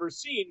we've ever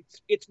seen.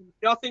 It's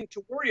nothing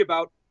to worry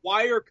about.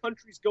 Why are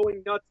countries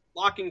going nuts,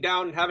 locking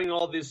down, and having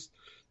all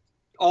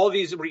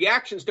these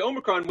reactions to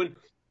Omicron when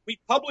we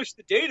published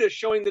the data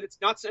showing that it's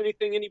not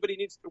anything anybody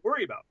needs to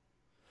worry about?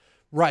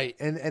 Right,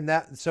 and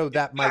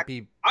that might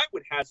be. I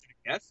would hazard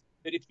a guess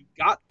that if you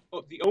got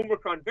the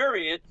Omicron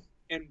variant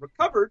and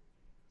recovered,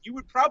 you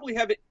would probably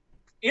have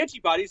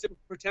antibodies that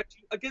would protect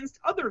you against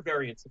other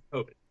variants of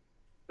COVID.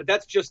 But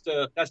that's just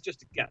a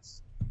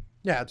guess.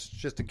 Yeah, it's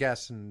just a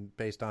guess and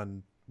based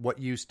on what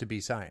used to be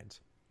science.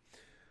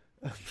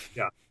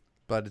 Yeah.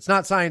 But it's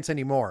not science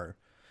anymore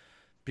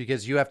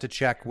because you have to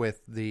check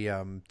with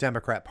the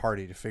Democrat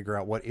Party to figure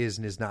out what is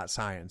and is not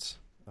science.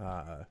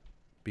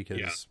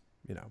 Because,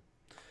 you know.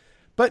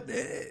 But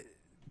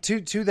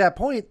to that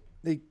point,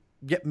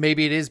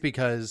 maybe it is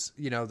because,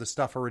 you know, the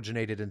stuff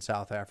originated in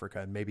South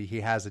Africa and maybe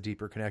he has a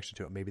deeper connection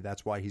to it. Maybe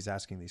that's why he's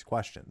asking these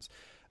questions.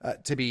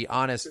 To be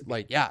honest,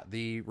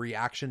 the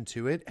reaction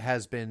to it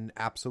has been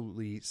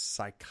absolutely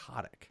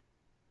psychotic.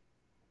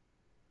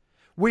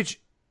 Which,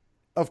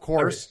 of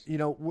course, you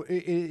know,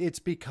 it's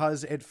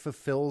because it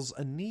fulfills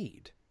a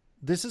need.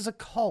 This is a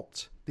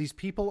cult. These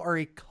people are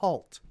a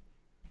cult.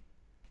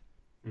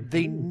 Mm-hmm.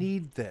 They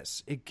need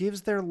this. It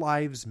gives their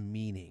lives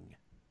meaning.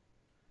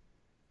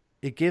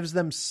 It gives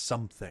them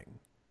something.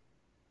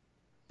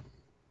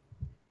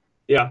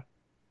 Yeah.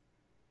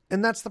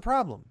 And that's the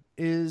problem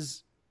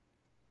is,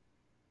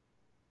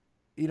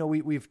 you know,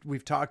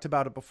 we've talked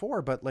about it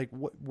before, but like,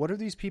 what are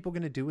these people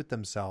going to do with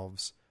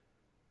themselves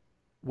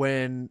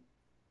when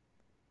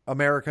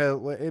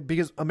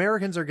because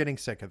Americans are getting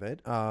sick of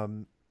it.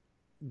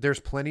 There's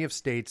plenty of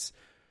states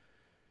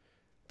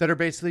that are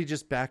basically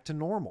just back to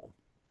normal.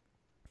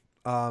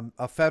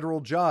 A federal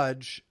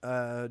judge,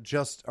 one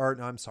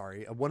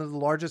of the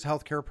largest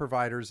healthcare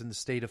providers in the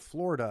state of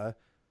Florida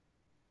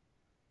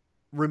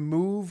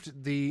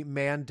removed the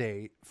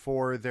mandate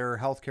for their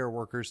healthcare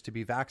workers to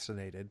be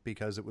vaccinated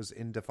because it was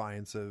in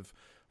defiance of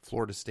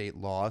Florida state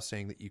law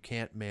saying that you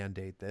can't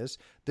mandate this.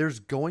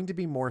 There's going to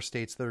be more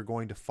states that are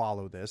going to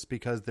follow this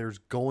because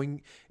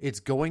it's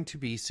going to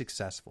be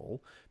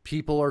successful.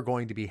 People are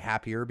going to be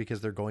happier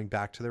because they're going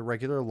back to their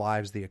regular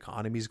lives. The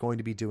economy is going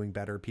to be doing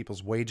better.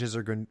 People's wages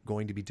are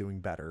going to be doing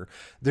better.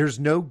 There's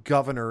no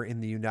governor in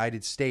the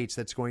United States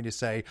that's going to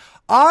say,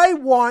 I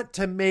want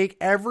to make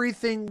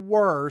everything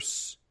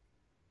worse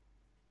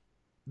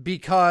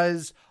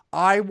because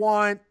I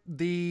want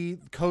the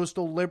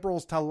coastal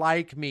liberals to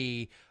like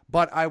me,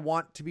 but I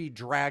want to be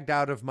dragged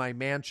out of my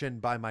mansion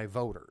by my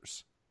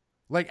voters.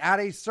 Like, at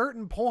a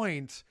certain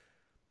point,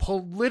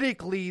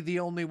 politically, the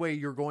only way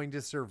you're going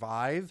to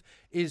survive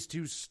is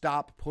to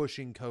stop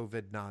pushing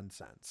COVID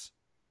nonsense.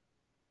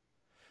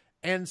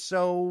 And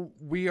so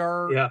we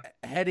are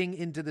heading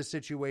into the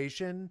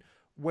situation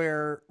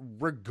where,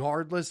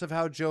 regardless of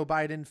how Joe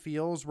Biden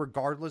feels,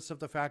 regardless of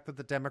the fact that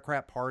the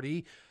Democrat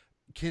Party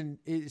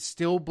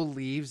still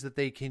believes that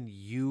they can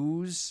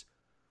use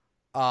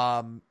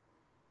COVID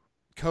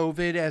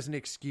as an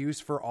excuse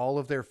for all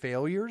of their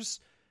failures,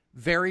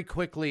 very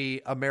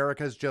quickly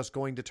America's just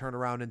going to turn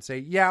around and say,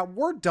 yeah,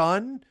 we're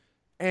done,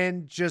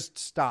 and just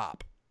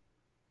stop.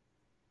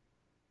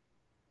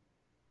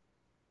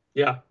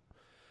 Yeah.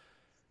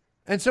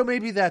 And so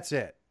maybe that's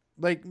it.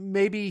 Like,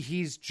 maybe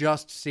he's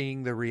just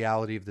seeing the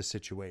reality of the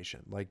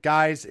situation. Like,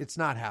 guys, it's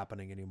not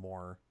happening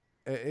anymore.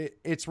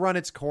 It's run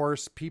its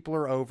course. People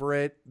are over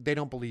it. They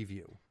don't believe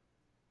you.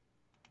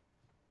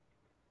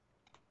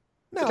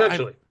 No,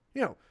 Potentially.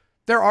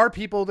 There are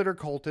people that are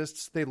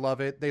cultists. They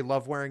love it. They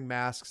love wearing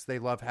masks. They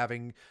love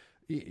having,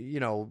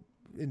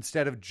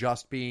 instead of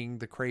just being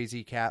the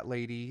crazy cat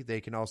lady, they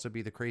can also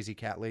be the crazy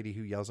cat lady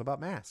who yells about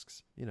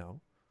masks,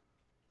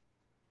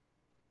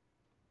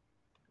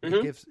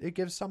 It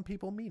gives some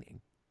people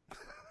meaning.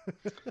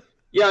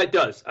 Yeah, it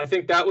does. I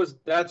think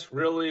that's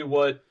really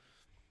what,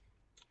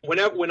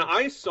 when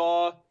I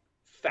saw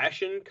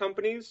fashion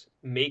companies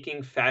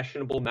making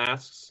fashionable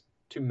masks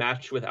to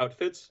match with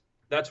outfits,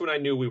 that's when I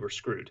knew we were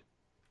screwed.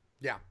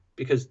 Yeah.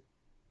 Because it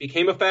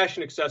became a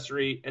fashion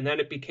accessory, and then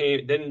it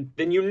became, then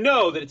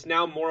that it's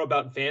now more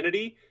about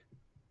vanity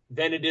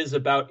than it is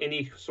about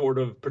any sort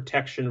of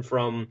protection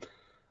from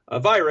a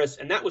virus,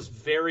 and that was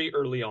very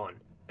early on.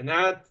 And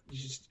that, you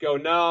just go,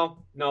 no,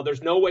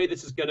 there's no way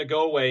this is going to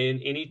go away in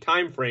any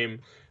time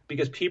frame,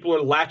 because people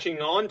are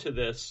latching on to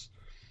this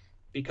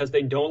because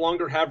they no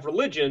longer have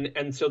religion,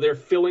 and so they're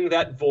filling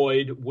that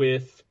void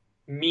with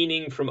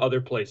meaning from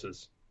other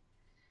places.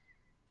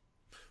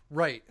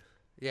 Right.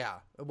 Yeah.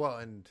 Well,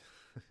 and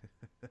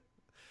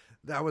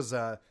that was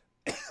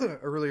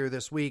earlier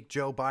this week,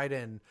 Joe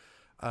Biden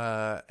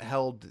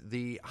held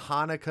the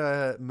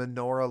Hanukkah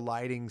menorah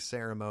lighting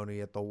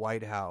ceremony at the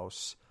White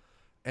House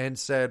and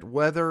said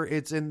whether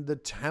it's in the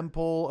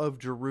Temple of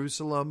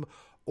Jerusalem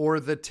or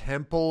the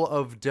Temple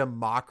of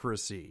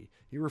Democracy.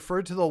 He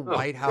referred to the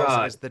White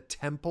House as the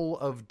Temple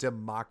of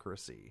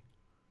Democracy.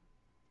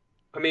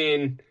 I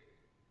mean,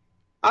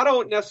 I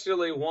don't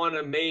necessarily want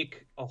to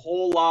make a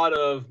whole lot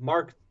of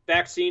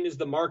vaccine is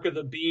the mark of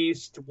the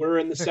beast, we're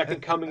in the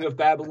second coming of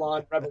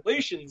Babylon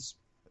revelations.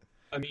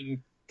 I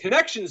mean,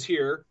 connections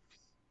here,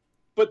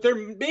 but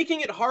they're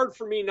making it hard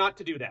for me not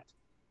to do that.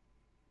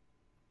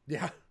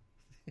 Yeah.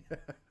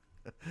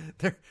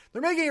 They're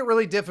making it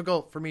really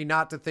difficult for me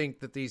not to think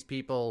that these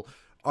people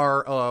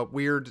are a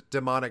weird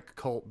demonic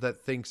cult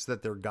that thinks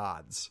that they're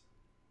gods.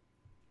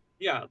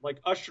 Yeah, like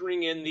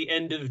ushering in the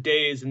end of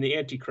days and the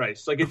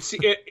Antichrist. Like it's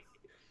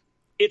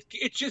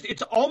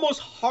it's almost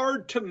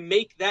hard to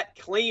make that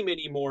claim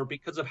anymore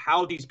because of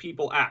how these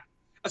people act,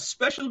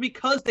 especially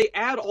because they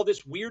add all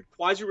this weird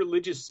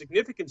quasi-religious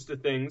significance to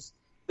things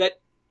that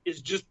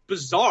is just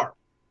bizarre.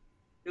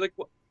 You're like,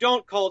 well,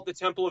 don't call it the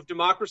Temple of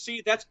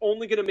Democracy. That's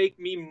only going to make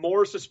me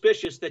more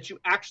suspicious that you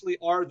actually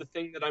are the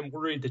thing that I'm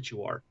worried that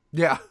you are.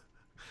 Yeah.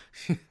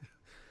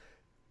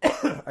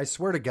 I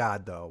swear to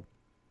God, though,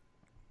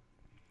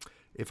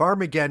 if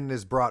Armageddon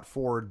is brought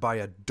forward by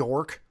a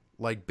dork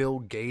like Bill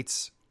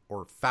Gates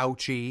or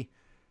Fauci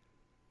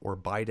or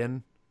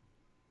Biden,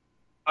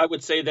 I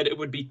would say that it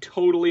would be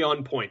totally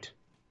on point.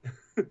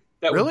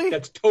 Really?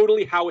 That's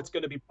totally how it's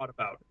going to be brought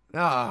about.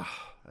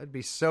 I'd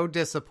be so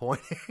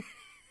disappointed.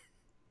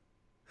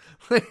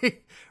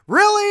 Like,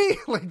 really?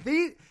 Like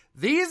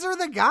these are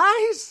the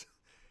guys?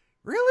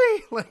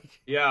 Really?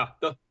 Like, yeah,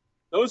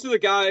 those are the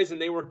guys,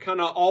 and they were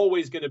kind of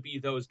always going to be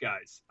those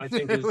guys. I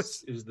think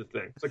is the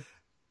thing. It's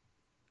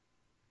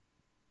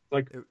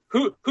like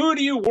who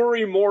do you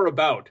worry more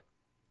about?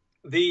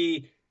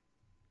 The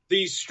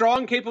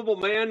strong, capable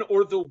man,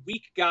 or the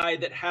weak guy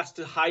that has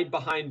to hide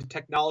behind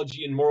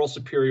technology and moral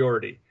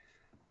superiority?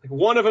 Like,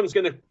 one of them is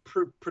going to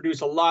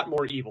produce a lot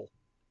more evil.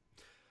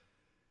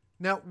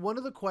 Now, one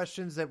of the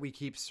questions that we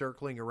keep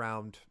circling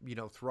around,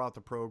 throughout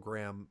the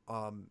program,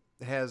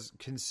 has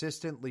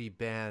consistently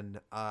been,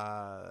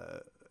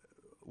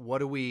 what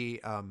do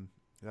we, I'm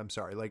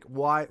sorry, like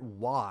why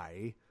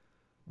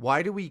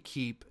do we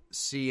keep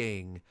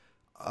seeing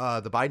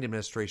the Biden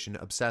administration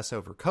obsess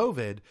over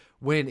COVID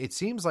when it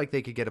seems like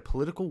they could get a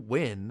political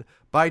win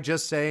by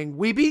just saying,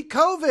 we beat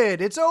COVID,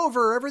 it's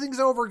over, everything's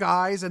over,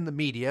 guys. And the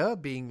media,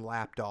 being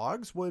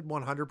lapdogs, would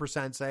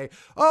 100% say,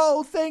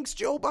 oh, thanks,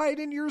 Joe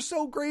Biden, you're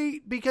so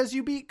great because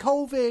you beat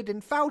COVID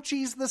and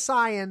Fauci's the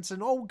science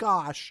and oh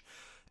gosh.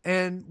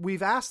 And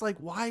we've asked, like,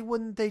 why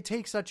wouldn't they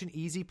take such an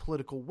easy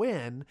political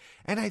win?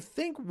 And I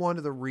think one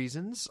of the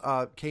reasons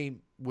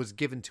was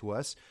given to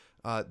us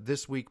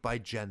this week by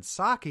Jen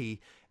Psaki.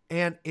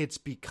 And it's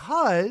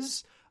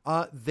because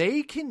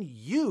they can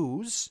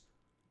use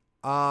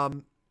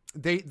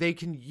they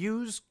can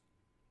use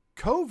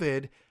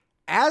COVID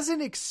as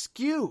an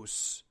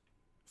excuse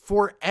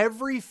for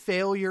every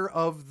failure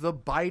of the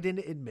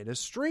Biden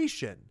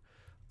administration.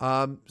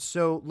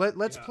 So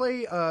let's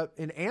play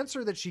an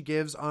answer that she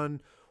gives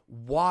on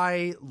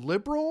why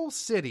liberal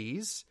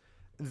cities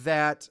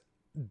that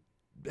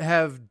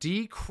have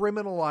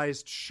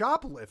decriminalized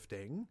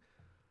shoplifting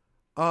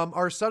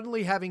are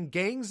suddenly having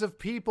gangs of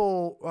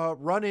people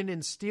run in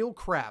and steal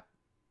crap.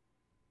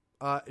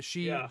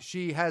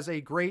 She has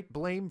a great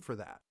blame for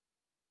that.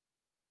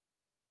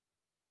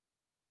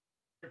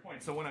 To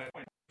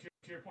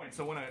your point,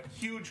 so when a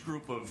huge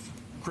group of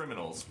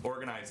criminals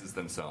organizes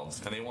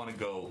themselves and they want to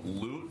go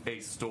loot a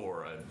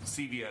store, a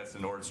CVS, a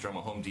Nordstrom,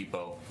 a Home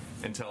Depot,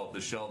 until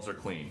the shelves are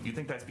clean, you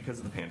think that's because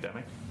of the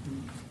pandemic?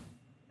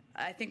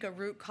 I think a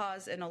root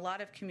cause in a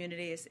lot of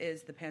communities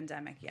is the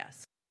pandemic,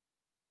 yes.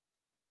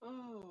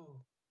 Oh.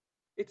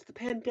 It's the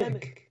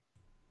pandemic.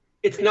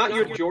 It's not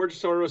your George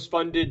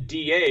Soros-funded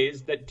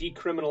DAs that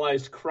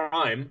decriminalized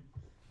crime,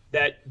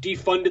 that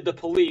defunded the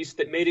police,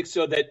 that made it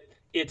so that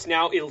it's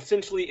now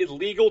essentially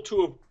illegal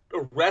to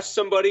arrest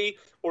somebody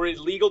or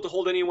illegal to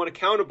hold anyone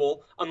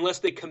accountable unless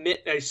they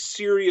commit a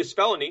serious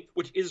felony,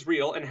 which is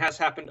real and has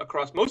happened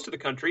across most of the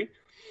country.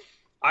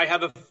 I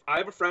have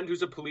a friend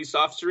who's a police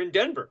officer in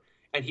Denver,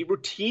 and he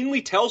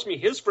routinely tells me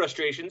his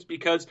frustrations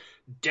because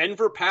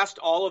Denver passed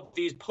all of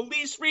these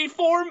police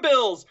reform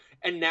bills.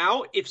 And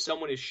now if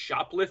someone is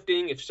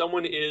shoplifting, if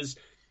someone is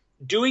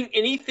doing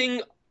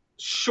anything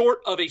short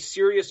of a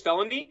serious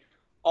felony,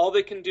 all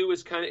they can do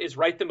is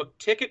write them a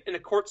ticket and a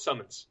court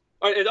summons.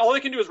 All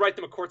they can do is write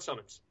them a court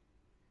summons.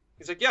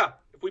 He's like, yeah,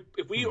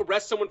 if we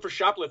arrest someone for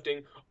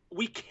shoplifting,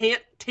 we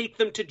can't take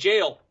them to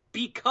jail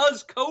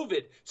because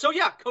COVID. So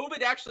yeah,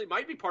 COVID actually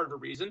might be part of a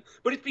reason,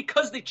 but it's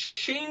because they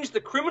changed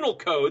the criminal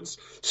codes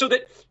so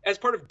that as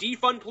part of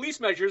defund police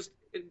measures,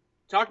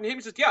 talking to him,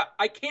 he says, yeah,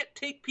 I can't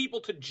take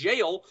people to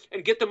jail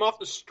and get them off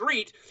the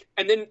street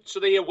and then so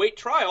they await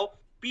trial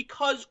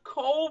because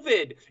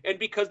COVID and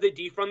because they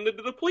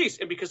defunded the police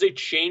and because they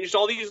changed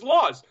all these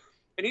laws.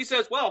 And he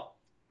says, well,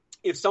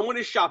 if someone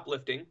is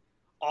shoplifting,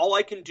 all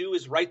I can do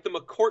is write them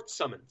a court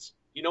summons.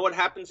 You know what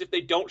happens if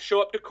they don't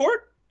show up to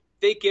court?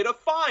 They get a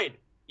fine.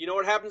 You know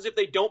what happens if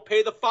they don't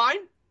pay the fine?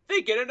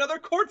 They get another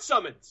court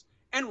summons.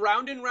 And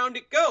round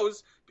it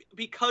goes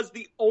because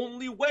the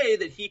only way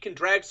that he can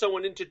drag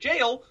someone into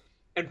jail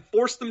and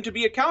force them to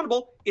be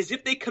accountable is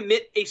if they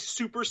commit a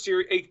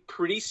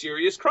pretty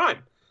serious crime.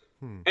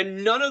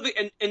 And none of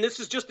the and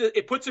this is just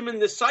it puts him in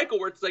this cycle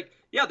where it's like,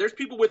 yeah, there's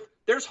people with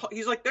there's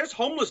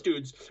homeless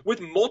dudes with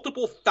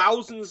multiple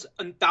thousands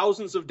and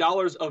thousands of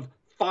dollars of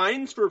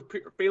fines for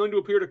failing to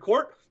appear to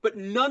court, but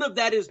none of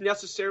that is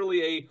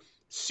necessarily a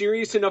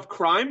serious enough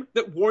crime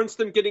that warrants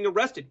them getting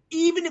arrested.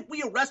 Even if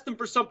we arrest them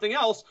for something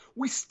else,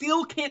 we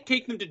still can't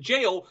take them to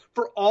jail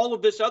for all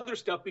of this other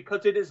stuff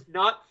because it is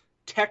not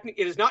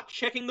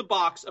checking the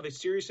box of a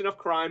serious enough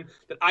crime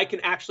that I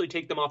can actually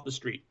take them off the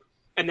street.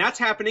 And that's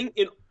happening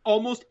in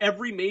almost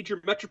every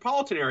major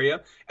metropolitan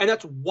area. And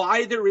that's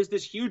why there is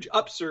this huge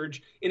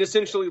upsurge in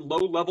essentially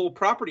low-level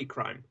property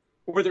crime,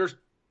 where there's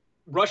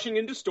rushing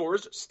into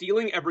stores,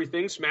 stealing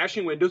everything,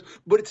 smashing windows,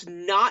 but it's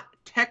not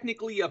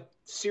technically a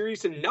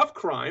serious enough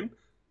crime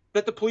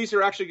that the police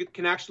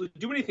can actually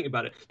do anything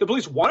about it. The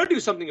police want to do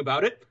something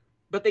about it,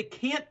 but they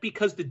can't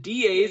because the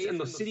DAs and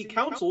the city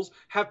councils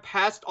have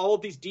passed all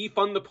of these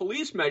defund the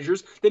police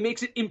measures that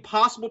makes it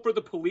impossible for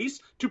the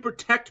police to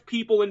protect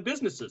people and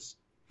businesses.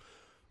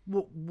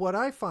 Well, what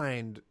I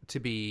find to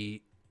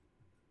be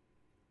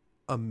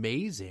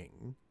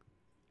amazing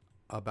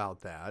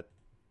about that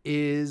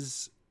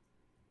is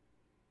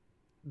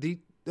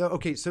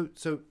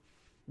so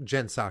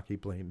Jen Psaki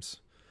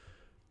blames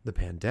the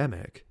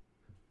pandemic.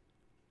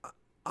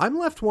 I'm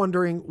left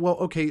wondering, well,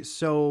 okay,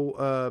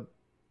 so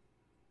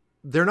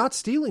they're not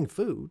stealing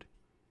food.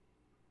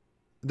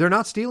 They're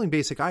not stealing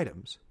basic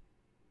items.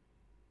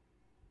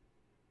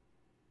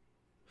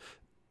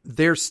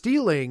 They're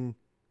stealing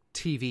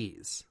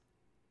TVs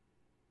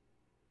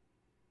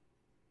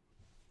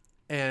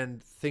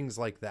and things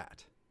like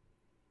that.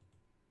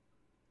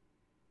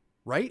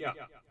 Right? Yeah.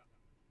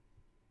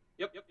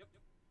 Yep.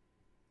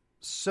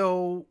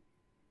 So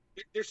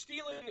they're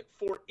stealing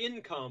for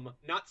income,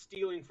 not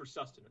stealing for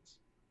sustenance.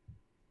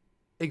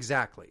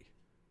 Exactly.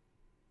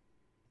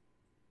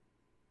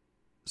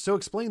 So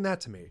explain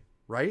that to me,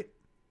 right?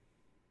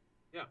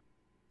 Yeah.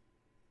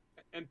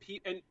 And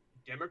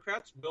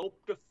Democrats will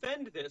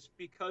defend this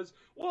because,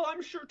 well,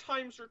 I'm sure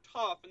times are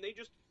tough, and they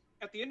just,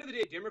 at the end of the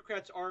day,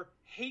 Democrats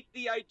hate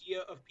the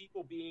idea of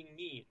people being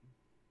mean,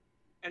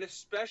 and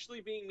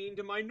especially being mean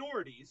to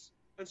minorities,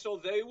 and so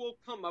they will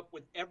come up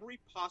with every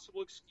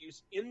possible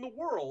excuse in the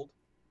world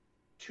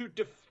to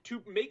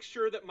make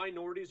sure that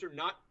minorities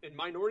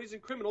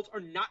and criminals are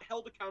not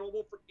held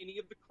accountable for any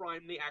of the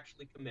crime they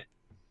actually commit.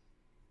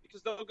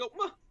 Because they'll go,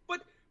 well,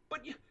 but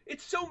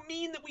it's so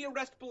mean that we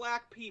arrest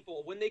black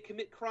people when they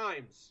commit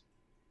crimes.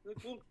 Like,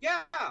 well,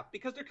 yeah,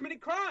 because they're committing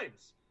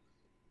crimes.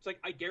 It's like,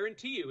 I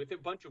guarantee you, if a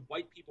bunch of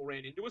white people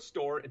ran into a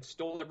store and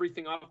stole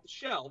everything off the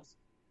shelves,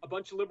 a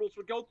bunch of liberals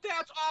would go,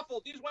 that's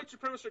awful. These white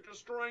supremacists are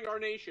destroying our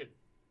nation.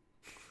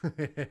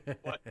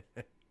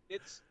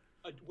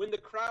 But when the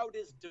crowd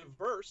is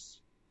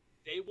diverse,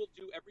 they will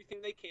do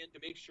everything they can to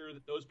make sure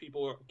that those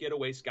people get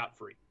away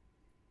scot-free.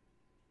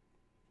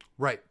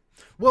 Right.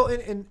 Well,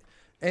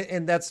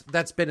 and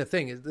that's been a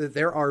thing.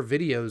 There are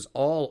videos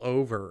all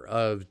over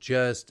of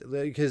just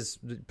because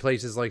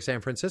places like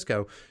San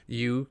Francisco,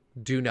 you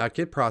do not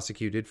get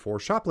prosecuted for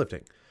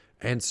shoplifting.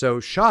 And so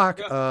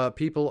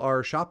people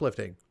are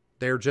shoplifting.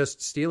 They're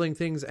just stealing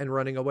things and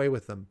running away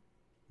with them.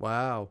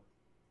 Wow.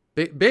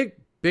 Big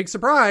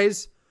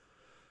surprise.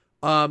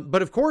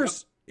 But of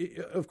course,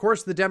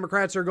 the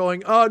Democrats are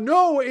going,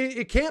 no,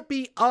 it can't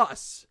be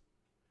us.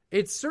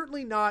 It's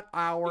certainly not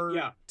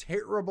our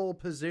terrible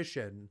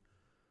position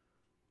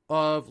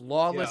of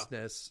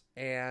lawlessness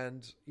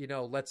and,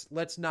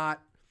 let's not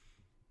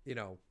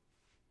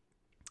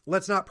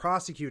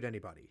prosecute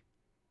anybody.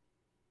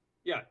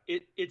 Yeah,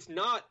 it's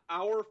not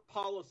our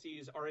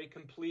policies are a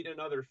complete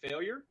and utter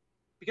failure,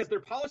 because their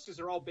policies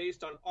are all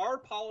based on our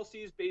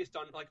policies, based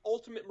on like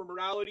ultimate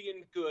morality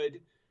and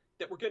good,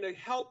 that we're going to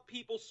help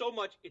people so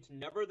much. It's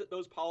never that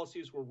those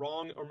policies were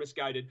wrong or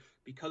misguided,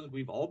 because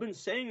we've all been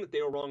saying that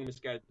they were wrong and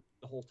misguided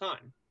the whole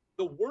time.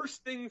 The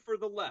worst thing for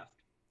the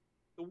left,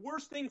 the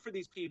worst thing for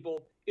these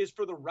people is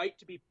for the right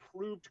to be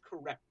proved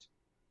correct.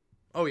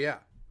 Oh, yeah.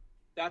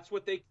 That's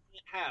what they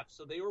can't have.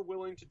 So they were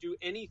willing to do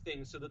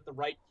anything so that the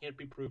right can't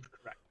be proved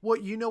correct. Well,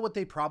 you know what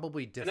they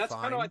probably define? And that's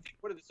kind of, I think,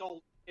 what this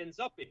all ends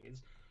up being.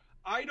 Is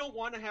I don't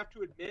want to have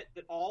to admit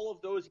that all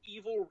of those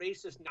evil,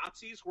 racist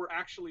Nazis were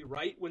actually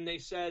right when they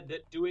said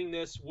that doing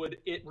this would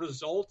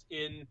result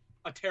in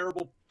a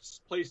terrible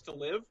place to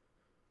live.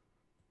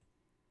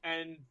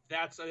 And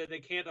that's they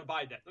can't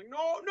abide that. Like,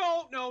 no,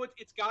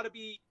 it's got to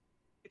be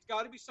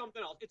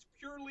something else.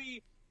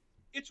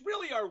 It's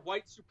really our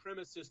white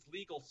supremacist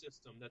legal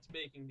system that's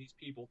making these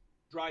people,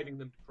 driving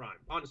them to crime.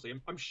 Honestly,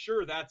 I'm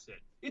sure that's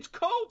it. It's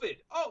COVID.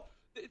 Oh,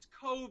 it's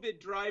COVID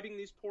driving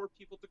these poor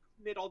people to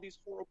commit all these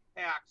horrible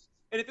acts.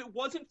 And if it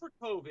wasn't for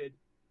COVID,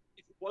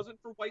 if it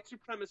wasn't for white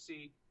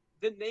supremacy,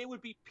 then they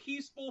would be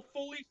peaceful,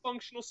 fully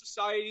functional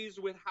societies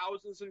with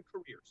houses and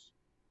careers.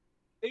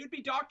 They would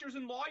be doctors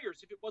and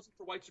lawyers if it wasn't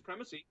for white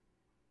supremacy.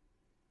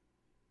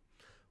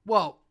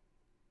 Well,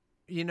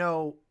 you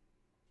know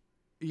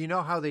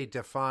how they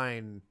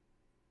define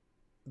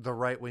the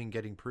right wing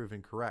getting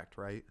proven correct,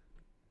 right?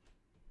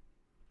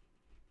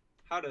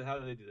 How do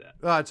they do that?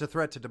 It's a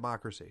threat to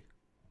democracy.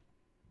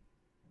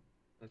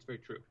 That's very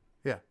true.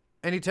 Yeah.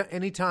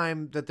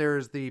 Anytime that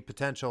there's the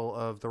potential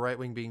of the right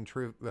wing being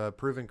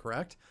proven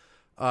correct,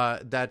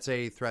 that's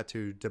a threat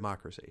to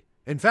democracy.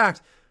 In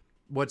fact,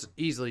 what's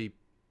easily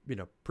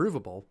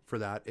provable for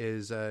that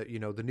is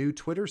the new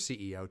Twitter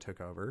CEO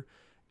took over,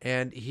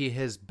 and he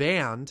has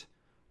banned,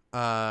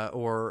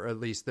 or at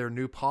least their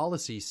new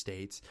policy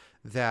states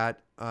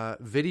that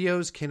private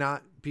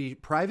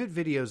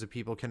videos of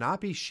people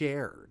cannot be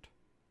shared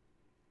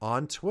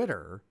on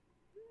Twitter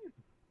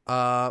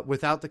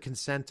without the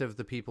consent of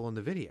the people in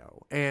the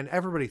video. And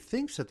everybody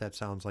thinks that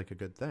sounds like a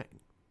good thing.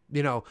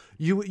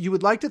 You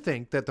would like to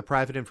think that the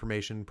private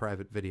information,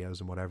 private videos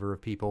and whatever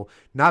of people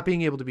not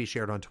being able to be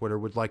shared on Twitter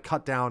would like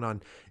cut down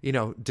on,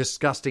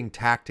 disgusting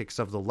tactics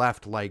of the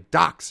left, like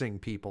doxing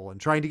people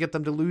and trying to get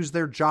them to lose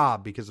their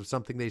job because of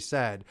something they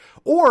said,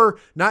 or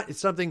not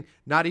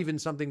even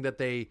something that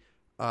they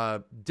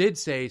did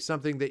say,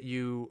 something that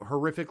you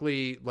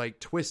horrifically like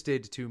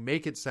twisted to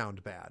make it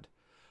sound bad.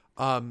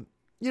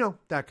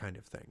 That kind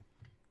of thing.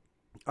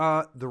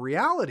 The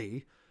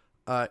reality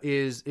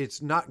is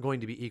it's not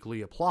going to be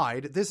equally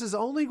applied. This is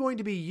only going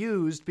to be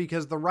used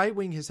because the right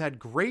wing has had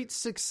great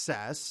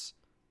success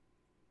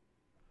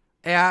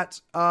at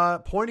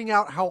pointing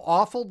out how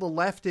awful the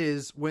left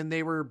is when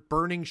they were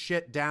burning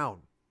shit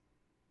down.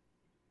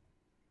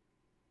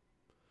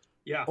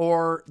 Yeah.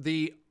 Or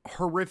the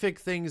horrific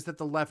things that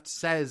the left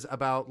says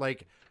about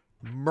like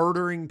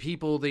murdering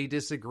people they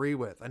disagree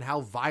with and how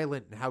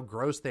violent and how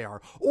gross they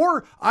are.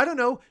 Or, I don't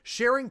know,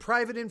 sharing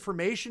private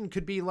information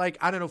could be like,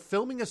 I don't know,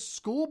 filming a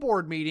school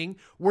board meeting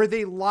where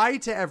they lie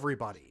to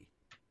everybody.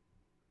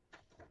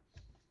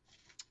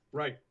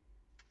 Right.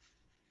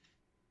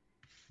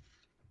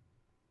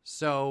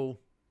 So,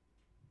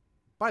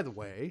 by the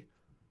way,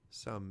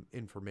 some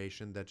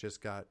information that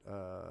just got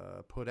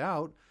put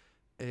out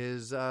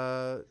is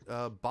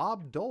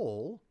Bob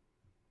Dole,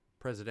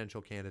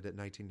 presidential candidate in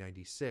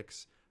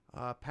 1996,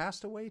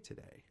 passed away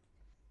today.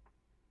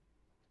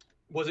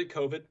 Was it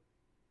COVID?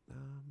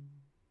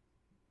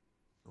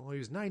 Well, he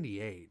was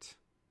 98.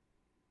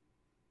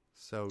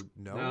 So,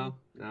 No,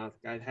 the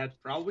guy had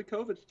probably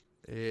COVID.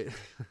 Jesus.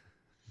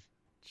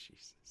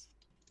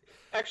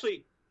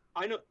 Actually,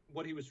 I know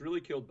what he was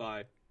really killed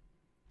by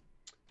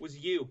was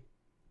you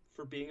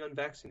for being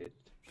unvaccinated.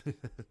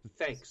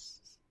 Thanks.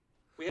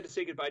 We had to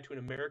say goodbye to an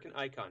American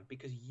icon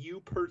because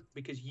you,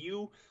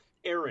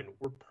 Aaron,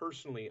 were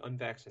personally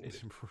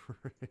unvaccinated.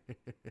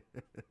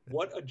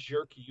 What a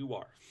jerk you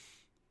are.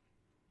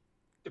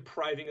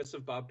 Depriving us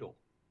of Bob Dole.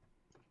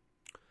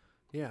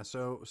 Yeah,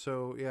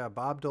 so yeah,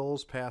 Bob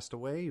Dole's passed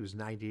away. He was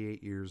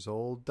 98 years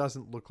old.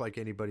 Doesn't look like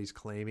anybody's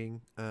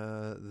claiming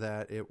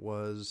that it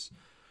was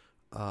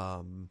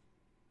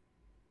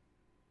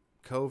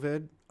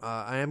COVID.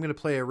 I am going to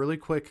play a really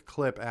quick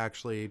clip,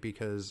 actually,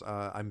 because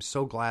I'm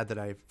so glad that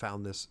I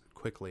found this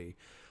quickly.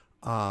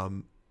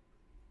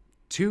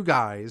 Two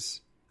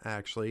guys,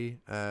 actually,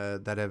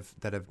 that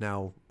have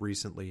now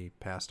recently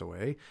passed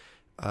away.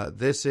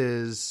 This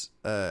is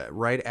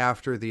right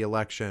after the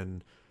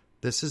election.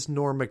 This is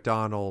Norm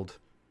Macdonald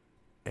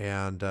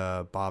and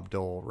Bob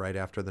Dole right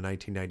after the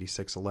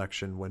 1996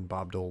 election when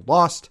Bob Dole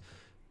lost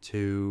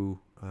to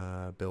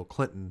Bill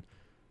Clinton.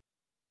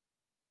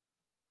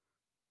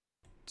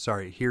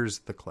 Sorry, here's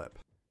the clip.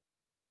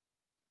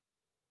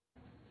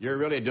 You're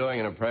really doing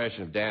an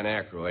impression of Dan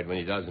Aykroyd when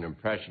he does an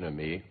impression of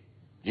me.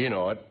 You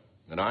know it,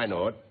 and I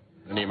know it,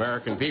 and the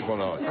American people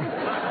know it.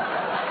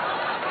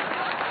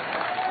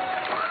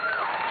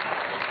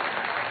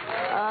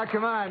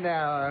 come on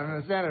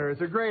now, Senator.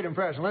 It's a great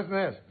impression. Listen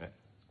to this.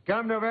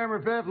 Come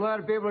November 5th, a lot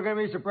of people are going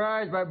to be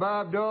surprised by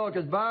Bob Dole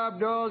because Bob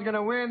Dole's going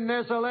to win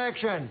this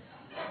election.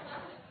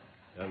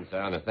 Doesn't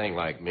sound a thing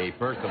like me.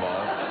 First of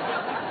all,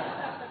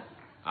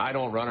 I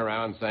don't run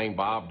around saying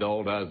Bob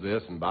Dole does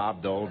this and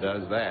Bob Dole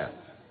does that.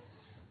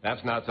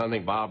 That's not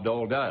something Bob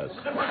Dole does.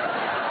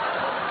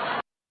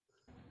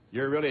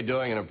 You're really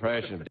doing an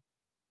impression of...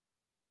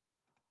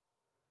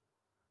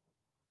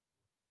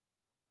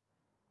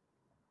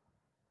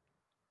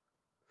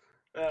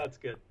 That's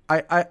good.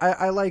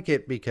 I like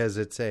it because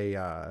it's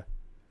a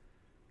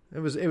it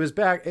was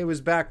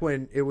back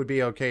when it would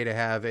be okay to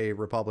have a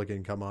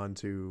Republican come on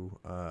to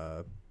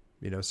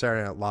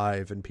Saturday Night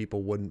Live and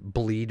people wouldn't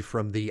bleed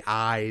from the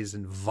eyes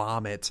and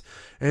vomit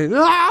and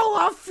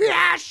a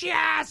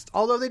fascist.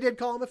 Although they did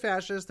call him a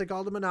fascist, they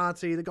called him a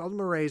Nazi, they called him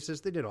a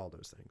racist, they did all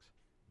those things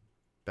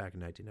back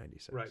in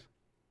 1996. Right.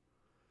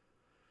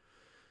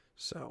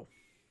 So,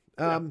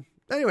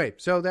 anyway,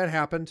 so that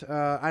happened.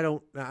 I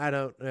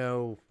don't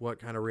know what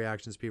kind of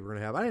reactions people are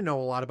going to have. I didn't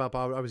know a lot about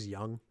Bob. I was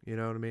young, you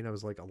know what I mean? I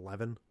was like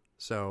 11.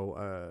 So,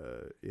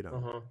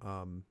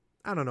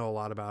 I don't know a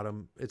lot about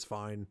him. It's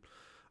fine.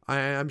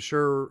 I'm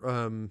sure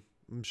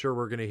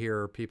we're going to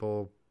hear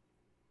people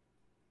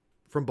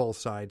from both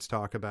sides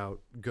talk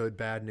about good,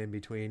 bad, and in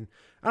between.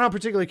 I don't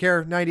particularly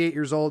care. 98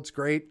 years old. It's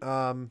great.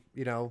 Senator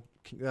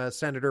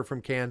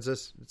from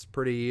Kansas. It's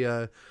pretty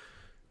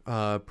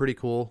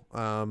cool.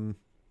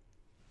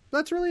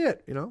 That's really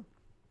it.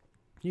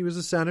 He was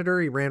a senator.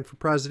 He ran for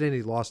president.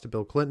 He lost to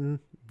Bill Clinton.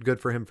 Good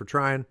for him for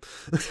trying.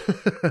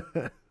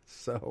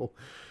 So,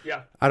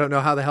 yeah, I don't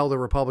know how the hell the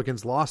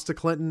Republicans lost to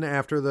Clinton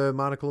after the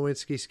Monica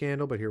Lewinsky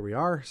scandal, but here we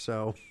are.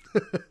 So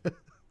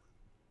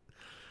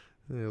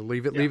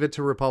leave it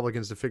to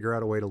Republicans to figure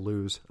out a way to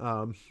lose.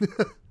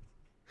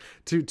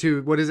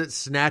 To what is it?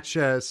 Snatch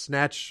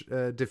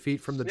defeat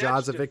from the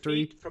jaws of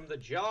victory. From the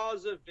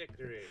jaws of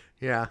victory.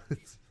 Yeah.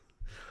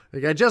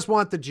 Like, I just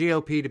want the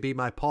GOP to be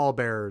my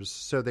pallbearers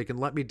so they can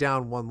let me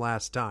down one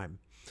last time.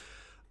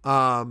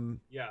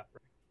 Yeah.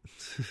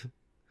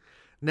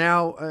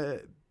 Now,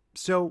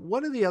 so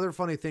one of the other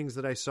funny things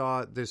that I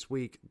saw this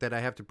week that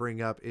I have to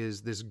bring up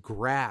is this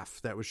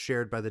graph that was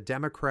shared by the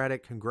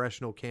Democratic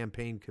Congressional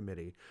Campaign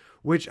Committee,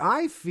 which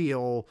I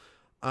feel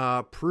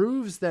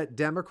proves that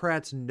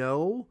Democrats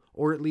know,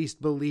 or at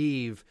least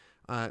believe,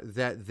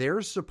 that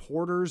their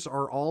supporters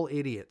are all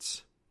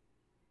idiots.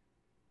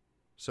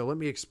 So let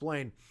me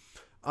explain.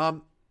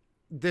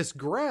 This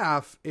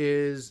graph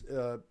is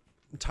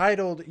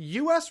titled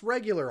U.S.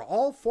 Regular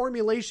All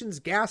Formulations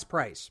Gas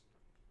Price.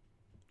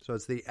 So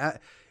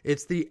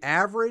it's the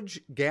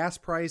average gas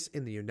price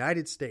in the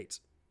United States.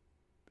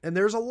 And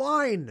there's a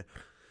line.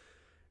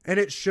 And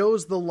it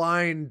shows the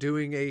line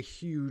doing a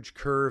huge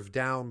curve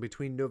down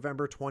between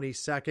November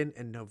 22nd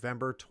and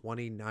November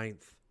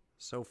 29th.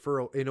 So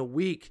in a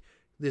week,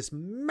 this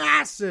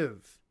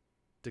massive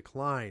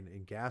decline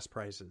in gas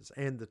prices.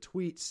 And the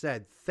tweet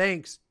said,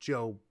 "Thanks,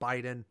 Joe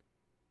Biden."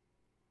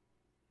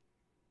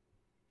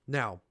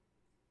 Now,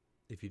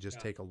 if you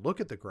just take a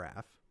look at the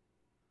graph,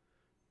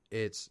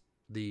 it's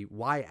the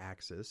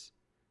y-axis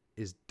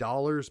is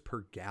dollars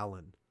per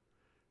gallon.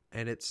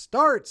 And it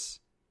starts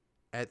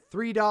at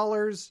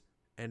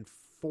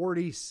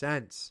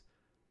 $3.40.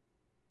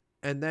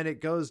 And then it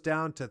goes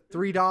down to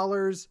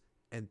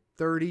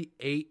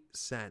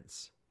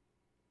 $3.38.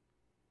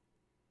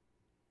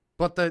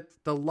 But the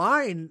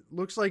line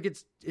looks like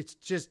it's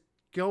just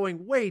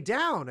going way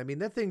down. I mean,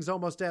 that thing's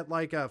almost at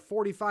like a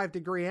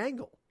 45-degree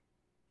angle.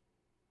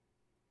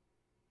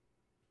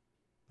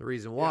 The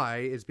reason why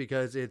is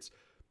because it's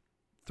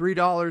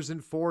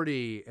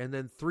 $3.40 and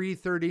then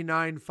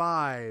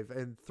 $3.39.5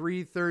 and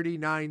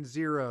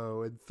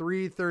 $3.39.0 and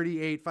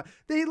 $3.38.5.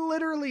 They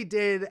literally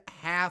did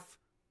half.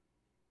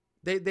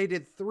 They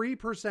did 3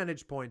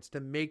 percentage points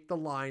to make the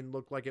line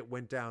look like it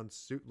went down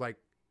like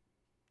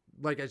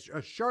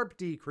a sharp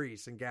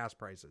decrease in gas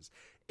prices.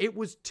 It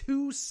was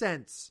 2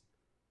 cents.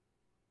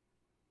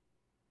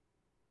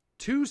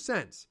 2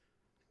 cents.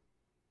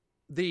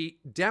 The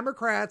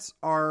Democrats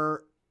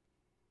are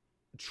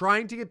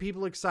trying to get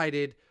people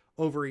excited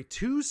over a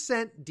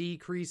 2-cent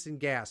decrease in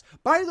gas.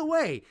 By the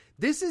way,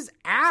 this is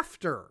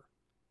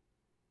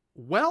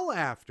well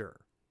after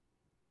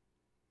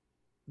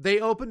they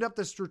opened up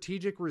the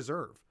strategic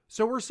reserve.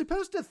 So we're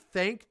supposed to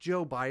thank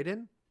Joe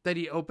Biden that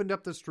he opened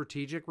up the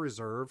strategic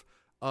reserve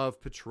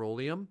of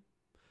petroleum,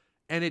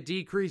 and it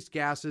decreased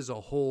gas a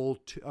whole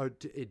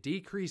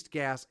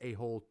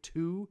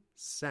 2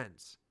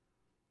 cents.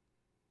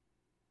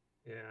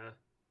 Yeah.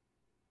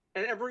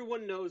 And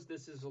everyone knows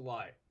this is a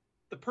lie.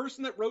 The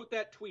person that wrote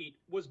that tweet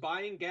was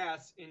buying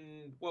gas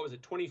in,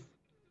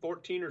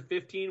 2014 or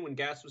 15 when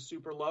gas was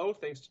super low,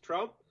 thanks to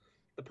Trump.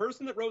 The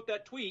person that wrote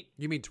that tweet...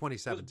 You mean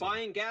 2017? ...was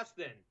buying gas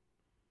then.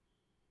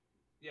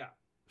 Yeah.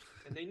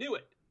 And they knew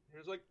it. And it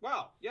was like,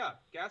 wow, yeah,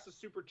 gas is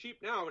super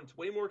cheap now, and it's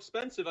way more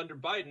expensive under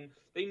Biden.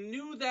 They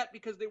knew that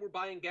because they were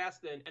buying gas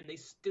then, and they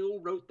still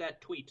wrote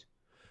that tweet.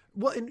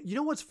 Well, and you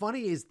know what's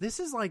funny is this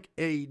is like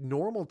a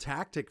normal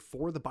tactic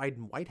for the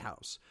Biden White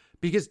House.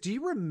 Because do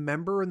you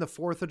remember in the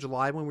 4th of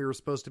July when we were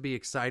supposed to be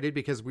excited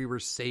because we were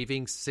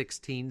saving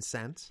 16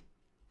 cents?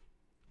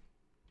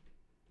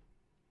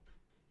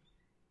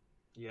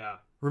 Yeah.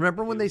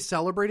 Remember when they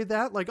celebrated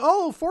that? Like,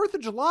 oh, 4th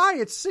of July,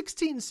 it's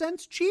 16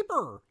 cents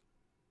cheaper.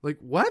 Like,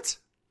 what?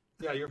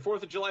 Yeah, your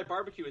 4th of July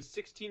barbecue is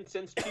 16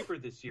 cents cheaper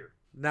this year.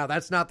 Now,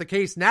 that's not the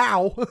case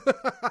now.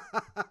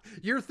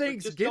 Your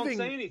Thanksgiving... Just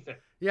don't say anything.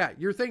 Yeah,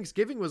 your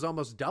Thanksgiving was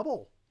almost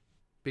double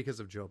because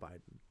of Joe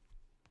Biden.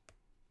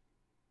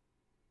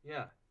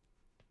 Yeah.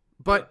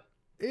 But,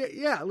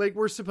 yeah, like,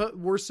 we're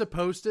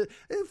supposed to...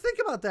 Think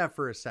about that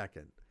for a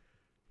second.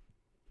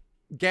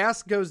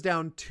 Gas goes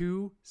down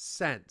 2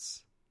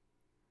 cents.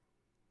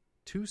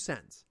 2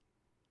 cents.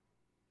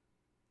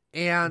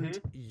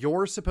 And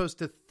you're supposed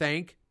to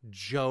thank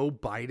Joe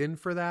Biden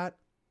for that?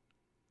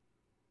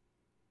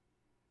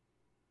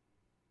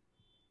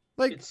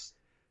 Like,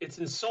 it's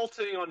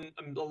insulting on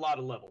a lot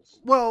of levels.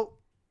 Well,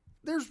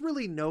 there's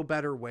really no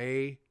better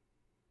way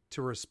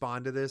to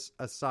respond to this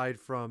aside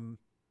from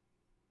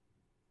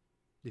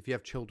if you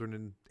have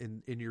children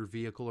in your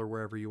vehicle or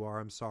wherever you are,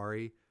 I'm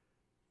sorry.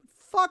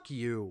 Fuck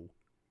you.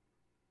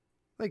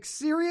 Like,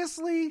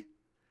 seriously?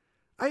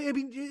 I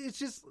mean, it's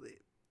just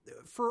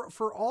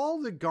for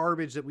all the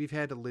garbage that we've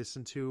had to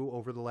listen to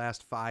over the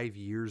last 5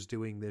 years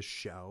doing this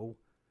show,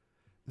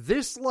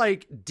 this,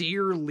 like,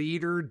 dear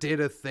leader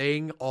did a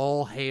thing,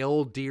 all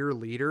hail dear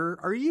leader.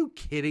 Are you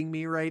kidding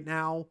me right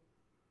now?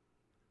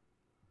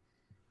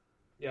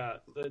 Yeah,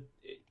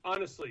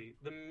 honestly,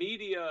 the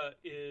media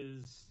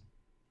and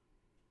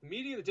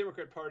the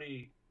Democrat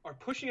Party are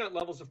pushing out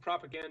levels of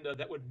propaganda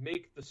that would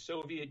make the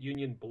Soviet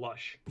Union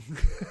blush.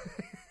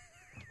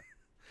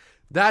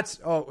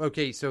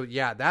 Okay, so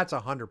yeah, that's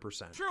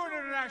 100%. True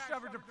international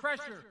effort to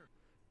pressure.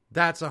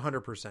 That's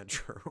 100%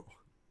 true.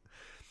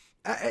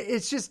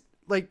 It's just,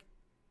 like,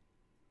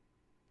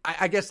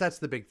 I guess that's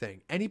the big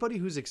thing. Anybody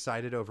who's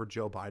excited over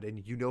Joe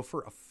Biden, you know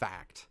for a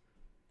fact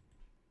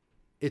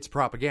it's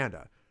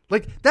propaganda.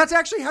 Like, that's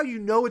actually how you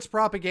know it's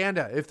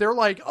propaganda. If they're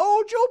like,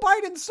 oh, Joe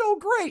Biden's so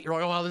great. You're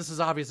like, oh, well, this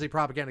is obviously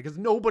propaganda because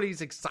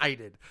nobody's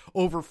excited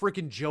over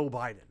freaking Joe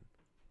Biden.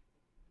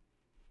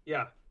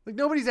 Yeah. Like,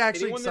 nobody's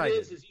actually Anyone excited.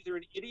 Anyone that is either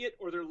an idiot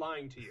or they're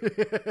lying to you.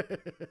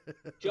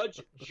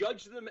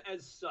 Judge them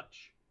as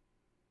such.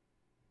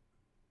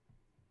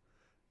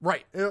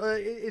 Right.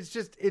 It's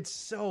just, it's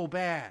so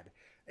bad.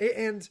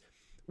 And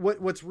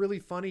what's really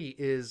funny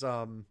is,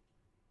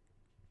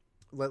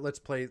 let's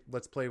play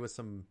with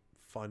some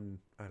fun,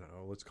 I don't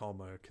know, let's call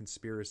them a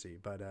conspiracy,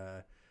 but,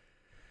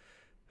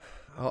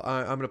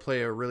 I'm going to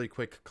play a really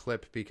quick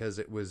clip because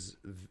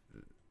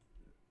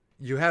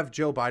you have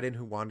Joe Biden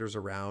who wanders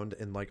around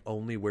and, like,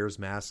 only wears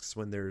masks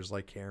when there's,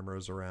 like,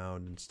 cameras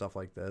around and stuff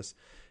like this.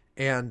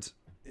 And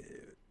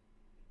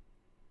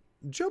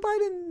Joe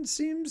Biden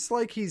seems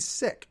like he's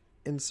sick.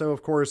 And so,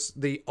 of course,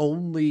 the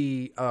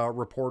only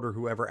reporter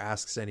who ever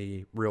asks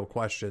any real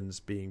questions,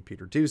 being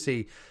Peter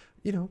Doocy,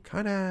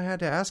 kind of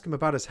had to ask him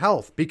about his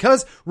health.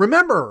 Because,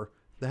 remember,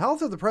 the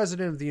health of the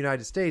president of the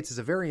United States is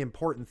a very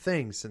important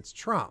thing since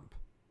Trump.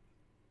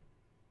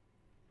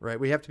 Right?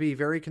 We have to be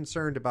very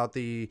concerned about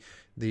the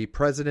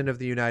president of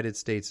the United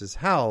States'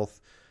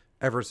 health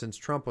ever since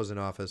Trump was in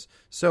office.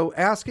 So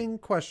asking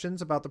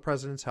questions about the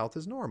president's health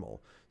is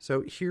normal.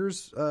 So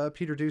here's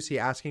Peter Doocy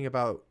asking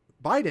about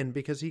Biden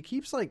because he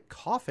keeps, like,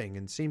 coughing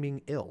and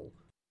seeming ill.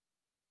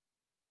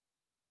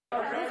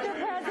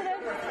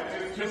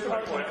 Mr.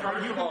 President,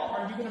 are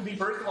you going to be...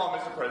 First of all,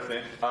 Mr.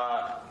 President,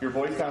 your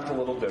voice sounds a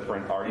little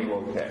different. Are you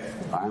okay?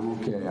 I'm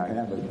okay. I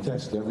have a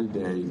test every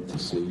day to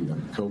see a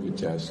COVID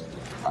test.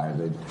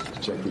 They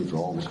check me for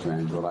all the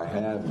strands. What I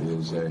have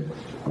is a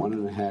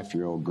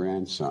 1.5-year-old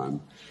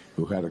grandson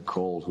who had a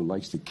cold who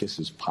likes to kiss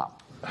his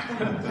pop.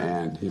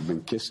 And he'd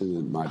been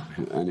kissing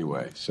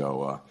anyway,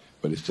 so,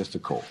 but it's just a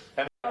cold.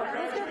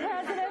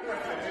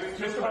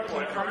 Mr.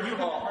 President,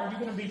 are you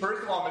going to be...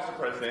 First of all, Mr.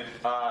 President,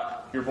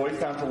 your voice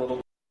sounds a little...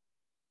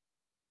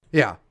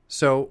 Yeah.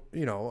 So,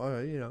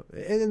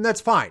 and that's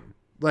fine.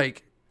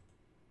 Like,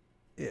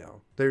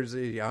 there's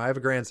I have a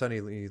grandson.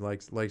 He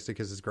likes to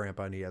kiss his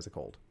grandpa and he has a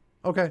cold.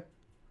 Okay.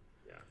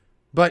 Yeah.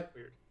 But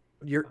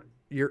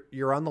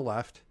you're on the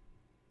left.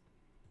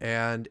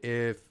 And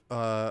if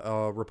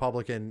a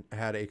Republican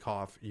had a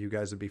cough, you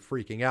guys would be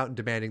freaking out and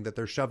demanding that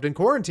they're shoved in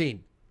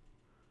quarantine.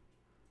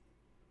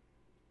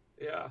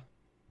 Yeah.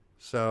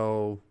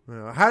 So,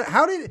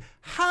 how did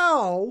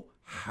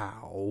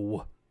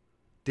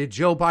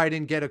Joe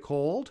Biden get a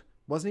cold?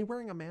 Wasn't he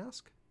wearing a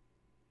mask?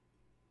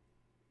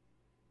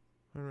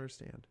 I don't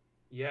understand.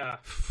 Yeah.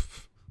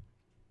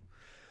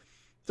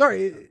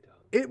 Sorry.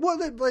 It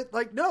wasn't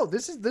like, no,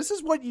 this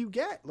is what you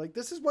get. Like,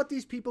 this is what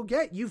these people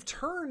get. You've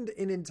turned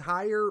an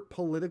entire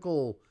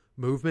political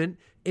movement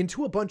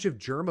into a bunch of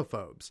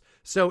germaphobes.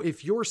 So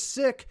if you're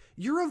sick,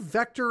 you're a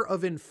vector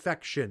of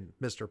infection,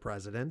 Mr.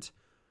 President.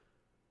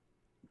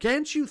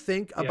 Can't you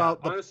think about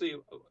honestly,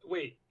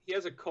 wait, he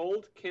has a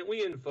cold, can't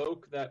we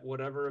invoke that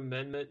whatever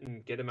amendment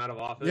and get him out of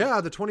office? Yeah,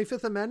 the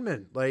 25th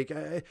Amendment. Like,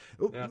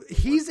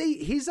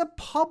 he's a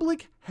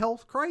public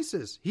health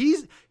crisis.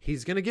 He's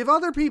going to give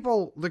other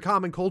people the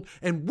common cold,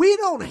 and we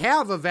don't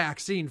have a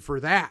vaccine for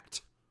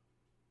that.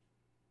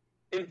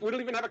 And we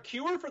don't even have a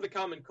cure for the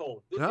common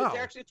cold. No.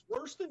 It's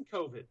worse than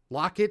COVID.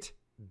 Lock it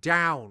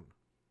down.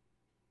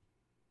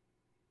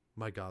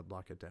 My God,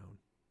 lock it down.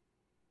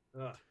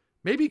 Ugh.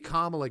 Maybe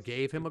Kamala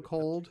gave him a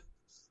cold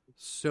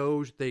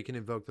so they can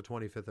invoke the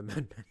 25th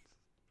Amendment.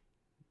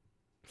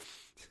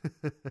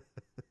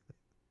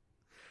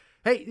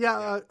 Hey,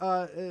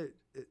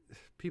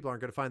 people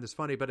aren't going to find this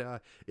funny,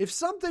 but if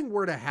something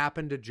were to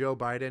happen to Joe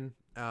Biden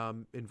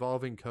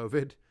involving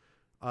COVID,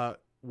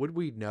 would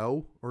we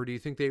know? Or do you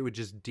think they would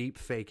just deep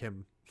fake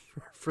him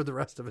for the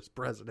rest of his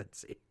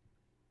presidency?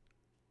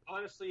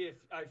 Honestly,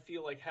 I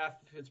feel like half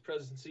of his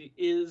presidency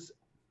is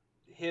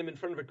him in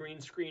front of a green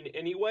screen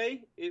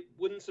anyway. It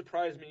wouldn't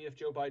surprise me if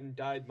Joe Biden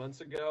died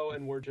months ago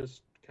and we're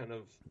just kind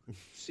of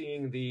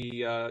seeing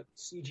the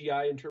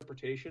CGI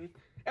interpretation.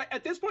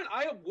 At this point,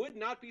 I would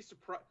not be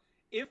surprised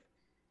if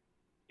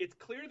it's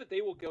clear that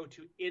they will go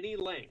to any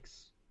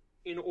lengths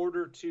in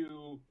order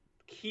to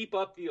keep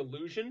up the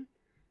illusion.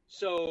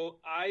 So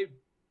I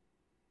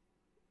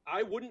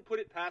wouldn't put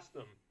it past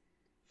them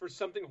for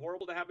something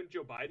horrible to happen to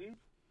Joe Biden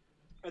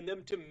and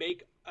them to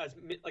make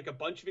a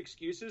bunch of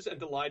excuses and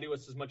to lie to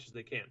us as much as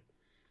they can.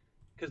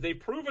 Because they've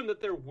proven that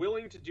they're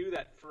willing to do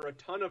that for a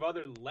ton of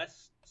other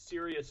less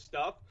serious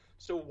stuff.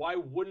 So why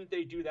wouldn't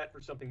they do that for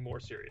something more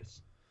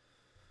serious?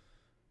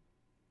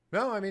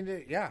 No, I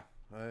mean, yeah.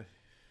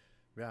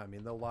 I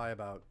mean, they'll lie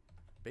about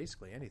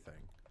basically anything.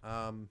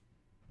 And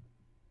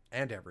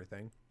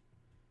everything.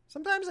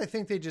 Sometimes I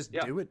think they just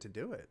do it to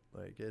do it.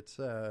 Like, it's,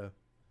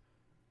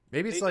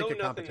 maybe it's like a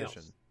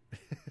competition.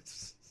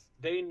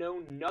 They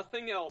know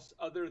nothing else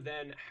other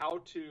than how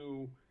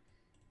to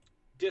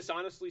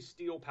dishonestly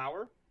steal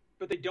power,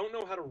 but they don't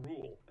know how to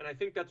rule. And I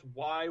think that's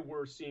why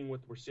we're seeing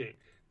what we're seeing.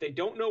 They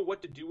don't know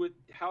what to do with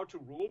how to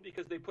rule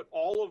because they put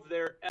all of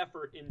their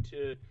effort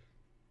into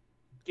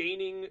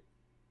gaining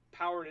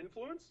power and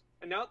influence.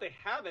 And now that they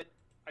have it,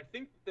 I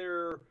think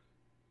they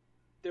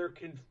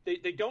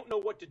don't know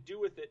what to do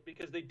with it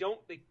because they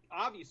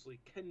obviously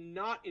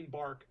cannot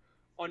embark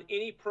on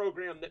any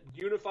program that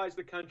unifies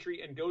the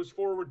country and goes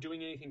forward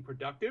doing anything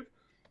productive.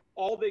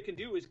 All they can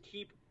do is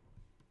keep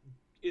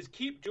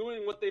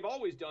doing what they've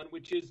always done,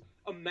 which is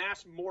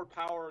amass more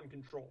power and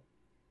control.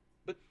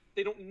 But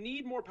they don't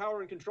need more power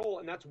and control,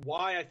 and that's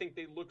why I think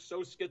they look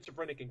so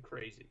schizophrenic and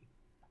crazy.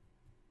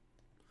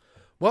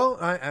 Well,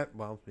 that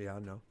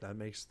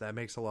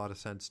makes a lot of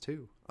sense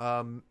too.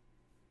 I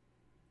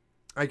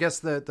guess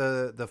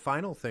the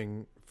final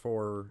thing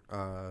for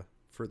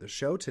the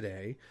show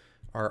today,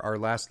 our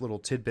last little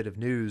tidbit of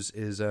news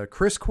is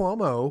Chris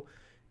Cuomo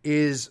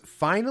is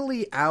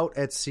finally out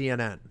at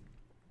CNN.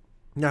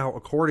 Now,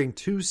 according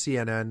to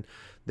CNN,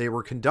 they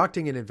were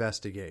conducting an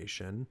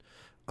investigation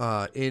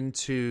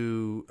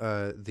into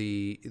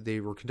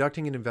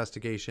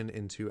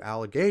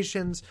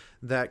allegations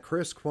that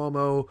Chris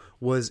Cuomo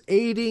was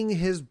aiding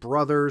his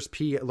brother's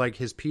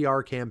his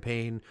PR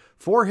campaign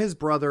for his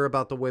brother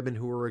about the women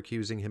who were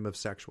accusing him of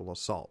sexual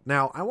assault.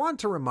 Now, I want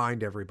to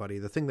remind everybody,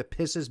 the thing that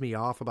pisses me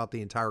off about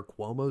the entire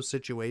Cuomo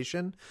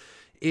situation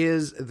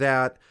is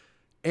that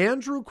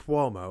Andrew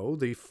Cuomo,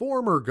 the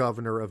former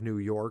governor of New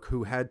York,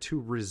 who had to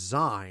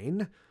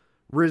resigned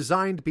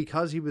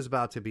because he was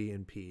about to be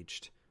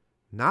impeached.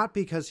 Not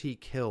because he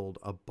killed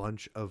a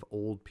bunch of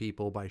old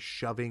people by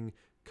shoving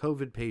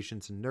COVID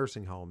patients in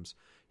nursing homes.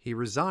 He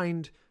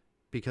resigned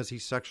because he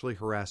sexually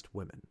harassed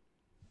women.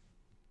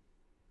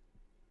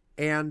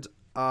 And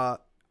I'm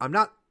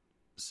not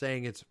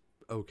saying it's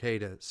okay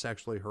to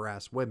sexually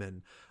harass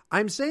women.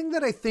 I'm saying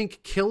that I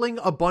think killing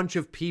a bunch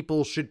of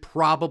people should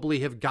probably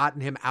have gotten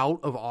him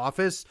out of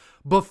office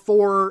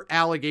before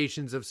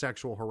allegations of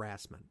sexual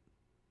harassment.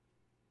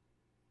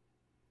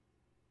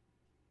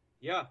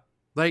 Yeah.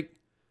 Like,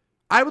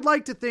 I would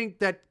like to think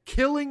that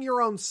killing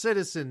your own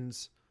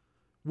citizens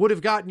would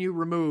have gotten you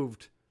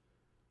removed,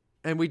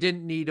 and we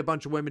didn't need a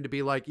bunch of women to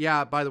be like,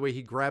 yeah, by the way,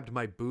 he grabbed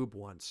my boob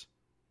once.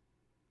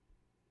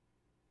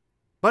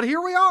 But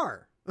here we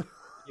are.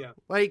 Yeah.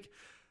 Like,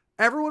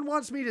 everyone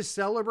wants me to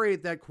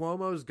celebrate that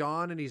Cuomo's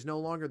gone and he's no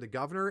longer the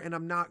governor, and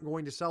I'm not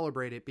going to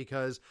celebrate it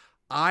because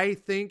I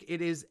think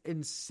it is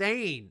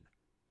insane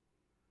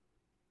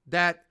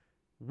that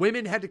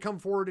women had to come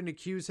forward and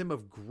accuse him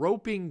of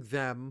groping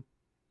them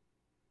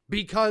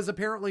because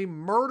apparently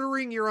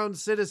murdering your own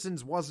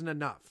citizens wasn't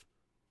enough.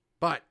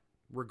 But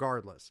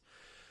regardless,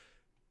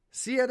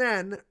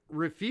 CNN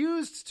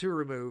refused to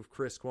remove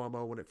Chris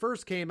Cuomo when it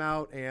first came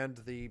out, and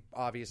the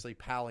obviously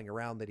palling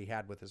around that he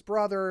had with his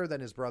brother. Then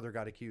his brother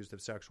got accused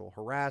of sexual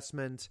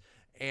harassment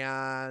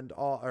and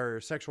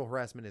sexual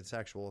harassment and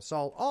sexual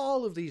assault.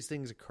 All of these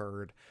things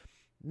occurred.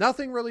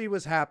 Nothing really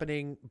was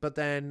happening, but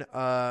then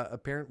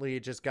apparently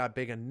it just got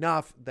big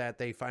enough that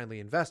they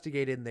finally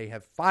investigated and they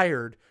have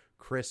fired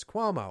Chris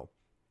Cuomo.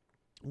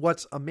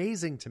 What's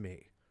amazing to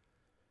me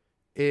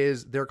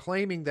is they're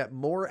claiming that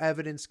more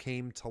evidence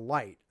came to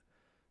light,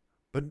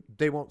 but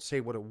they won't say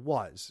what it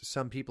was.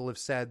 Some people have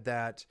said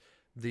that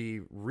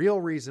the real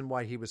reason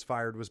why he was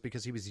fired was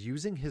because he was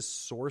using his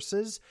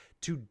sources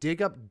to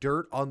dig up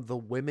dirt on the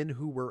women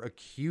who were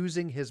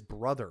accusing his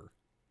brother.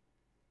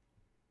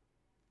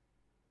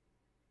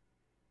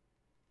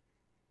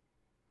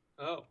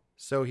 Oh.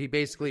 So he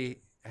basically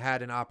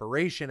had an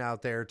operation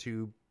out there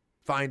to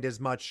find as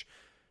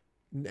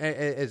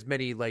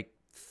many like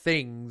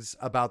things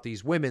about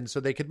these women so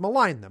they could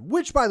malign them,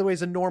 which, by the way,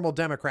 is a normal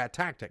Democrat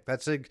tactic.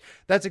 That's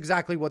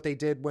exactly what they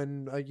did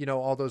when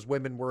all those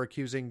women were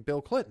accusing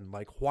Bill Clinton,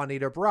 like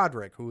Juanita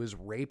Broderick, who was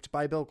raped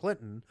by Bill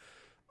Clinton,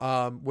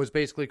 was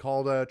basically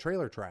called a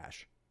trailer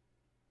trash.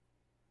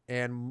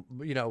 And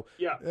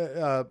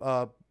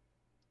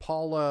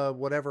Paula,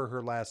 whatever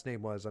her last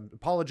name was,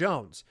 Paula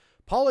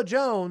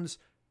Jones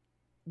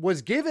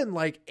was given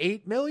like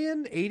 8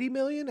 million, 80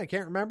 million, I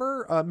can't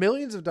remember,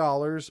 millions of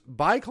dollars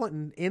by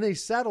Clinton in a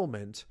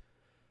settlement.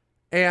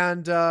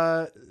 And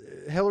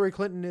Hillary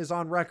Clinton is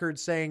on record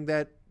saying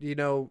that,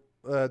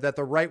 that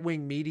the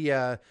right-wing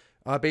media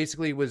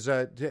basically was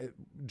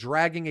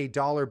dragging a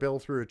dollar bill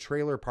through a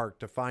trailer park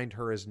to find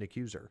her as an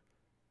accuser.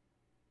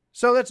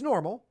 So that's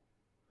normal.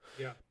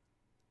 Yeah.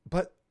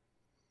 But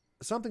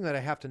something that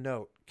I have to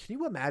note, can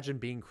you imagine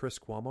being Chris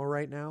Cuomo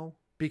right now?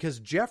 Because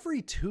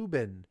Jeffrey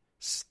Toobin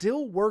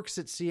still works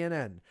at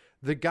CNN.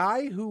 The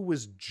guy who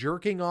was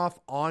jerking off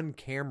on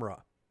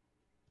camera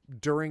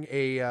during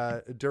a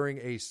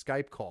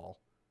Skype call,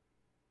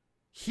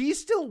 he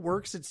still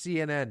works at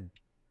CNN.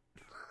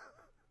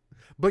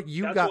 But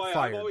That's got why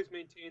fired. I've always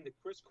maintained that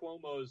Chris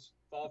Cuomo's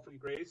fall from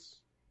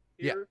grace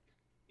here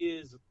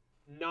is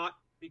not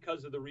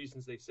because of the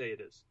reasons they say it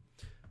is.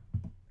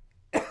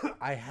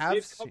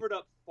 They've covered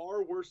up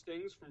far worse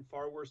things from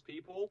far worse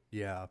people.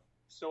 Yeah.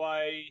 So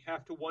I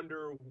have to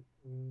wonder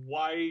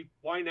why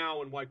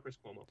now and why Chris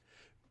Cuomo?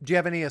 Do you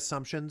have any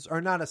assumptions,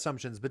 or not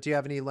assumptions, but do you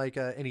have any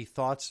any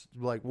thoughts,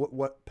 like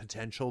what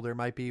potential there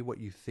might be, what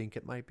you think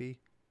it might be?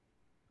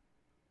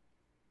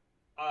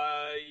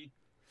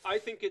 I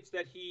think it's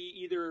that he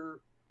either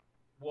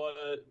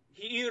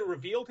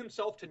revealed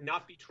himself to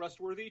not be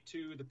trustworthy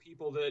to the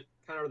people that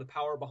kind of are the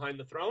power behind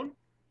the throne,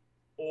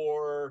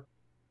 or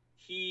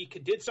he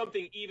did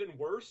something even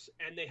worse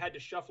and they had to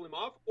shuffle him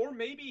off, or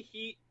maybe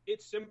he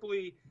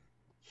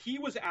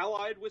was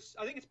allied with,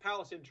 I think it's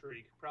palace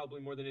intrigue probably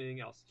more than anything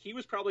else. He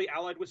was probably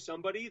allied with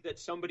somebody that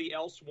somebody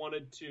else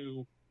wanted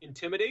to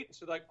intimidate.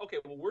 So like, okay,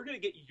 well, we're going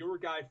to get your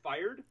guy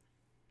fired,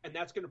 and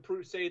that's going to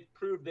prove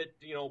that,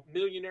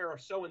 millionaire or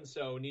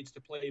so-and-so needs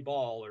to play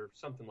ball or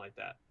something like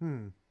that.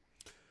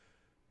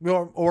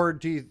 Or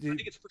do you I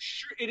think it's for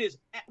sure, it is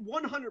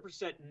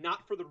 100%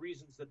 not for the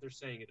reasons that they're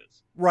saying it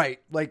is. Right.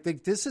 Like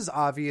this is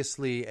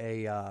obviously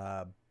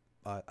a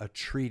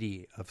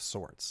treaty of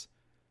sorts,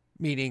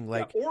 meaning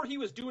like, or he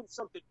was doing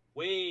something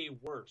way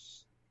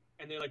worse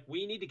and they're like,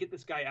 we need to get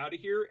this guy out of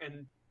here.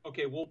 And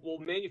okay, we'll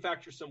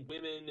manufacture some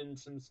women and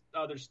some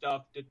other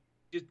stuff to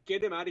just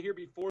get him out of here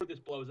before this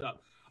blows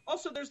up.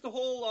 Also, there's the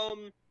whole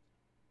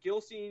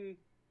Ghislaine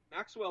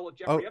Maxwell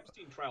Jeffrey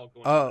Epstein trial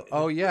going on.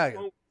 Oh yeah.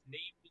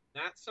 Named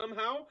that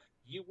somehow,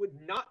 you would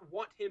not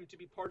want him to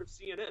be part of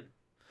CNN.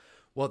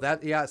 Well,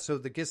 so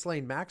the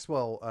Ghislaine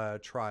Maxwell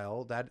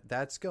trial,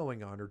 that's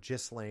going on, or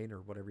Ghislaine,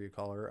 or whatever you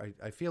call her.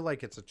 I feel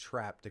like it's a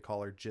trap to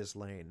call her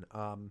Ghislaine.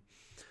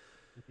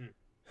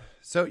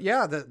 So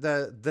yeah,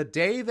 the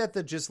day that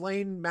the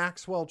Ghislaine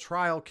Maxwell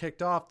trial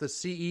kicked off, the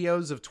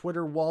CEOs of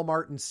Twitter,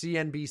 Walmart, and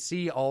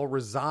CNBC all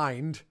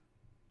resigned.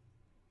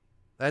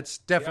 That's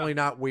definitely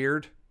not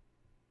weird.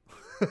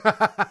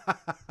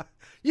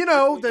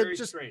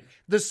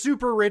 The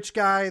super rich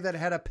guy that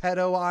had a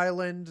pedo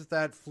island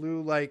that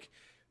flew like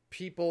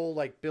people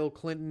like Bill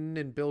Clinton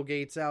and Bill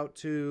Gates out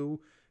to,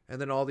 and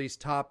then all these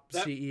top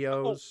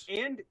CEOs. Oh,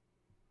 and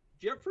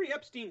Jeffrey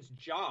Epstein's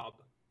job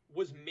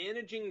was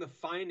managing the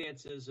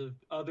finances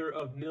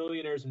of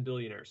millionaires and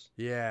billionaires.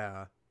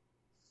 Yeah.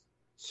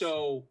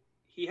 So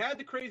he had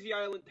the crazy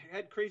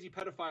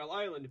pedophile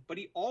island, but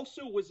he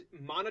also was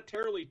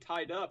monetarily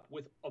tied up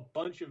with a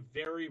bunch of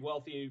very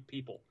wealthy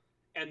people.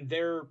 And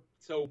there's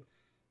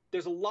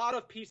a lot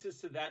of pieces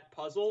to that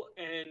puzzle,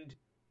 and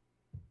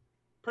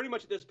pretty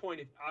much at this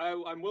point,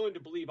 I'm willing to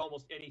believe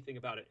almost anything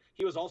about it.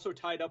 He was also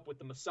tied up with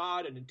the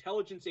Mossad and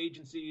intelligence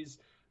agencies.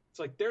 It's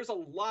like there's a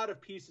lot of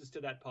pieces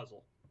to that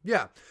puzzle.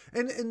 Yeah.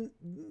 And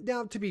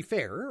now, to be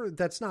fair,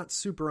 that's not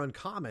super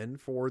uncommon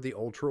for the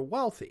ultra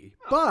wealthy.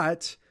 No.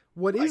 But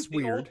what is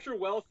weird, ultra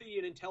wealthy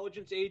and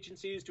intelligence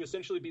agencies to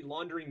essentially be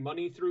laundering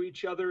money through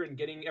each other and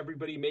getting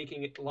everybody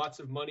making lots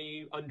of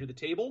money under the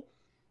table,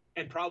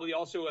 and probably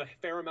also a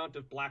fair amount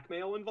of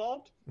blackmail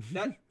involved.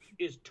 That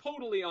is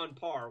totally on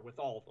par with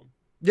all of them.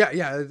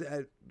 Yeah.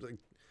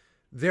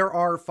 There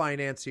are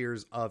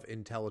financiers of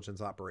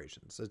intelligence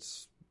operations.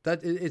 It's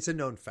a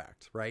known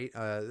fact, right?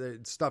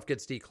 Stuff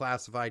gets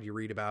declassified, you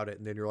read about it,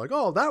 and then you're like,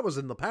 oh, that was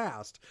in the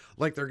past.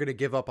 Like they're going to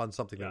give up on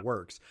something that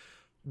works.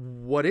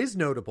 What is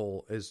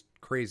notable, as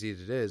crazy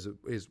as it is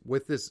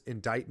with this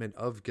indictment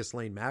of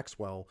Ghislaine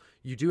Maxwell,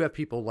 you do have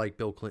people like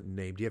Bill Clinton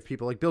named. You have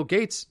people like Bill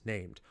Gates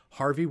named,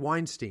 Harvey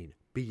Weinstein,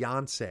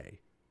 Beyonce,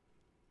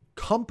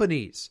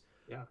 companies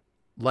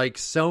like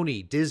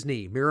Sony,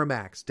 Disney,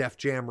 Miramax, Def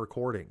Jam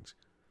Recordings.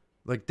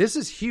 Like, this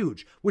is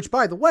huge, which,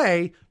 by the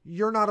way,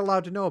 you're not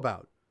allowed to know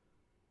about.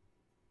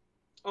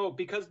 Oh,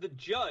 because the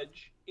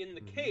judge in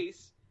the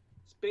case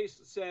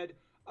said,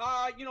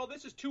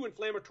 this is too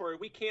inflammatory.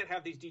 We can't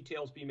have these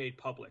details be made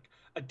public.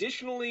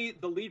 Additionally,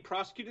 the lead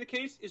prosecutor of the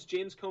case is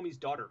James Comey's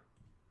daughter.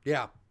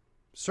 Yeah,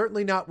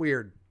 certainly not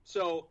weird.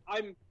 So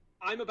I'm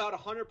about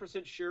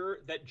 100% sure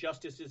that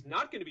justice is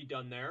not going to be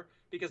done there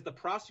because the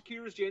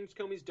prosecutor is James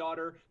Comey's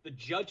daughter. The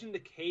judge in the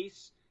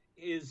case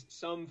is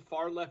some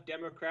far left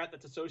Democrat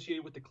that's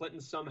associated with the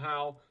Clintons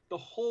somehow. The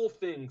whole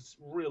thing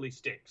really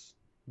stinks.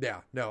 Yeah,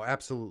 no,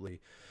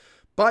 absolutely.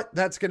 But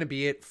that's going to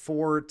be it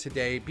for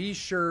today. Be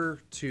sure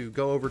to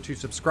go over to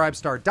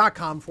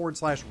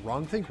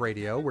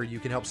subscribestar.com/wrongthinkradio, where you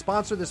can help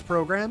sponsor this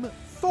program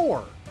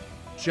for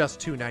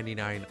just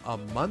 $2.99 a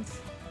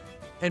month.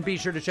 And be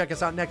sure to check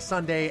us out next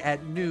Sunday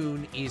at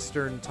noon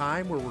Eastern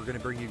Time, where we're going to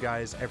bring you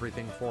guys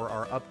everything for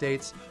our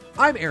updates.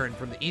 I'm Aaron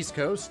from the East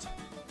Coast.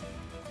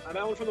 I'm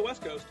Alan from the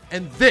West Coast.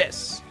 And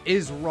this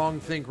is Wrong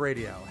Think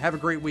Radio. Have a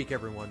great week,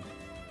 everyone.